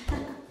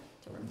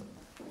to work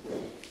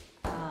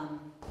with them.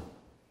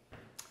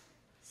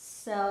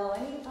 So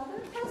any other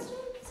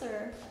questions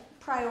or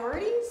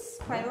priorities,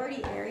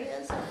 priority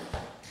areas?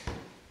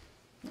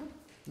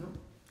 No?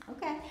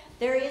 Okay.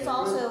 There is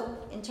also,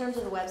 in terms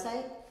of the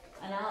website,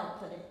 and I'll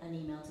put an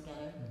email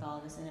together with all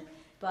of us in it,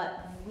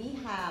 but we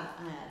have,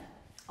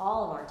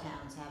 all of our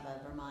towns have a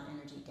Vermont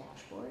Energy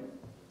dashboard.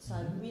 So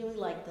I'd really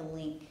like the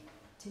link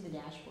to the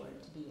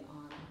dashboard to be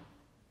on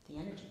the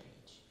energy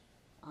page,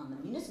 on the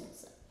municipal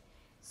site.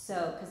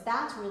 So, because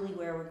that's really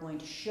where we're going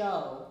to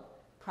show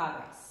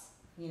progress.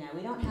 We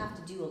don't have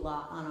to do a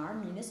lot on our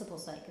municipal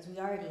site because we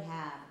already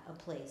have a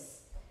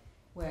place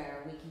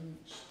where we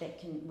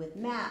can, with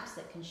maps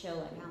that can show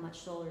like how much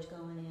solar's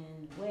going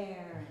in,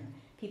 where, and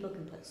people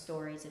can put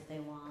stories if they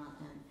want.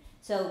 And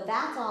so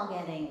that's all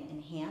getting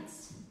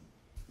enhanced.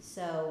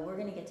 So we're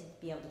going to get to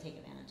be able to take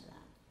advantage of that.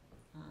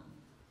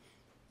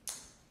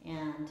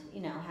 And,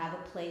 have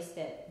a place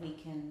that we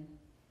can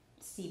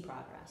see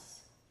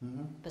progress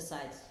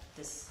besides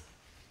this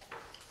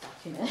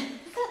document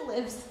that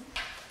lives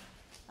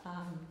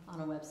on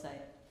a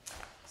website.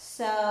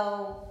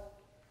 So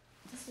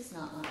this is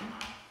not on.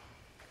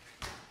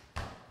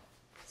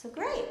 So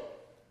great.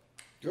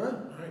 Good.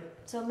 All right.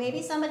 So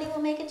maybe somebody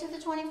will make it to the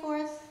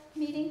 24th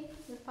meeting,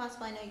 if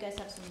possible. I know you guys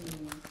have some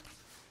meetings.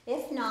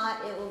 If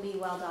not, it will be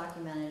well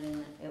documented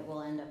and it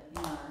will end up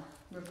in our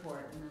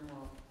report, and then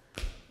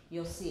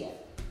you'll see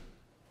it.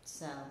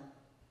 So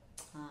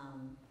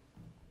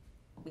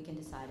we can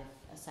decide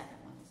if a second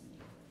one is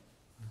needed.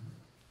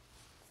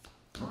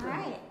 Okay. All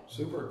right.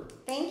 Super.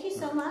 Thank you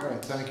so much. All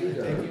right, thank you,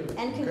 Derek. Thank you.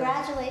 And Okay.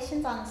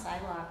 congratulations on the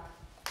sidewalk.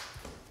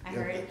 I Yeah,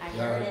 heard it. I yeah,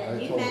 heard I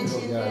it. You told-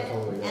 mentioned yeah, I it,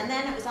 told her, yeah. and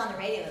then it was on the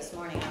radio this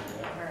morning.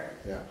 I heard.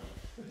 Yeah.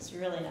 It's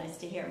really nice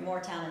to hear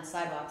Moretown and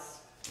sidewalks.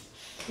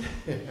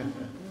 In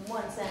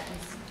one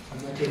sentence.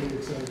 I'm not getting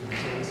excited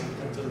until this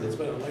comes up. It's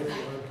been a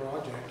lifelong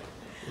project.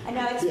 I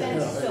know it's Yeah, been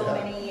no, so yeah.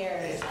 many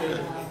years. It's I been-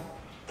 know.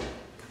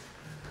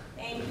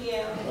 Thank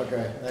you.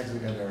 Okay, thanks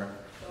again, Derek.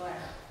 Sure.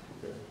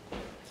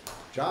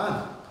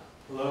 John,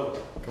 Hello.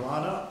 come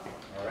on up.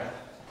 All right.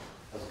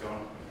 How's it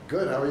going?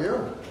 Good, how are you?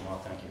 Well,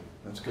 thank you.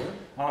 That's good.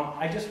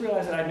 I just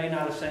realized that I may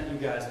not have sent you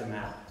guys the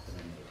map,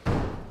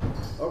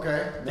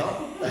 Okay, no?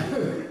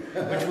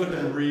 which would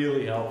have been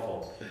really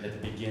helpful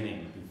at the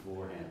beginning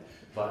beforehand.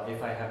 But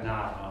if I have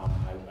not,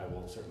 I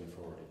will certainly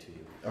forward it to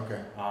you.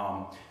 Okay.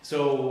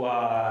 So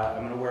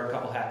I'm going to wear a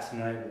couple hats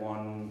tonight,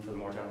 one for the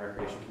Moretown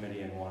Recreation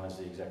Committee and one as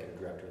the Executive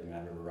Director of the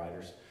Mad River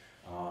Riders.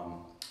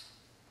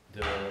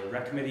 The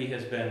Rec Committee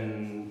has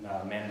been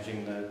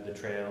managing the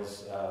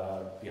trails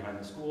behind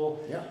the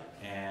school, Yeah.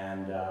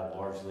 and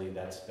largely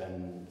that's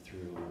been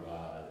through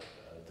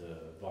the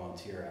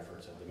volunteer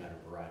efforts of the Mad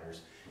River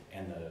Riders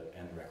and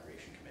the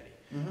Recreation Committee.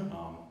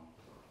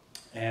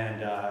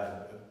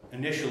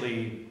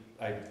 Initially,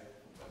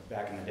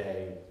 back in the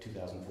day,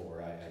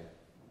 2004, I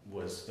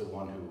was the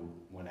one who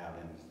went out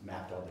and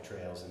mapped all the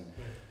trails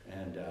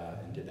and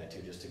did that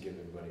too, just to give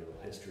everybody a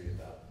little history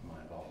about my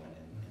involvement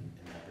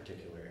in that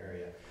particular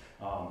area.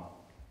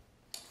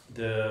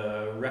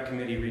 The Rec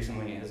Committee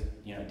recently has,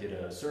 did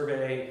a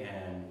survey,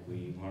 and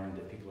we learned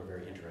that people are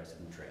very interested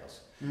in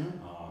trails.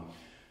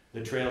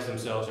 The trails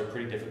themselves are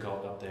pretty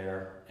difficult up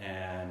there,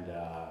 and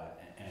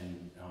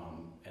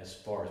as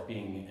far as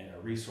being a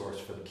resource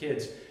for the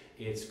kids,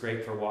 it's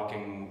great for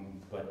walking,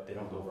 but they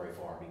don't go very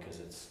far because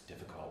it's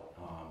difficult.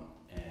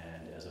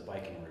 And as a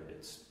biking route,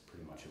 it's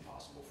pretty much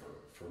impossible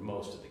for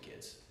most of the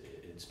kids,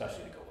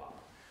 especially to go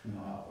up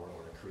or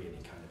to create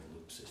any kind of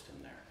loop system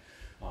there.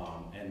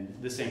 And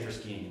the same for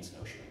skiing and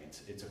snowshoeing.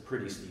 It's a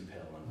pretty steep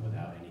hill, and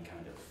without any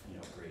kind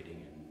of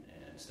grading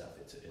and stuff,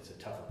 it's a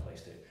tougher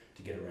place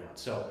to get around.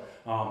 So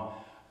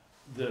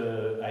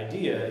the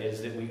idea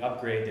is that we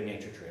upgrade the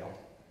nature trail,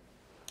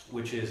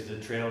 which is the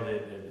trail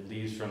that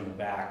leaves from the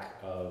back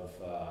of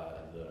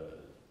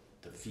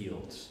the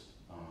fields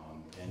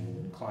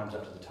and climbs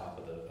up to the top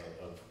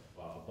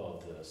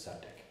above the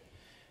septic,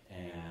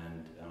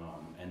 and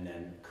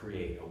then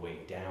create a way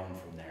down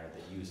from there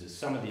that uses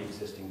some of the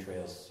existing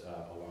trails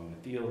along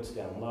the fields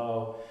down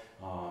low,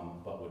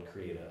 but would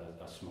create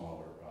a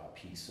smaller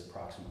piece,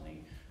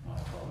 approximately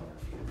 1,200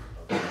 feet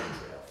of nature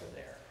trail for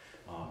there.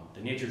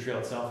 The nature trail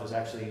itself is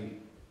actually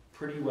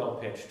pretty well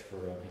pitched for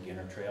a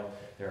beginner trail.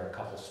 There are a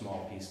couple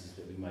small pieces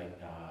that we might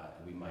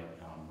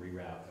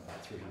reroute,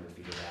 about 300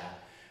 feet of that,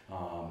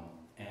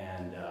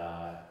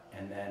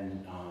 and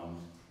then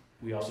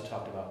we also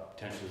talked about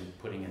potentially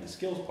putting in a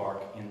skills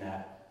park in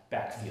that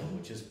backfield,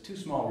 which is too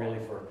small really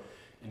for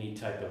any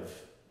type of,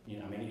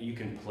 you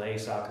can play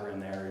soccer in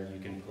there, you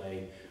can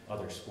play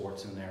other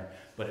sports in there,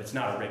 but it's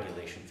not a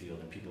regulation field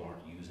and people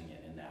aren't using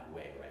it in that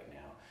way right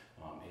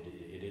now.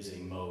 It is a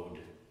mowed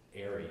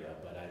area,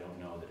 but I don't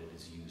know that it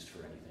is used for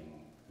anything,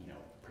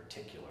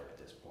 particular at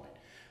this point.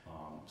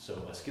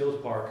 So a skills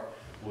park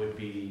would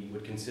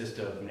consist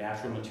of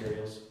natural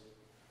materials,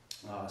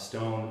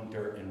 stone,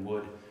 dirt, and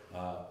wood,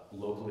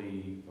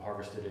 locally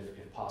harvested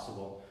if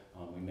possible.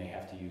 We may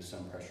have to use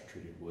some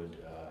pressure-treated wood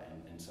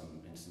in some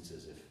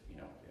instances if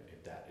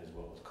that is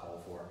what was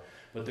called for.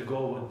 But the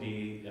goal would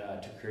be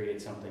to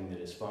create something that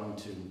is fun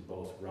to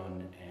both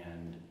run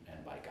and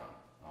bike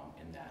on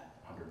in that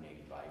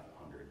 180 by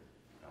 100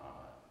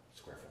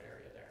 square foot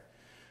area there.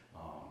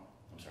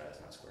 I'm sorry, that's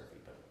not square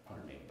feet, but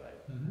 180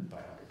 by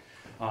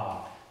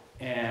 100.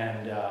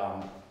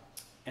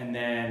 And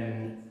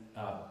then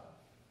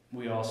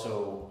we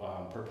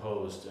also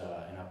proposed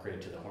an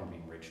upgrade to the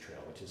Hornbeam Ridge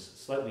Trail, which is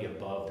slightly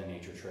above the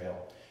nature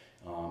trail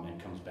and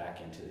comes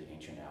back into the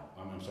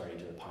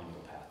into the Pine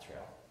Hill Path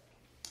Trail.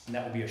 And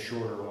that would be a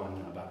shorter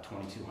one, about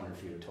 2,200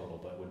 feet of total,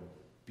 but would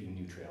be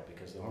new trail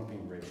because the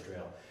Hornbeam Ridge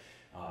Trail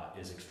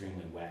is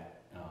extremely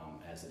wet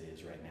as it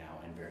is right now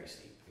and very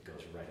steep. It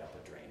goes right up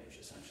a drainage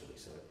essentially,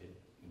 so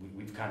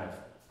we've kind of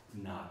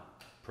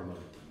not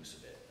promoted the use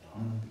of it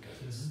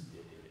because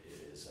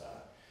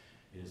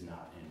it is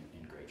not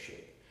in great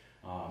shape.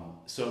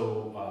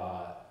 So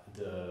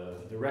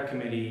the Rec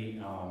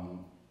Committee,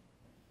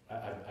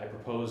 I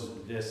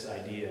proposed this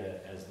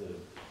idea as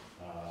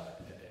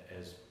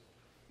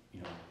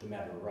the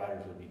Mad River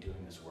Riders would be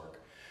doing this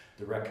work.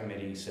 The rec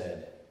committee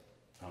said,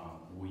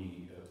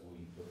 we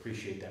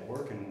appreciate that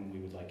work and we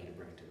would like you to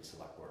bring it to the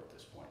select board at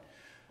this point.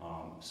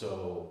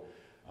 So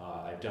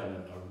I've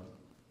done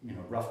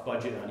a rough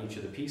budget on each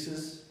of the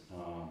pieces,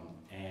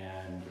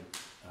 and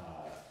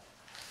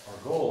our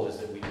goal is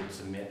that we would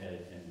submit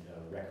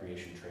a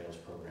recreation trails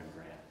program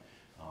grant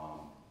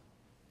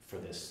for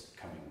this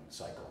coming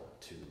cycle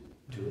to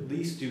at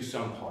least do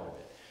some part of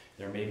it.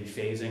 There may be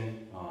phasing.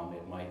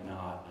 It might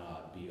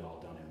not be all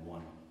done in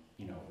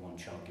one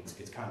chunk.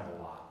 It's kind of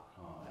a lot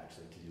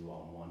actually to do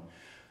all in one.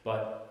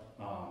 But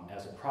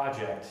as a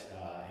project,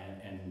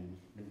 and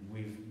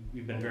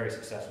we've been very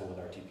successful with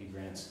our TP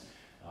grants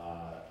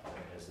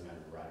as the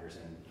Member Riders,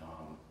 and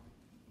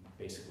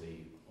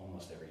basically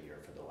almost every year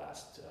for the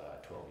last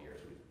 12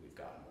 years we've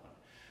gotten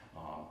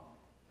one.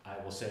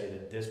 I will say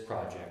that this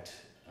project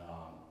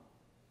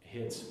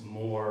hits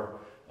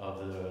more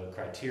of the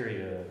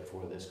criteria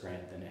for this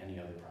grant than any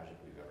other project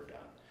we've ever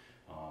done.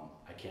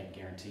 I can't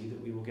guarantee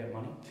that we will get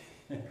money,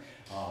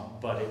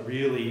 but it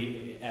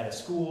really, at a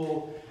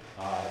school,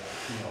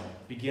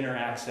 beginner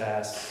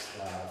access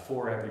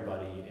for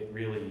everybody, it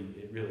really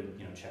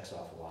checks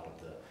off a lot of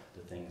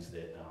the things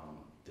that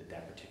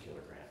that particular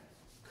grant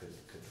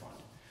could fund.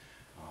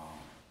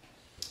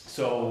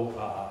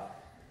 So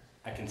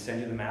I can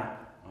send you the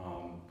map.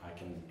 I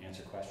can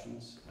answer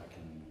questions. I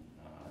can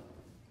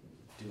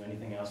do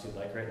anything else you'd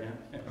like right now.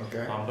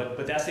 Okay.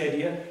 But that's the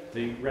idea.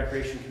 The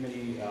Recreation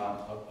Committee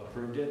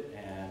approved it,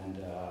 and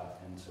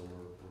so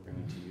we're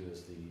bringing to you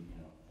as the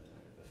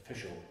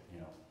official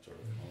sort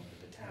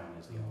of the town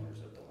as the owners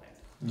of the land.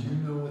 Do you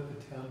know what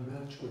the town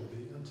match would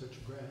be on such a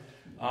grant?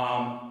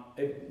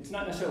 It's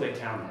not necessarily a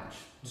town match.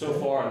 So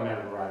far, the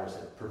Mad River Riders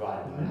have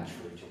provided the match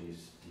for each of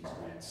these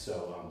grants.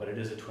 So, but it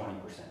is a 20%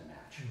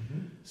 match.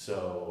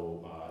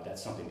 So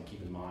that's something to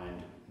keep in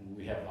mind.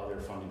 We have other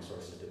funding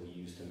sources that we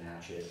use to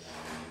match it.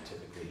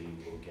 Typically,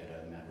 we'll get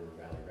a Mad River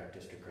Valley Rec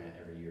District grant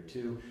every year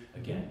too.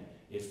 Again,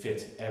 it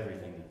fits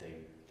everything that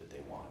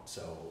they want.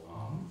 So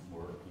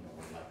we're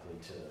likely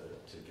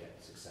to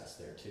get success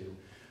there too.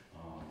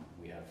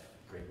 We have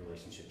great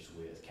relationships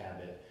with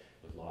Cabot,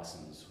 with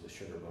Lawson's, with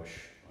Sugarbush,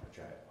 which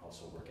I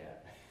also work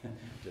at,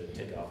 to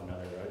take off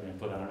another and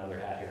put on another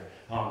hat here.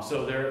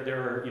 So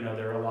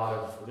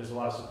there's a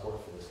lot of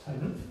support for this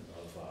type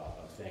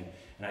of thing.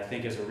 And I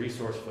think as a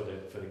resource for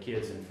the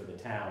kids and for the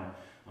town,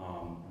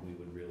 we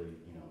would really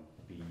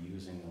be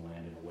using the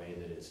land in a way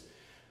that is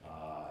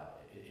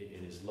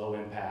it is low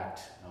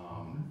impact.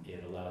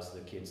 It allows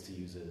the kids to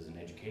use it as an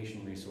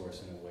education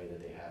resource in a way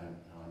that they haven't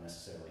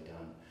necessarily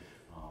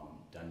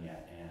done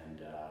yet,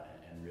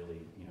 and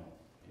really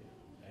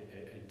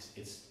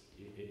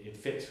it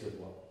fits with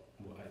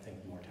what I think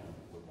Moretown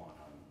would want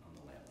on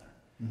the land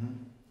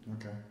there.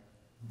 Okay.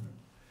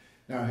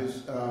 Now,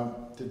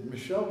 did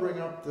Michelle bring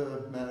up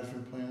the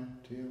management plan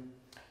to you?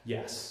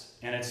 Yes,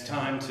 and it's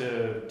time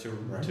to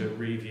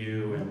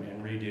review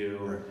and redo,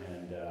 Right.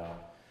 and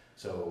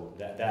so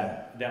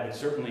that would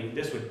certainly,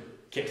 this would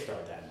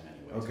kickstart that in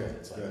many ways. Okay,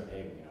 It's like, good.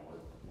 hey,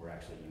 we're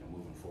actually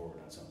moving forward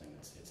on something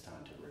that's it's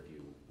time to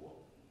review.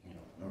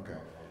 Okay.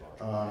 our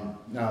larger plan.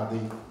 Now, the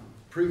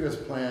previous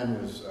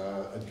plan was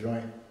a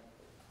joint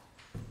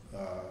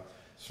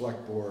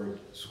select board,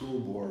 school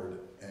board,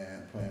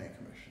 and planning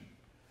commission.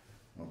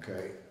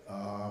 Okay.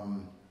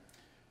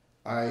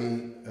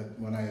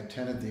 When I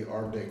attended the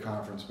Arbor Day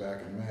conference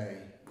back in May,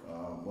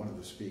 one of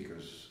the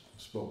speakers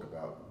spoke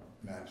about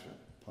management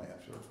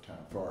plans for the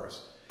town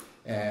forest,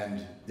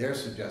 and their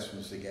suggestion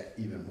was to get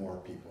even more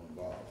people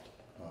involved.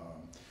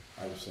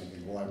 I was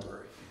thinking the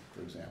library,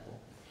 for example.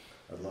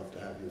 I'd love to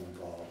have you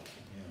involved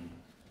in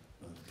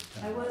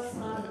the town.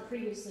 I was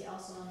previously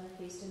also on the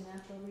Basin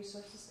Natural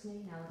Resources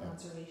Committee, now the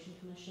Conservation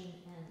Commission,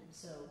 and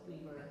so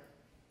we were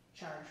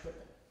charged with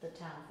the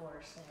town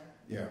forest there.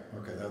 Yeah,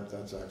 okay,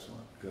 that's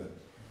excellent, good.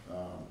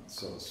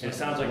 So And it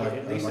sounds like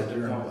at least at the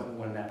your point input.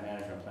 when that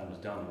management plan was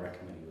done, the rec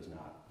committee was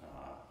not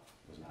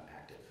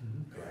active.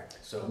 Correct.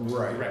 So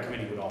Right. the rec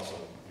committee would also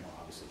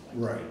obviously like to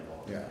Right. be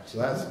involved. Yeah, so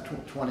that's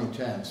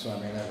 2010, so I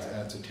mean,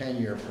 that's a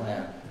 10-year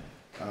plan.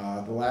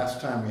 The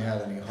last time we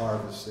had any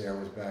harvest there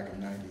was back in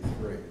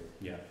 '93.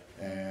 Yeah.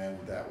 And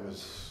that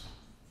was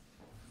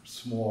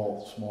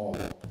small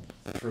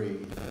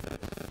tree,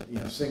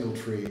 single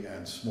tree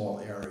and small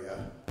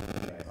area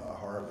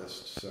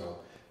harvest. So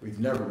we've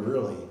never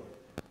really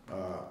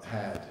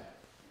had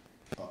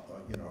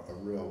a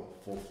real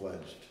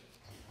full-fledged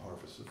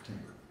harvest of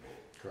timber.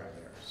 Correct.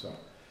 There. So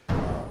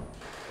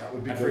that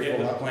would be. I forget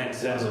what the plan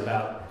says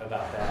about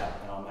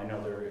that. I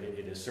know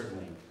it is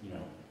certainly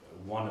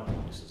one of the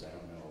uses. I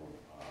don't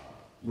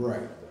know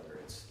Right. whether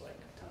it's like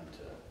time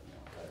to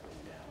cut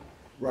everything down.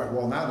 Right.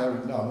 Well,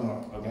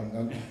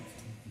 Okay.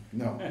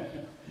 no,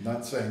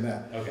 not saying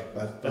that. Okay.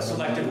 But A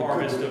selective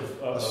harvest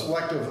a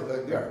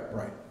selective, yeah,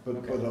 right.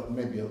 But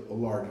maybe a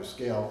larger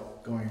scale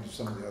going to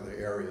some of the other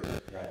areas.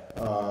 Right.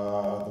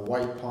 The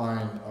white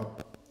pine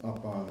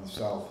up on the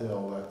South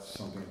Hill, that's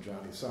something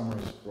Johnny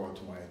Summers brought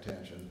to my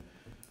attention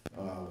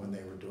when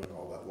they were doing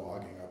all that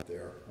logging up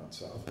there on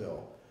South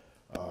Hill.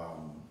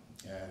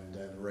 And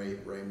then Ray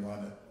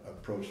Munn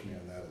approached me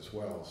on that as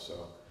well,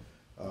 so,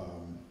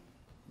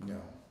 you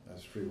know,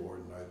 as tree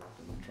warden,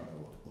 I'm trying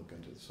to look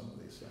into some of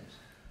these things.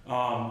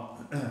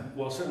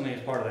 Well, certainly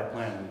as part of that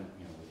plan,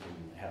 we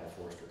can have a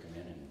forester come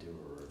in and do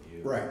a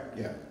review. Right,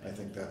 yeah, I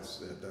think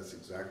that's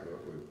exactly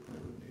what we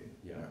would need.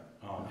 Yeah,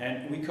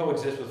 and we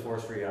coexist with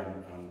forestry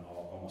on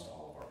almost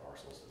all of our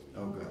parcels that we.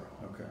 Oh, good,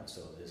 own. okay.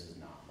 So this is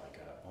not like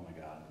oh my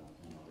God,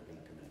 they're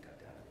gonna come in and cut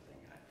down everything.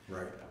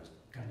 Right. I was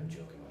kind of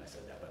joking when I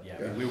said that, but yeah,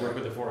 Yeah. we work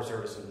with the Forest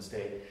Service in the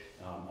state,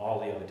 all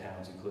the other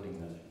towns, including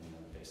the,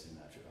 Basin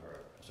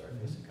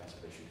Basin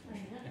Conservation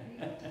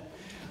Commission.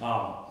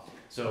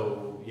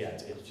 So yeah,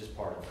 it's just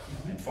part of,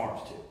 and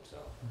farms too, so.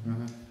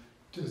 Mm-hmm.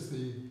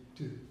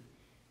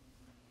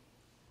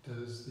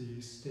 Does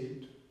the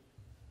state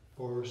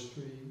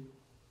forestry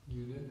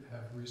unit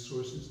have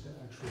resources to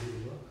actually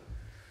look?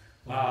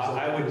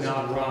 I would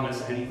not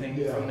promise anything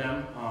from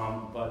them,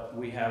 but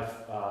we have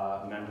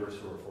members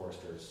who are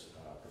foresters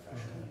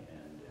professionally,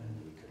 and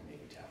we could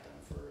maybe tap them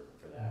for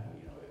that.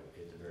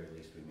 At the very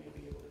least, we may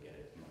be able to get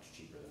it much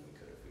cheaper than we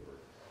could if we were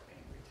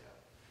paying retail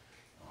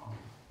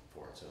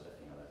for it. So that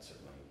that's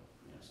certainly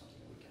something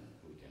that we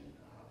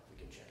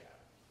can check out.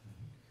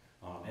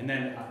 And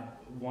then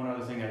one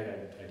other thing I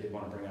did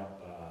want to bring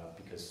up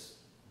because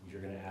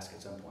you're going to ask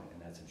at some point,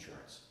 and that's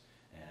insurance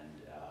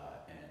and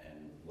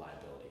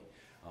liability.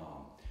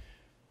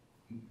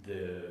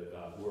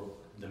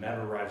 The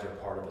Meadow Rides are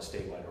part of a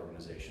statewide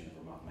organization,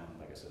 the Vermont Mountain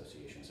Bike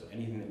Association. So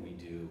anything that we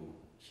do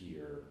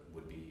here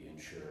would be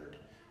insured.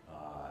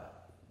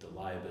 The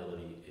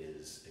liability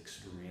is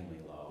extremely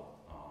low.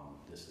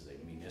 This is a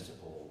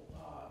municipal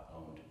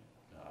owned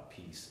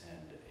piece,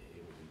 and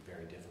it would be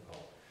very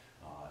difficult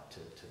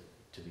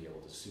to be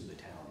able to sue the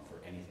town for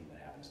anything that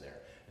happens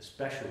there,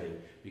 especially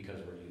because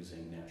we're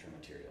using natural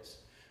materials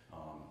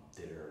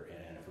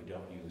and if we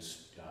don't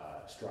use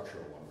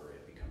structural lumber,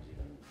 it becomes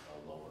even a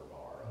lower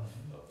bar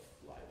of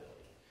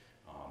liability.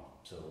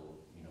 So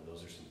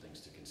those are some things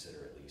to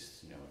consider, at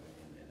least in the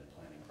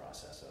planning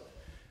process of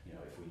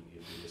if we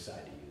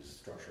decide to use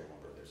structural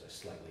lumber, there's a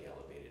slightly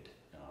elevated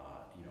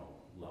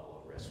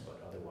level of risk,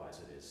 but otherwise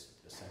it is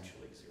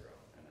essentially zero.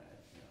 And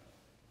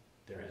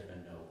there has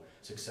been no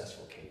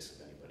successful case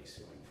of anybody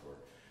suing for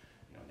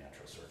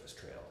natural surface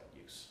trail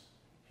use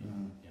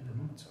in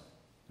Vermont. So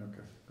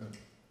Okay, good.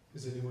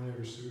 Has anyone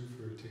ever sued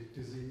for tick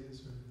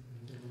disease or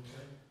anything like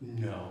that?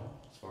 no,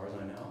 as far as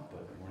I know,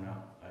 but we're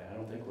not. I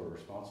don't think we're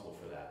responsible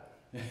for that.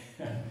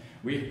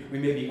 we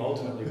may be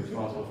ultimately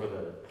responsible for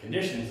the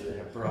conditions that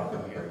have brought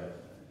them here, but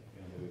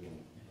we can.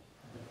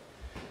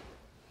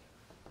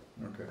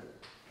 Okay.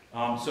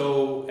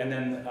 So, and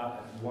then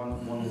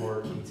one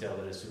more detail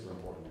that is super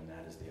important, and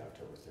that is the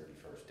October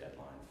 31st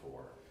deadline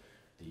for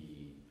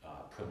the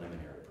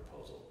preliminary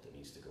proposal that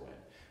needs to go in.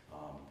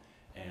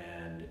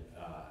 And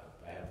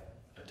I have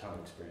a ton of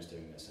experience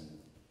doing this and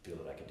feel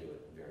that I could do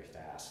it very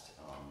fast,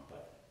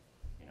 but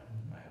I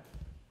have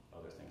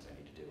other things I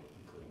need to do,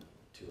 including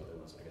 2 other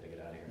ones I got to get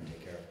out of here and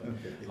take care of.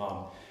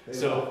 But,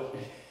 so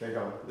they're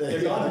gone.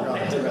 They're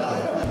gone.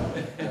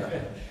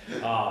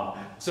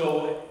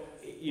 So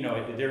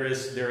there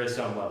is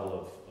some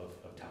level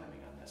of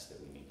timing on this that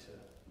we need to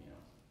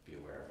be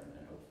aware of, and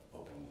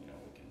hoping we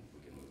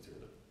can move through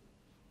the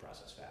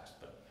process fast.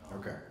 But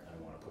Okay. I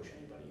don't want to push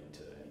anybody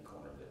into any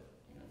corner that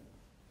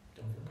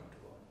don't feel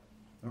comfortable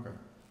in. Okay.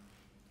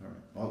 All right.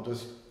 Well,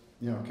 just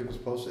keep us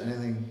posted.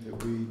 Anything that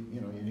we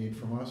you need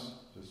from us,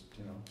 just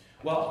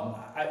Well,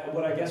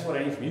 what I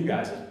need from you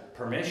guys is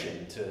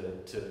permission to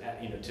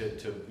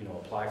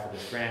apply for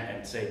this grant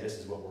and say this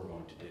is what we're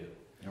going to do.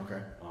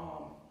 Okay.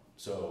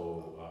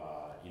 So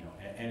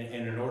and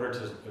in order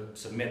to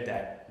submit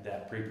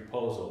that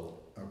pre-proposal,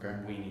 Okay.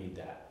 we need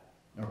that.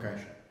 Okay.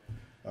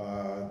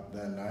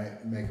 Then I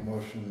make a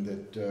motion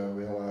that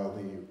we allow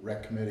the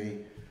rec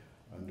committee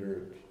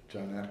under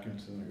John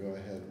Atkinson to go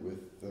ahead with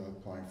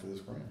applying for this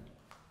grant.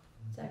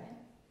 Second.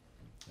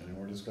 Any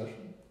more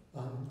discussion?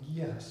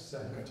 Yes,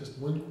 Okay. just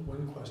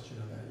one question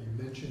on that.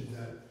 You mentioned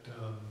that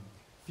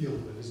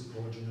field that isn't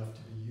large enough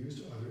to be used.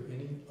 Are there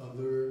any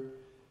other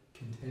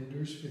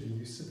contenders for the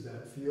use of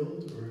that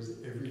field, or is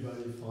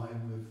everybody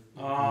fine with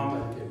being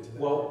dedicated to that?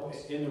 Well,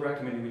 purpose? in the rec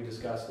committee, we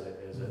discussed it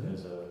as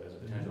a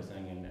potential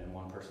thing, and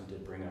one person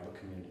did bring up a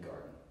community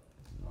garden.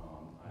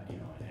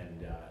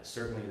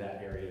 Certainly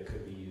that area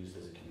could be used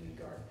as a community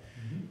garden.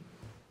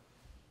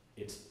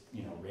 It's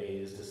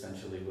raised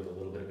essentially with a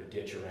little bit of a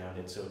ditch around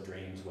it, so it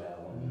drains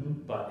well.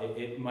 But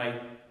it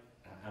might.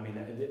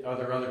 Are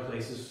there other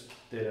places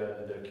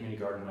that the community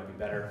garden might be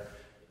better?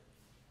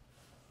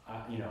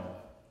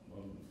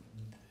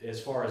 As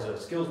far as a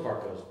skills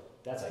park goes,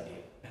 that's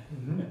ideal.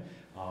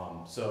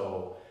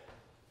 So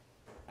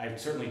I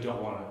certainly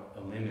don't want to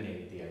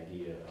eliminate the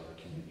idea of a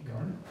community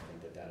garden.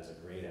 I think that is a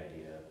great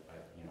idea.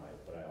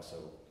 But I also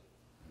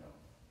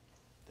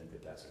think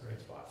that that's a great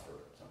spot for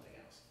something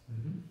else.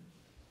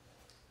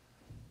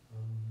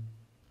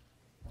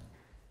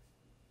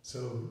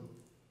 So,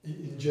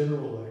 in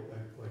general,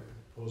 like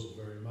the proposal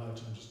very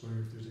much. I'm just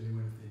wondering if there's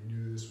anyone, if they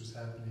knew this was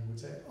happening, would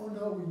say, oh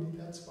no, we need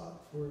that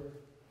spot for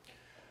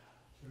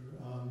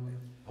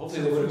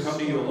Hopefully they would have come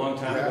to you a long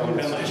time ago and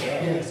been like,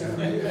 yes,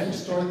 if you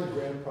start the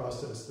grant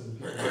process, then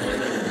people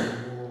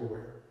are more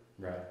aware.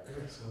 right.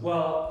 So-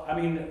 Well, I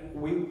mean,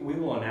 we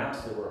will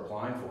announce that we're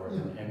applying for it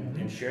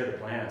and share the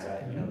plans.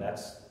 You know,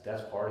 that's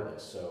part of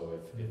this. So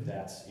if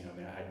that's, you know, I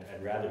mean,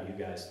 I'd rather you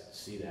guys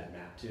see that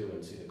map too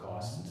and see the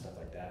costs and stuff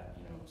like that,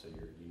 you know, so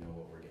you know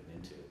what we're getting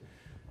into.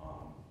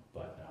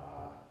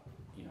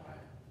 You know, I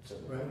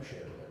certainly want to share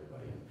it with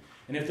everybody.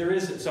 And if there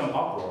is some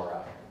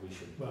uproar,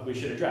 we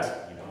should address it,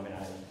 you know, I mean,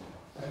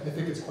 I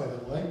think it's quite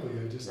unlikely,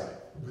 I just Right.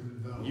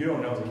 wouldn't know. you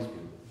don't know these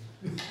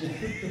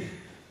people.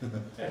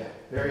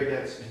 Very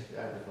against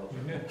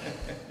agriculture.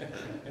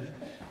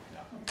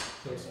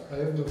 So, I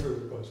have no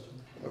further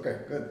questions. Okay,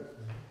 good.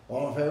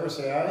 All in favor,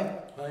 say aye.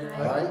 Aye.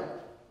 Aye.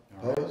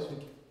 All right. Opposed?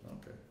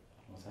 Okay,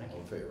 Well, thank all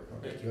in you. favor.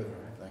 Okay, Thank you. good.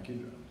 Thank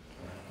you,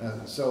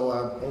 John. So,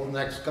 over the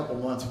next couple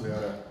of months, we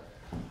ought to,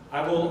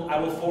 I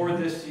will forward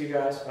this to you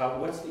guys.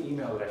 What's the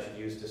email that I should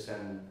use to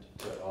send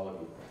to all of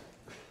you?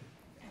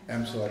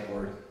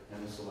 Selectboard.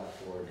 And the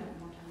select board.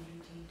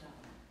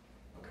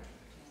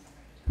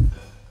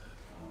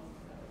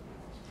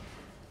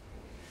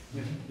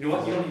 You know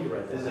what? You don't need to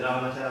write that. Is it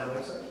on the town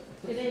website?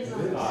 It is on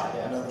It is. the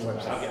Yeah. Another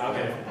website. I'll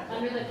get it.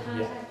 under the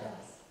contact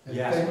us. And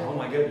Yes. thank- Oh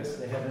my goodness.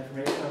 They have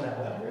information on that.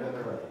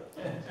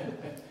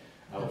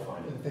 I will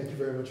find it. And thank you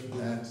very much for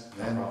doing And, this.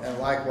 and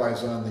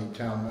likewise on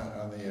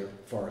the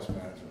forest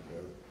management,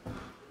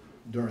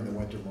 during the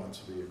winter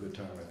months would be a good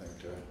time, I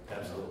think, to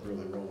Absolutely.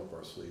 really roll up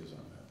our sleeves on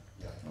that.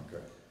 Yeah.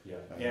 Okay.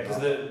 Yeah,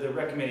 because the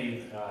rec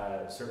committee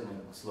certainly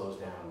slows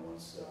down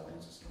once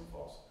the snow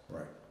falls.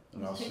 Right.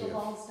 And I'll see if,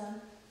 Pickleball's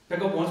done.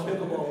 Once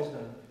pickleball is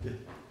done.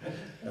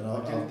 and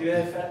I'll, Do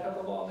they have fat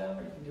pickleball down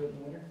there? You can do it in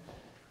the winter?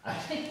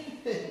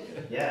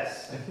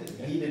 Yes.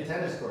 Heated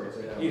tennis courts.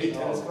 Heated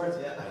tennis courts?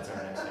 Yeah. That's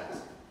our next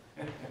task.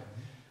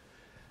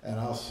 and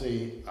I'll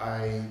see,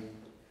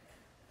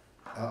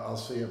 I'll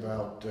see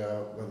about,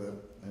 whether,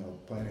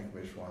 planning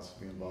commission wants to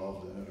be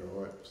involved in it or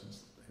what,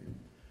 since,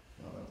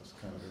 that was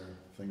kind of their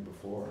thing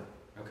before.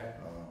 Okay.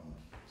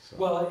 So.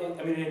 Well,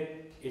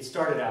 it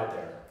started out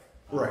there.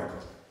 Right.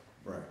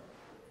 Right.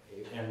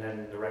 And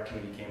then the rec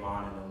committee came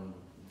on and then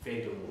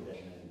faded a little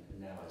bit, and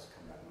then now it's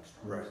come back much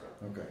stronger. Right.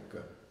 So, Okay,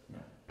 good. Yeah.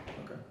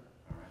 Okay.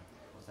 all right.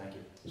 Well, thank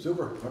you.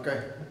 Super,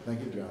 okay, thank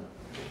you, John.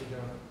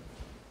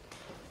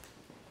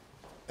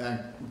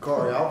 And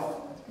Corey,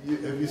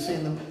 have you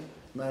seen the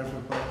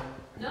management plan?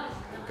 No.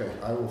 Okay,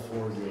 I will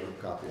forward you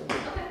a copy of it.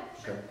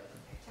 Okay. Okay.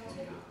 Sounds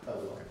good. Oh,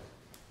 okay.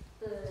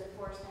 The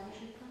forest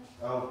management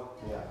plan? Oh,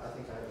 yeah, I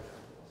think I have a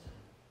couple.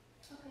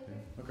 Okay,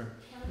 great. Okay,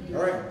 Wanna do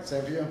all that? right,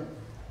 same to you.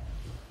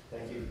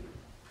 Thank you.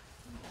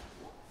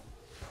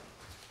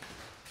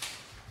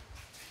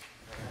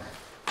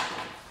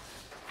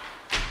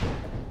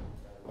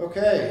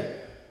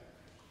 Okay.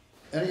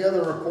 Any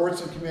other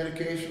reports and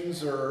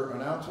communications or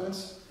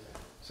announcements?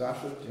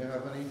 Sasha, do you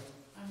have any?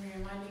 I'm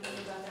reminding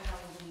you about the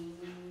Halloween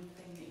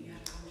thing that you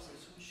had a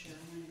conversation with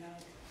Sharon about,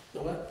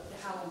 The what? the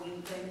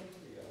Halloween thing.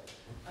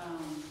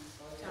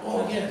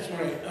 Oh, yeah, that's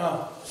right.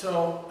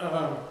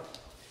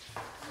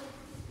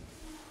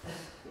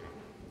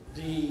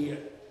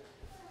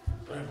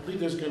 I believe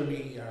there's gonna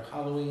be a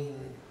Halloween,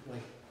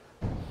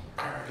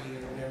 party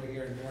or whatever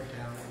here in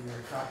Moretown, and we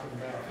were talking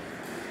about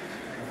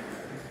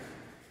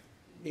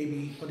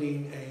maybe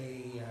putting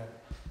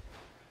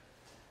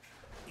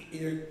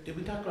either, did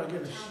we talk about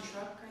getting Town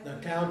truck, I a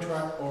think. town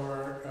truck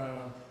or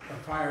a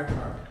fire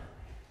truck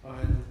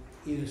on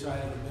either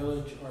side of the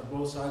village, or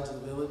both sides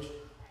of the village?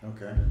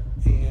 Okay.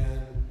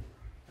 And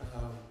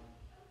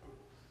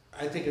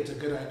I think it's a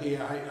good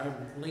idea.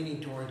 I'm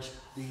leaning towards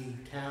the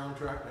town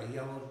truck, a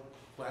yellow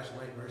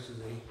flashlight versus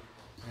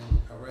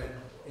a red,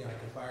 like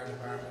a fire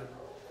department.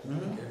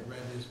 Mhm. Red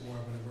is more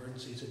of an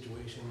emergency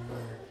situation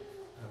where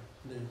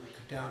the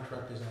town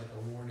truck is like a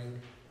warning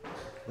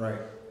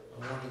Right.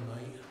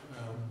 light.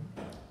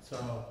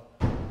 So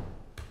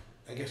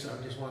I guess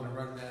I just want to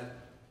run that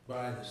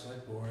by the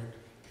select board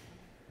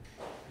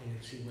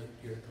and see what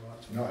your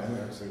thoughts are. No, I think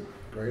that's a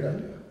great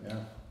idea,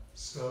 yeah.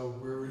 So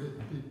where would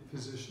it be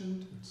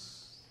positioned?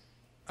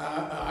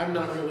 I'm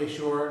not really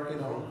sure,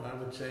 I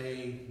would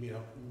say,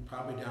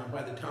 probably down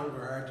by the town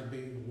garage would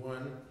be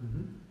one,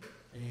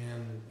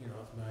 and,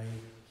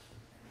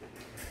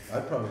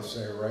 I'd probably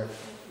say right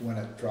when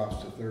it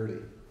drops to 30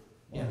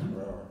 Yeah. miles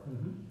per hour.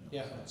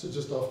 yeah, So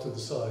just off to the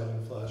side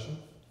and flashing?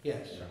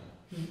 yes.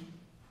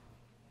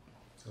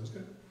 Sounds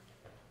good.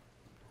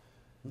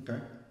 Okay.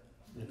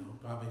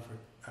 Probably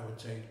for, I would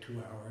say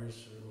 2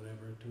 hours or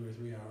whatever, 2 or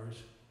 3 hours.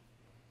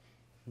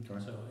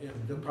 Okay. So, yeah,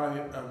 they'll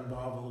probably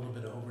involve a little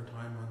bit of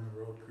overtime on the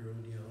road crew,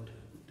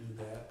 to do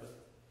that, but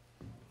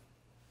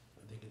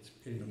I think it's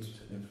pretty It's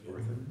significant.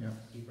 worth it, yeah.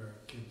 Keep our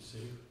kids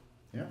safe.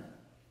 Yeah.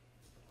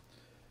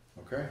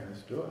 Okay,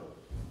 let's do it.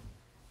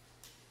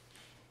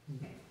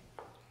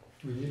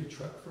 Do we need a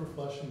truck for a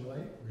flashing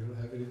light? We don't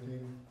have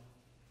anything?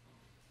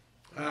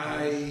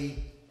 I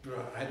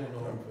don't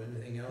know of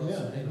anything else.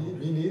 Yeah,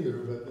 me neither,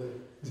 but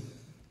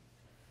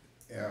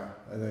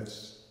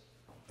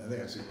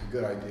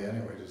good idea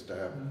anyway, just to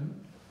have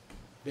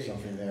Big.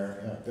 something there,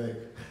 yeah, big.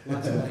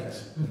 Lots of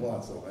lights.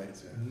 Lots of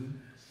lights,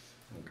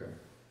 yeah. Okay.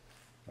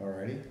 All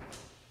righty.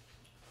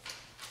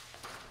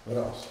 What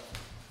else?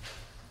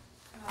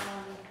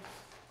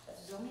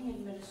 Zoning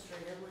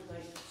administrator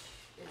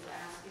is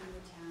asking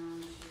the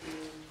town to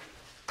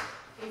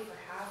pay for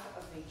half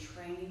of a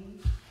training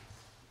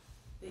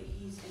that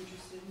he's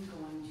interested in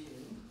going to.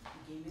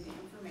 He gave me the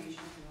information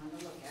if you want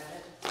to look at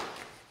it,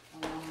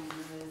 along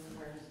with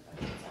where his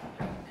budget's at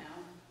right now.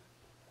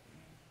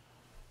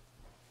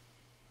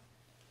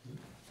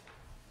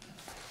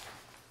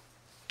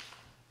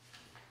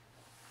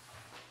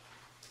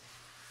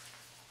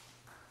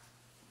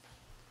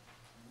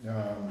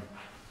 Yeah.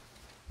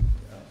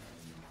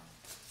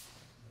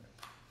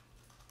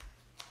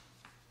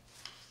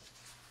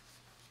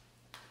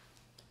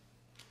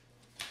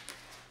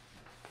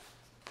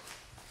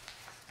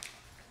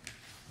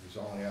 He's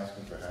only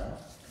asking for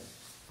half?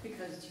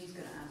 Because he's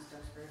gonna ask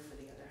Duxbury for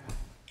the other half.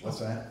 What's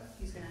that?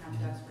 He's gonna have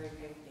Duxbury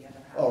pay for the other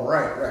half. Oh,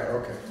 right,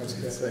 okay. I was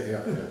gonna say,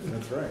 yeah,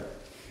 that's right.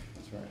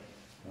 That's right,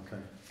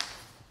 okay.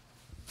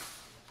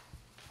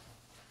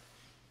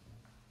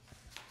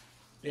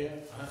 Yeah,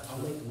 I'll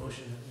make the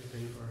motion that we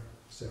pay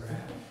for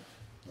half.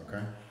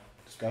 Okay,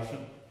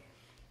 discussion?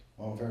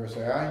 All in favor,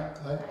 say aye.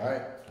 Aye.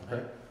 Aye,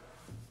 okay.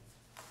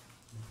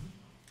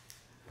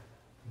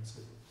 That's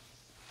it.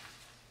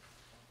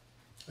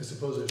 I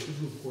suppose I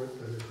should report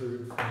that I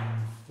heard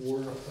from 4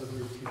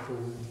 other people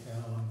in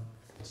town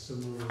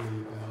similarly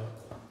about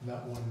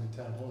not wanting the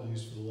town hall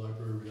used for the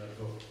library without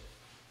a vote.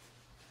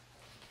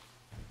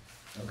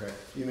 Okay,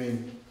 you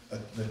mean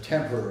the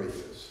temporary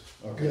use?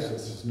 Okay, so Yes.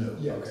 this is new?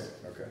 Yes.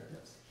 Okay, okay.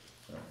 Yes.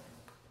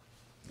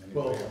 Anybody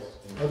Well, else?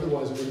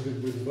 otherwise it would have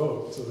been with a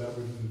vote, so that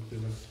wouldn't have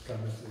been a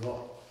comment at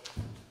all.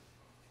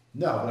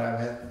 No, but I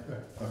meant,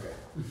 Right. okay.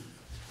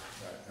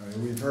 Right. I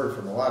mean, we've heard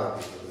from a lot of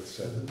people that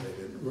said that they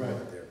didn't want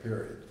Right. it there,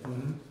 period.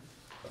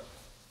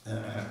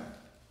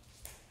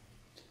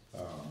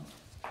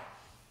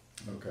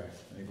 Okay,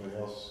 anybody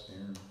else,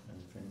 Aaron,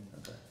 anything?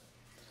 Okay.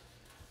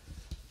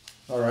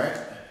 All right,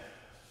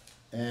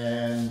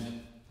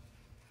 and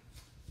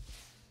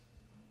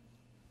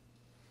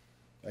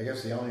I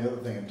guess the only other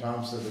thing, and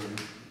Tom said that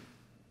we'd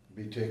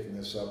be taking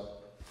this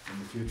up in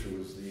the future,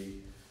 was the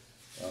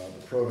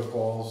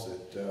protocols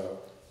that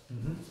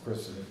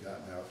Kristen had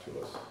gotten out to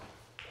us.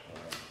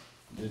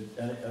 Did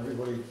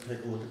everybody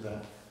take a look at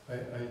that?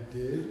 I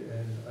did,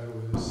 and I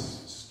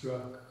was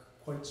struck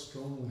quite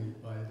strongly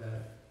by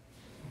that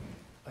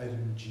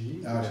item G,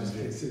 which Item is G.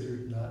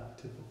 considered not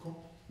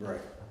typical. Right,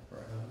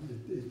 right.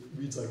 It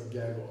reads like a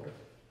gag order,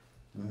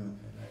 Mhm.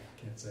 and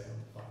I can't say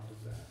I'm fond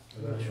of that.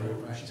 I'm But not I don't sure know if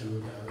what I we should do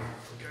about it.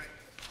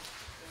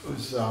 It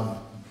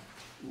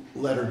was,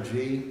 letter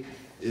G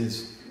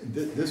is,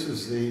 this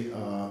is the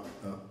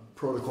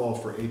protocol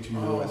for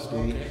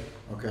HUSD, Okay.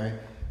 okay?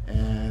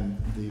 And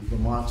the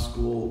Vermont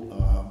School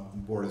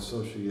Board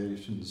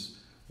Association's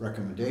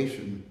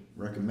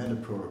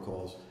recommended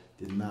protocols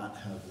did not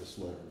have this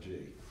letter G.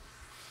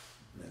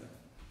 You know.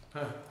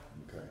 Huh.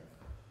 Okay.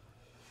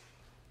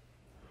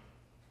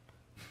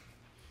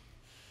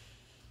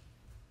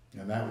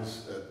 And that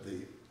was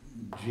the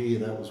G,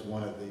 that was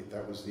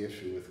that was the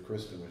issue with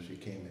Kristen when she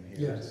came in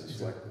here Yes, to the exactly.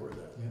 select board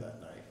Yeah.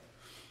 that night.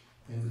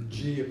 And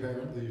G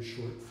apparently is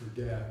short for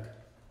gag.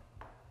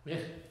 Yeah,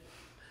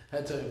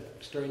 that's a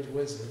strange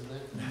wisdom,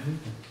 isn't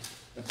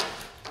it?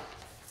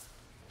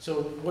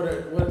 So what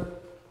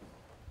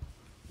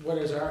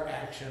is our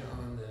action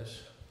on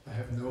this? I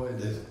have no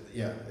idea.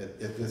 Yeah,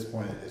 at this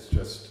point, it's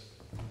just,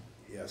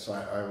 yes,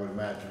 I would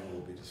imagine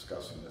we'll be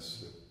discussing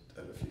this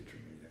at a future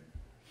meeting.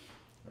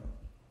 So,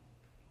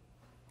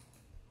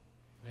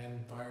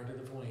 And fire to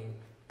the flame,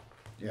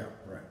 yeah,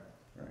 right.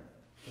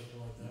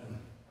 something like that.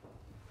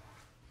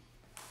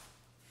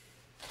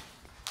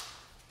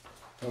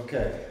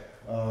 Okay,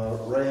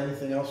 Ray,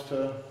 anything else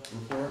to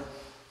report?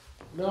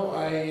 No,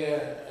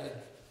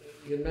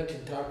 you had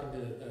mentioned talking to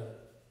the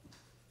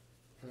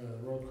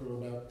road crew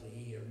about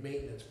the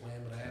maintenance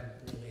plan, but I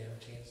haven't really had a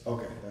chance.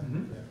 Okay,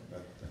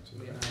 that's We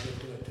okay. may not get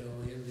to it till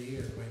the end of the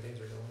year, the way things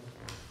are going.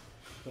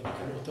 But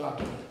we'll talk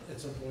to it at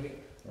some point.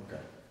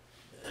 Okay.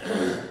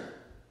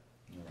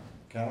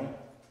 Callie?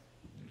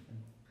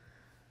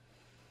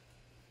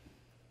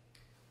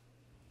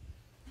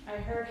 I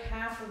heard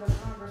half of the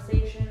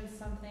conversation,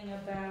 something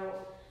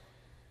about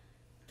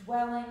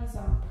dwellings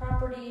on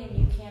property, and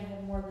you can't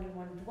have more than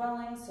one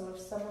dwelling, so if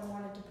someone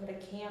wanted to put a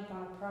camp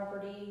on a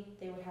property,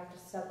 they would have to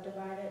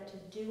subdivide it to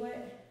do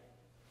it.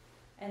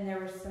 And there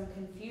was some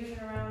confusion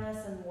around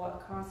this and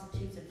what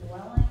constitutes a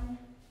dwelling.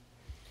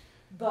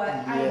 But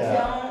I Yeah.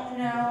 don't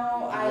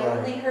know, I Right.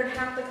 only heard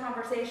half the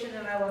conversation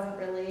and I wasn't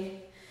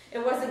really, it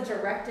wasn't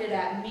directed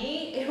at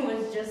me, it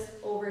was just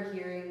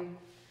overhearing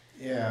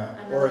Yeah,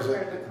 or another is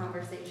part of it the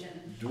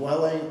conversation.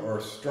 dwelling or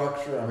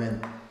structure? I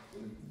mean,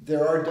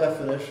 there are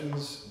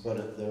definitions,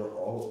 but they're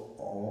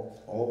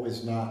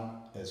always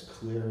not as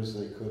clear as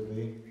they could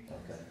be.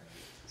 Okay,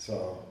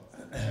 so,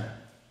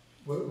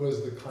 What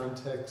was the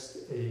context?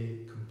 A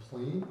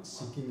complaint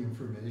seeking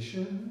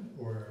information,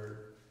 or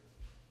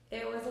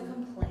It was a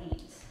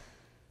complaint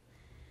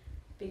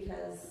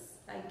because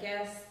I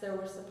guess there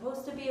was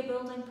supposed to be a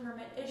building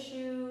permit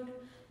issued.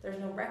 There's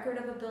no record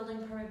of a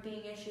building permit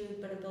being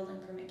issued, but a building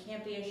permit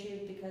can't be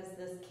issued because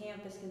this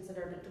camp is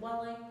considered a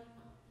dwelling.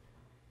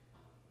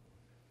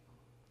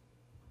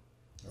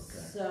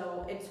 Okay.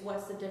 So it's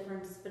what's the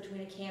difference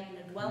between a camp and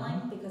a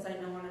dwelling? Because I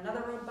know on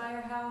another road by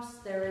our house,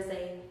 there is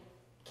a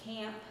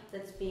camp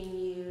that's being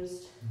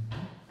used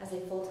as a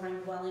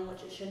full-time dwelling,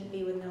 which it shouldn't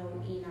be with no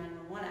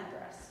E911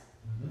 address.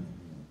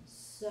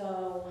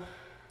 So,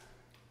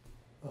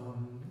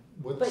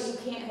 but you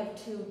can't have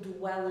two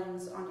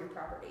dwellings on your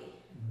property.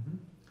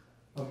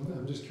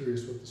 I'm just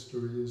curious what the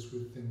story is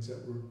with things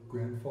that were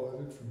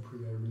grandfathered from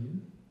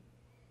pre-Irene,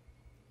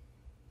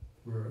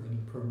 where any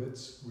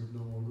permits would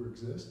no longer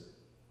exist.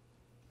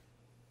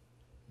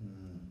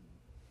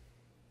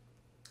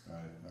 I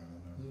don't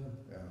know.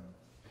 Yeah.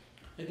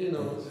 I do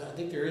know, I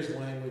think there is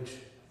language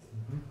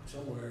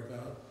somewhere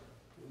about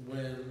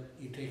when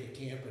you take a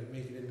camp and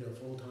make it into a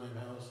full-time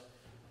house,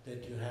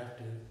 that you have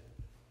to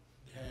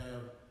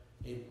have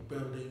a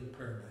building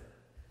permit.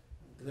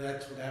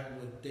 That's what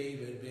happened with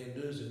David Van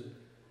Duzen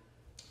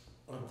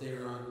up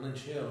there on Lynch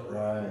Hill.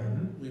 Right.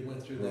 We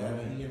went through that,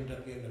 and he ended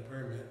up getting a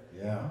permit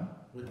Yeah.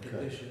 with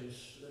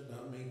conditions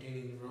about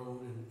maintaining the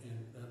road and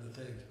other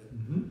things. But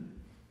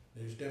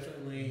there's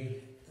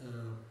definitely,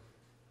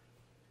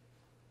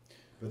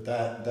 But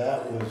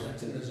that was.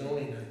 that's in the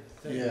zoning, I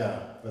think.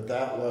 Yeah, but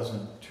that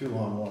wasn't two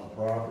on one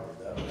property.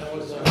 That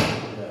was,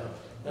 yeah.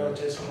 that was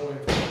just going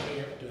from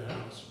camp to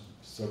house.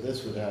 So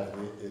this would have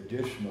the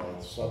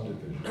additional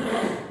subdivision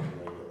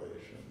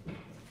regulation.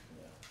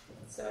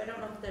 So I don't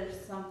know if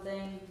there's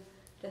something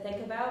to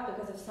think about,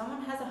 because if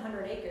someone has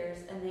 100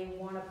 acres and they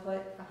want to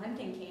put a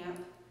hunting camp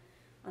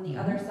on the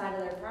other side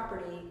of their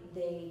property,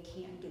 they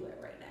can't do it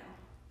right now.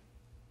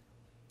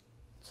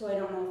 So I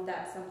don't know if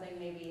that's something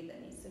maybe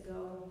that needs to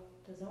go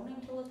to zoning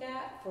to look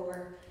at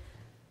for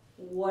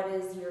what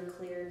is your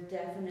clear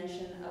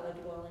definition of a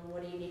dwelling?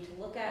 What do you need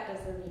to look at?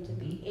 Does there need to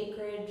be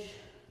acreage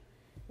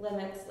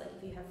limits? Like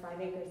if you have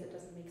 5 acres, it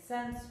doesn't make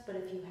sense, but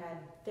if you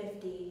had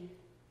 50,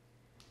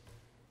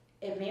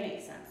 it may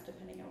make sense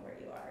depending on where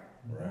you are.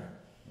 Right.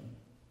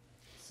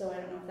 So I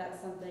don't know if that's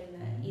something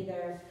that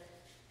either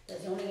the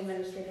zoning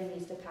administrator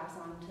needs to pass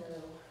on to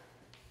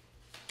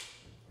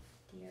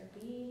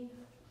DRB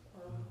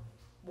or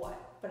what.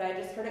 But I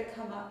just heard it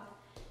come up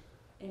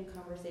in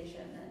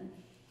conversation, and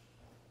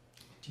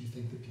Do you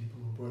think the people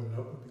who brought it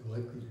up would be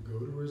likely to go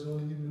to our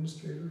zoning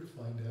administrator to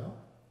find out?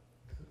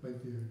 That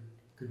might be a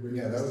good way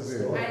Yeah, that would be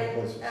a I,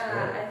 place to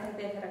start. I think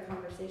they've had a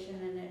conversation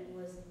and it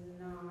was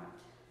not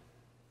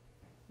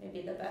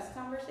maybe the best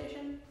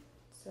conversation,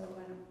 so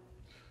I don't.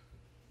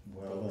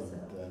 Well,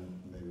 think so.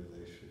 then maybe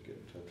they should get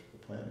in touch with the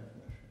planning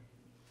commission.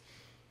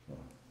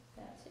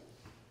 That's it.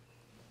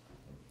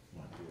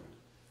 Might be a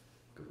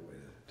good way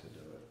to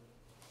do it.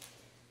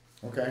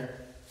 Okay.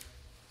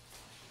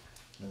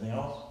 Anything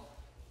else?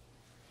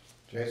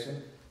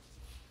 Jason?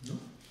 No.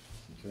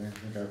 Okay, I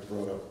think I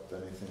brought up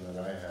anything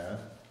that I had.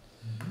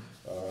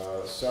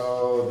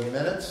 So the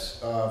minutes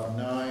of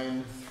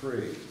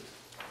 9/3.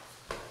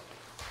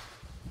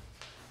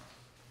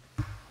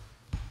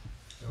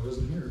 I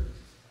wasn't here.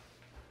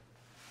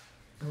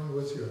 No, I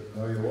was here.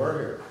 No, you were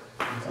here.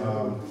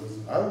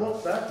 I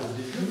looked backwards.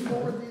 Did you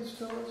forward these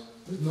to us?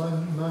 It was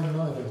 9/9.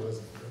 I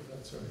wasn't here.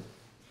 That's right.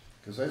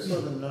 Because I saw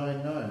the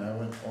 9/9. I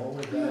went all the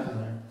way back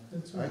and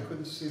That's I right.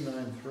 couldn't see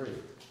 9/3.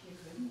 You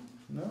couldn't?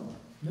 No.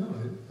 No,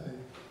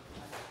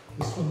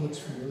 this one looks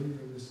familiar.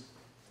 This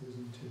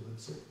isn't too.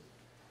 Let's see.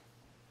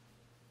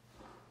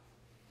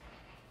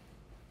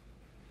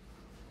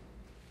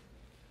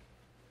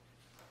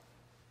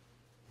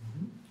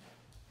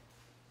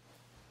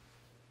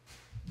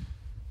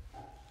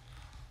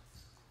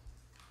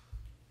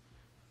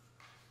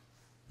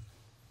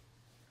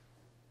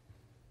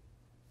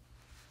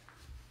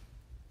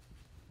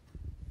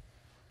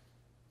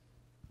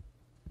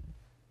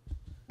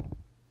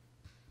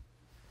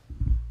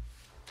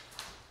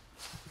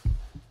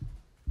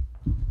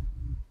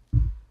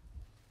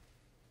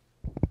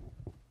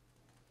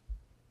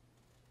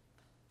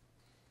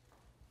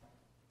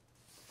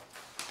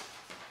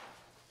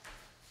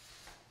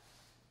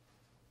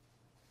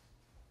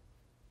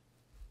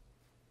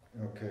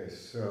 Okay,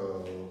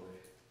 so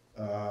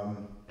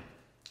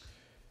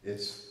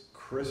it's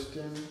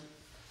Kristen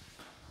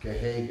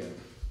Gahagan.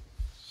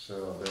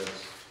 So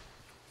that's,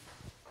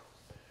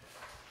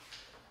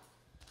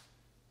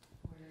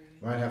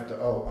 might have to,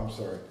 oh, I'm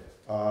sorry.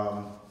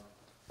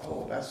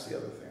 Oh, that's the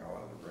other thing I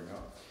wanted to bring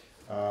up.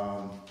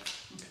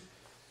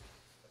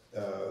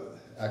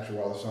 Actually,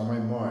 while it's on my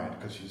mind,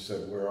 because you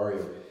said, where are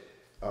you?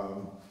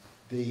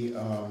 We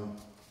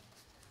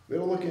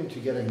had to look into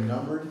getting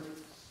numbered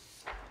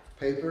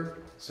paper.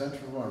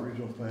 Central Vermont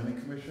Regional Planning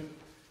Commission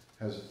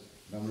has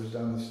numbers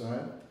down the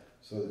side,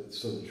 so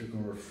that you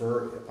can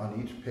refer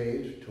on each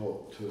page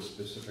to a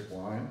specific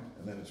line,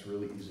 and then it's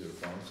really easy to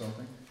find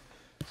something.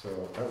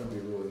 So that would be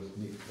really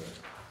neat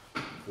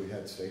if we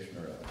had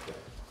stationery like that.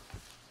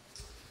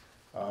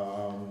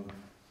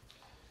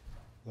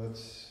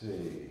 let's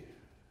see.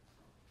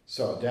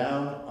 So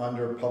down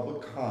under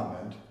public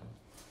comment,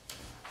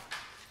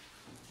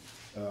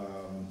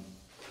 1,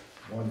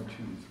 2,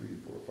 3,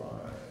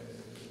 4,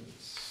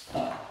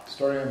 5.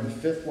 Starting on the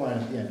 5th line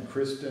at the end,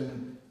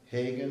 Kristen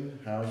Hagen,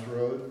 House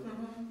Road.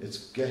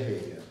 It's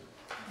Gehagen.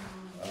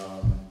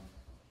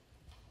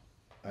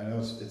 I know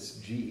it's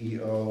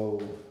GEO,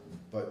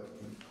 but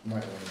you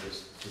might want to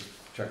just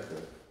check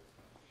the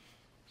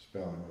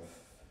spelling with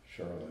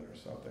Charlotte or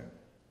something.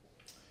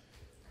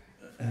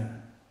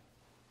 And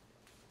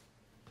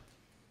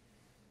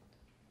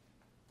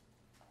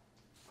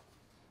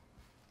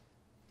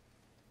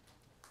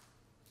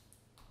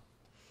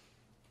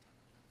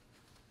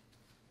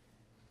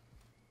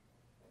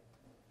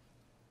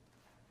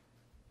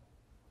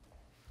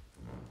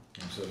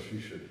so she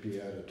should be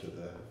added to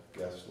the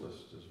guest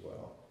list as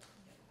well.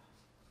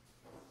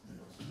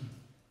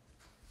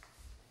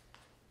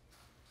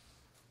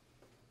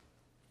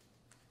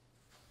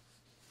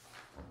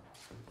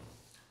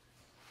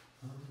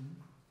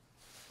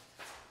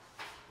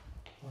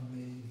 On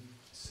the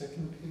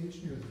second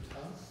page near the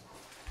top,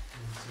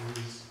 it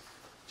says,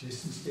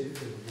 Jason stated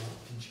that a lot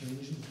can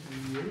change in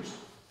 3 years.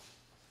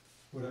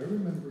 What I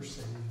remember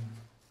saying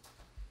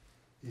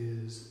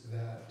is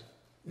that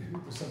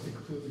it was something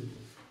completely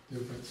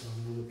different, so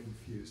I'm a little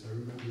confused. I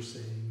remember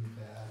saying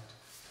that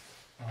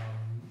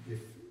if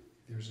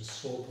there's a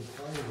sole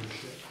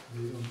proprietorship,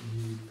 they don't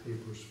need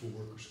papers for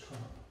workers'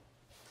 comp.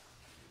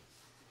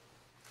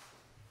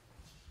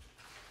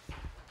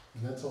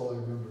 And that's all I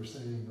remember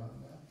saying on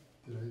that.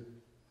 Did I?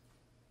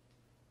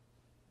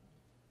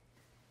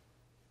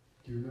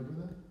 Do you remember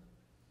that?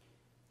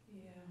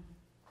 Yeah.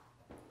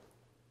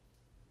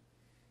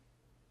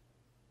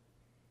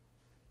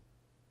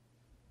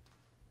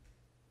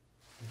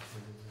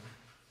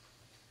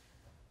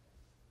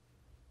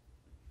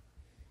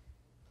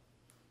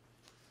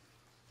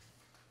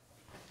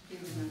 I do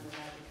remember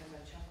that because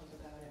I chuckled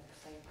about it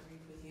because I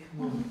agreed with you.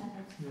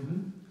 Mm-hmm.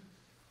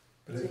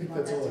 But I So you think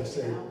want that's all that I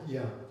taken say. out?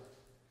 Yeah.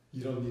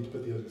 You don't need to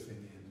put the other thing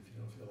in if you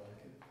don't feel like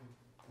it.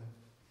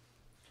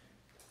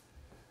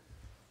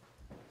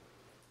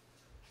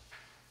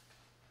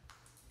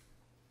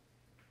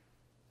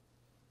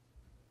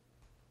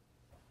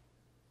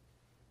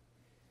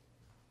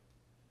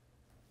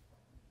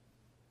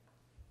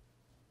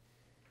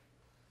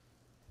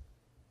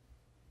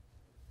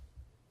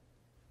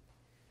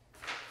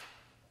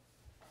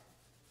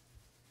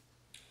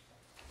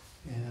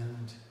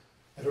 And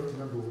I don't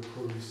remember what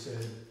Corey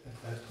said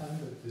at that time,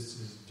 but this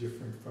is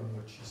different from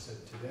what she said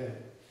today.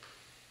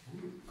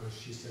 Because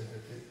she said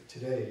that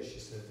today, she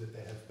said that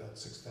they have about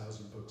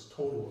 6,000 books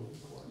total in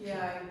the collection.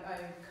 Yeah,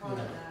 I caught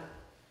Yeah. that.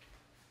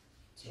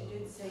 She So-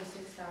 did say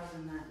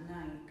 6,000 that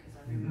night, because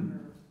I Mhm.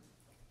 remember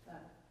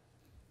that,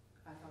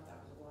 I thought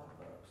that was a lot of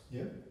books.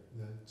 Yeah,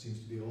 that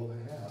seems to be all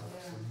they have.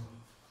 Yeah. So.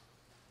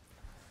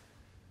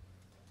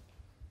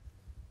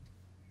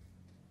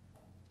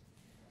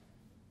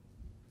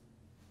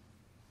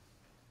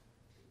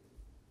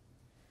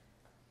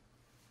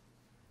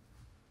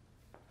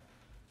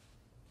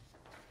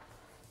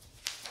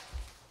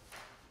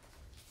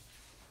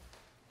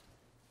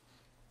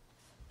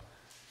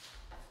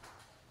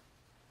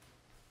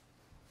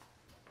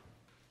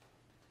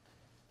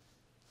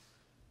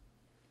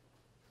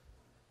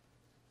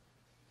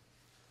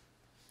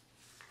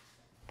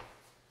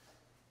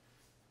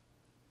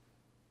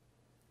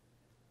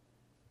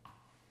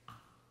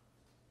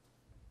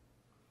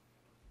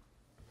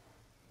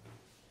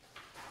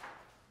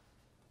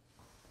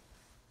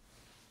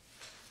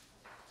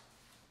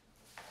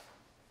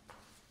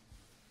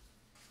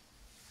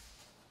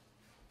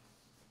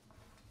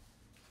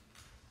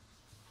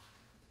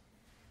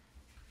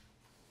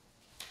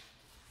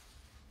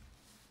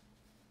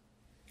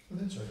 Oh,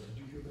 that's right. Did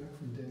you hear back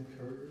from Dan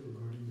Carrier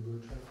regarding the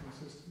road tracking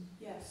system?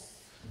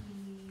 Yes,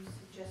 he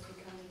suggested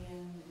coming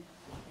in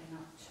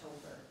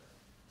October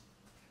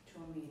to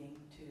a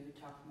meeting to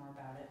talk more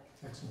about it.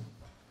 Excellent.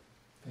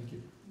 Thank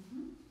you.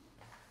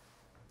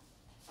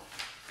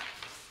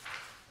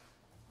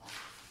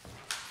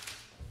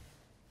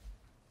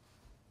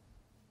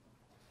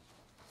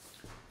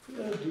 We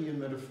had a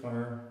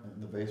dehumidifier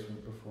in the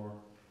basement before.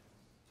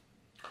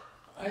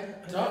 I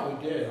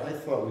thought we did. I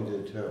thought we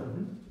did too.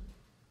 Mm-hmm.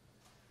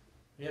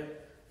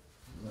 Yep.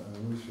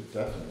 We should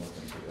definitely look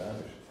into that, I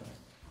should think.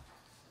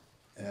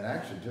 And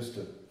actually, just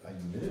a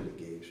humidity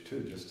gauge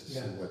too, just to see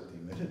Yeah. what the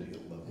humidity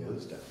level Yeah.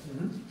 is down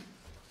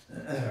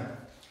Mm-hmm.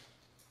 there.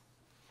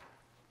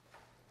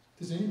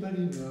 Does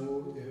anybody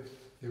know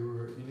if there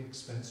were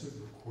inexpensive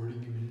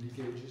recording humidity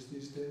gauges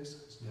these days?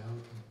 Because now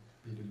it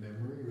can be to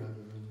memory rather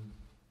than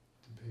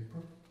to paper.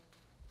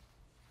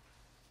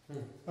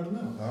 I don't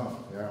know.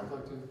 Oh, yeah. I'd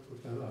like to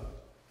look that up.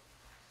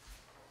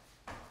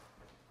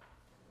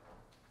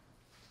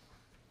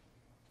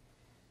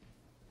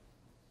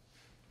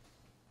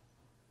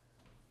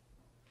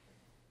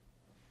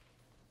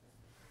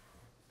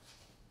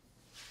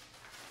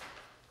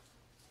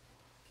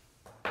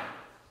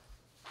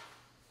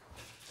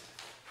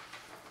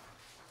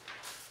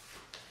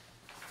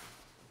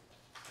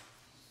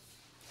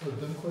 a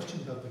dumb question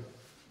about the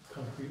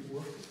concrete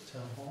work at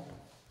Town Hall.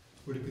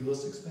 Would it be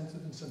less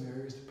expensive in some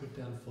areas to put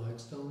down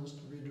flagstones to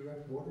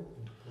redirect water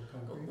and to pour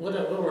concrete?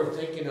 What we're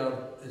thinking of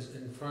is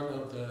in front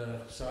of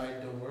the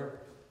side door,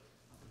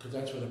 because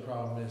that's where the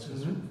problem is,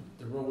 because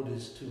the road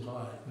is too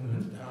high,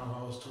 the town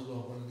hall is too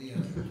low, one or the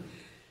other.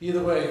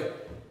 Either way,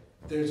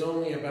 there's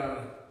only about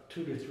a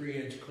 2 to 3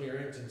 inch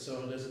clearance, and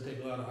so it doesn't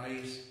take a lot of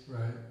ice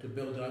to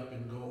build up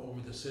and go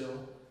over the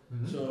sill.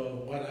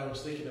 So what I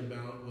was thinking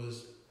about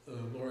was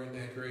lowering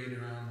that grade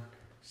around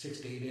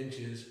 6 to 8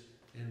 inches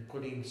and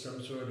putting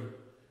some sort of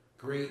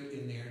grate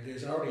in there.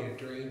 There's already a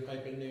drain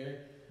pipe in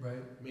there,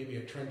 maybe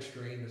a trench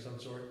drain of some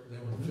sort that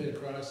would fit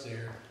across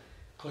there,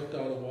 collect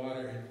all the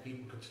water, and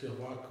people could still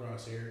walk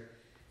across there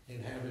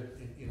and have it,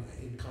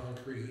 in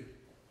concrete.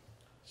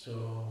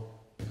 So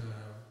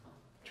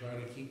try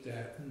to keep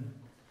that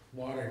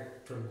water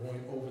from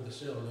going over the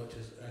sill, which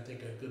is, I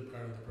think, a good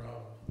part of the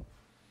problem.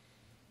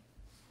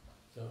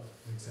 So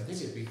I think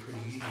it'd be pretty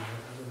easy. I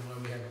don't know why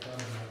we haven't thought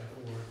about it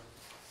before,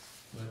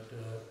 but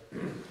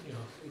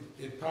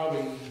it'd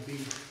probably be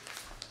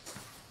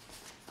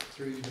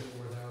 $3,000 to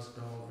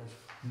 $4,000.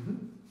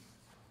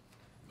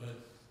 But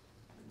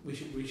we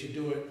should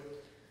do it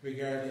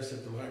regardless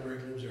if the library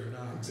moves or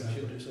not. We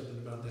should do something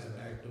about that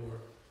back door.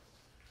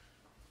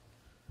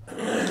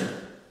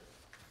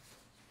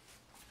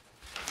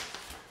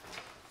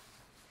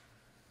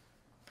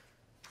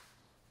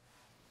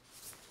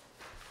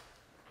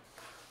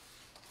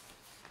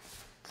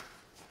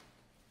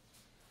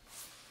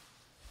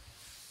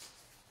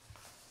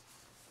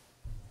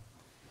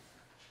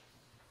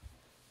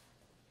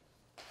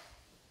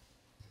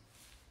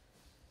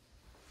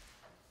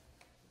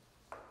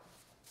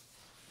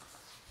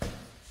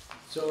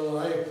 So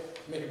I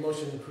make a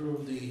motion to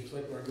approve the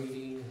Selectboard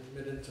meeting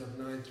minutes of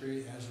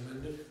 9/3 as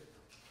amended.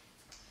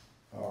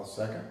 I'll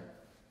second.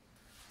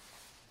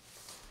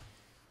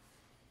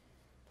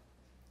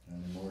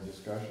 Any more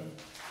discussion?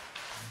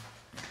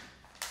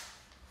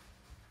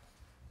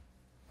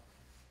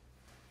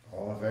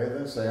 All in favor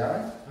then, say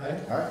aye.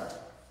 Aye. Aye.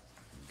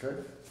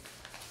 Good.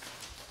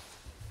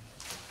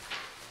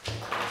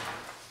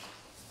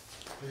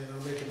 And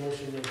I'll make a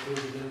motion to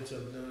approve the minutes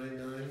of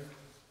 9/9.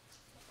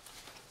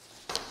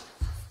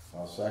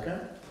 I'll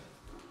second.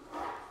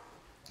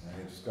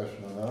 Any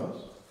discussion on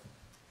those?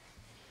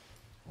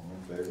 All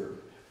in favor?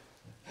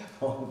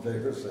 All in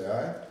favor, say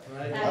aye.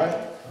 Aye.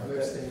 Aye. I'm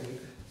abstaining.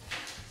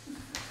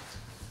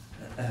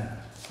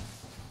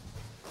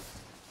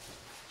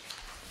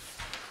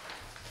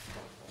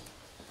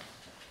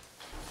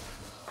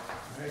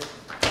 Alright.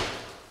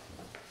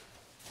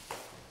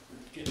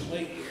 Getting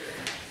late here.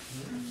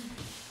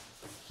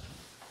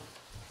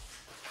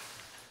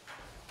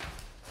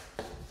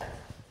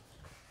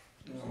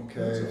 Okay,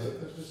 Another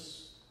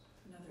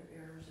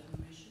errors and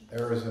omissions.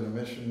 errors and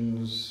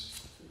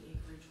omissions, The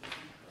acreage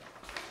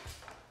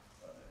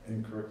was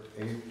incorrect.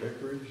 incorrect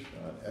acreage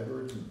on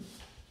Edward and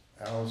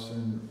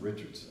Allison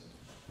Richardson.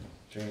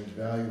 Change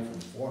value from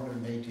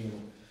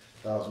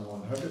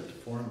 418,100 to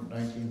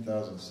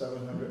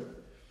 419,700.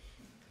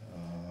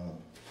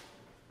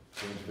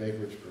 Change of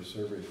acreage per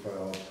survey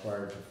file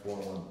prior to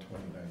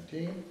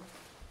 4/1/2019, and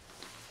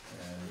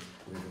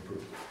we've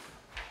approved.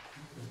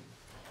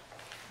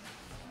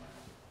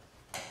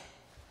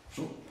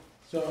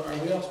 So are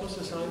we all supposed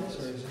to sign this,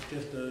 or is it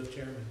just the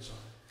chairman sign?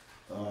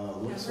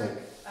 Looks like,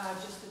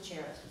 Just the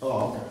chair.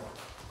 oh, okay.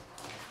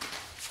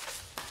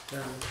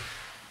 Now, And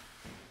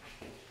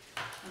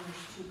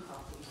there's 2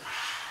 copies,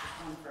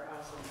 one for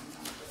us and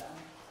one for them.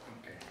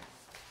 Okay.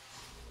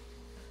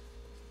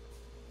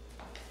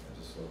 I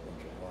just saw a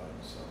bunch of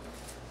lines, so.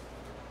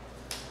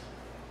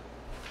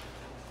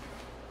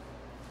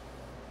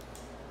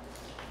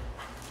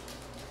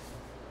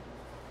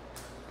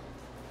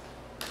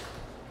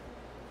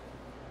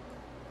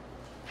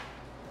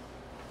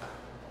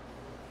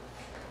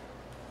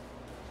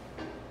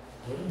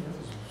 What on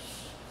earth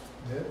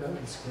is that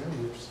in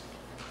scramblers?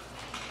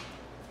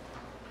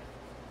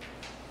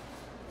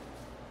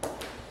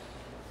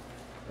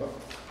 Oh,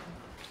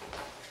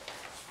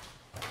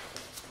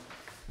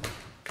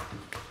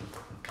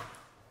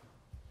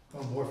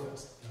 Oh,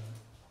 Morfest.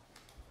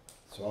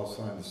 so I'll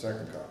sign the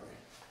second copy.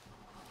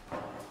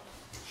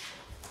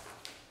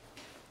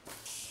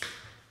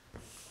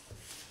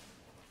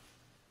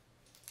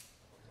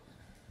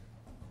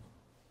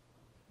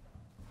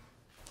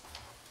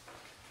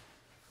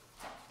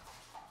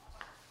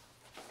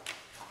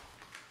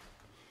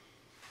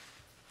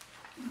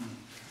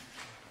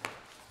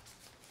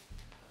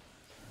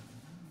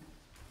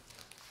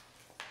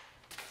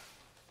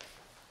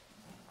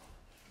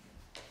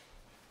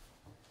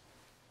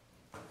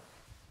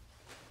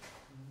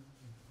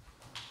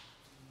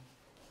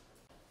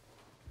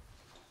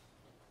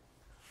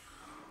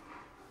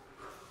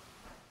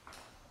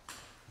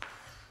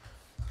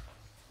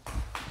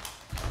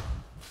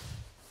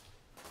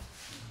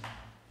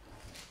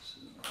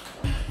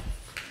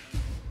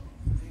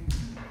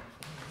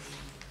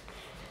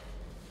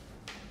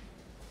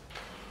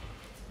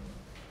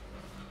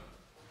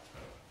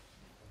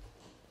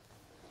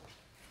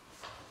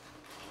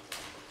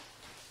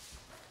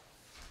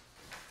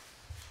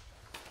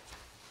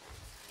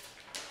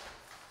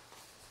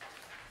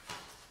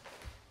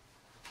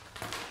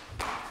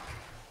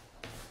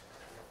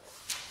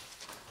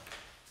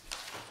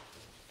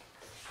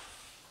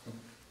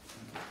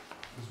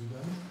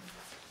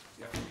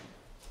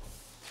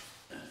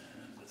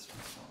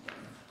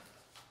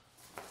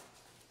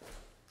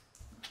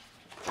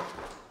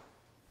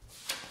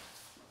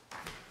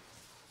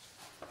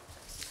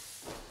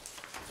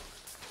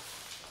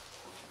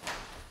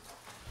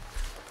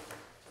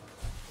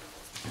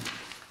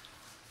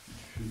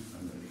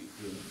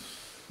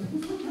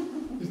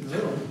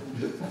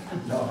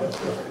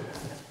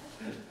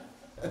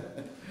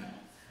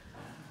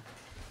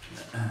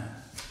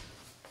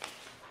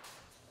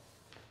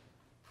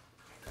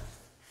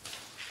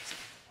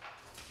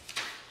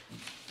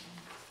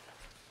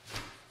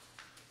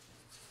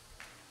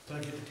 Do I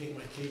get to take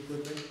my cake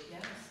with me?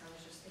 Yes, I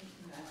was just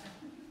thinking that.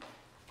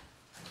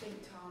 I think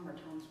Tom or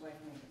Tom's wife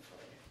made it for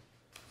you.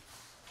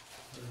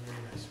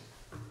 Very nice.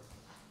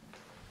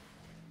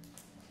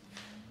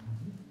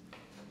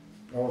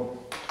 Oh,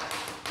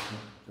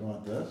 you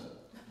want this?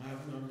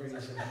 I'm ready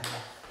to sit down.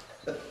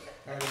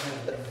 I already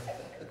had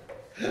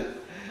it.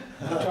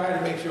 I'm trying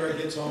to make sure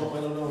it gets home,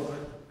 I don't know,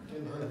 I'm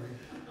getting hungry.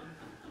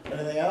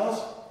 Anything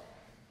else?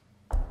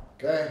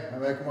 Okay, I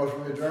make a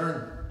motion to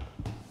adjourn.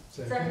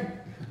 Second.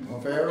 All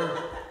in favor?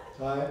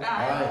 Aye.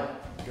 Aye.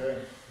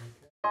 Okay.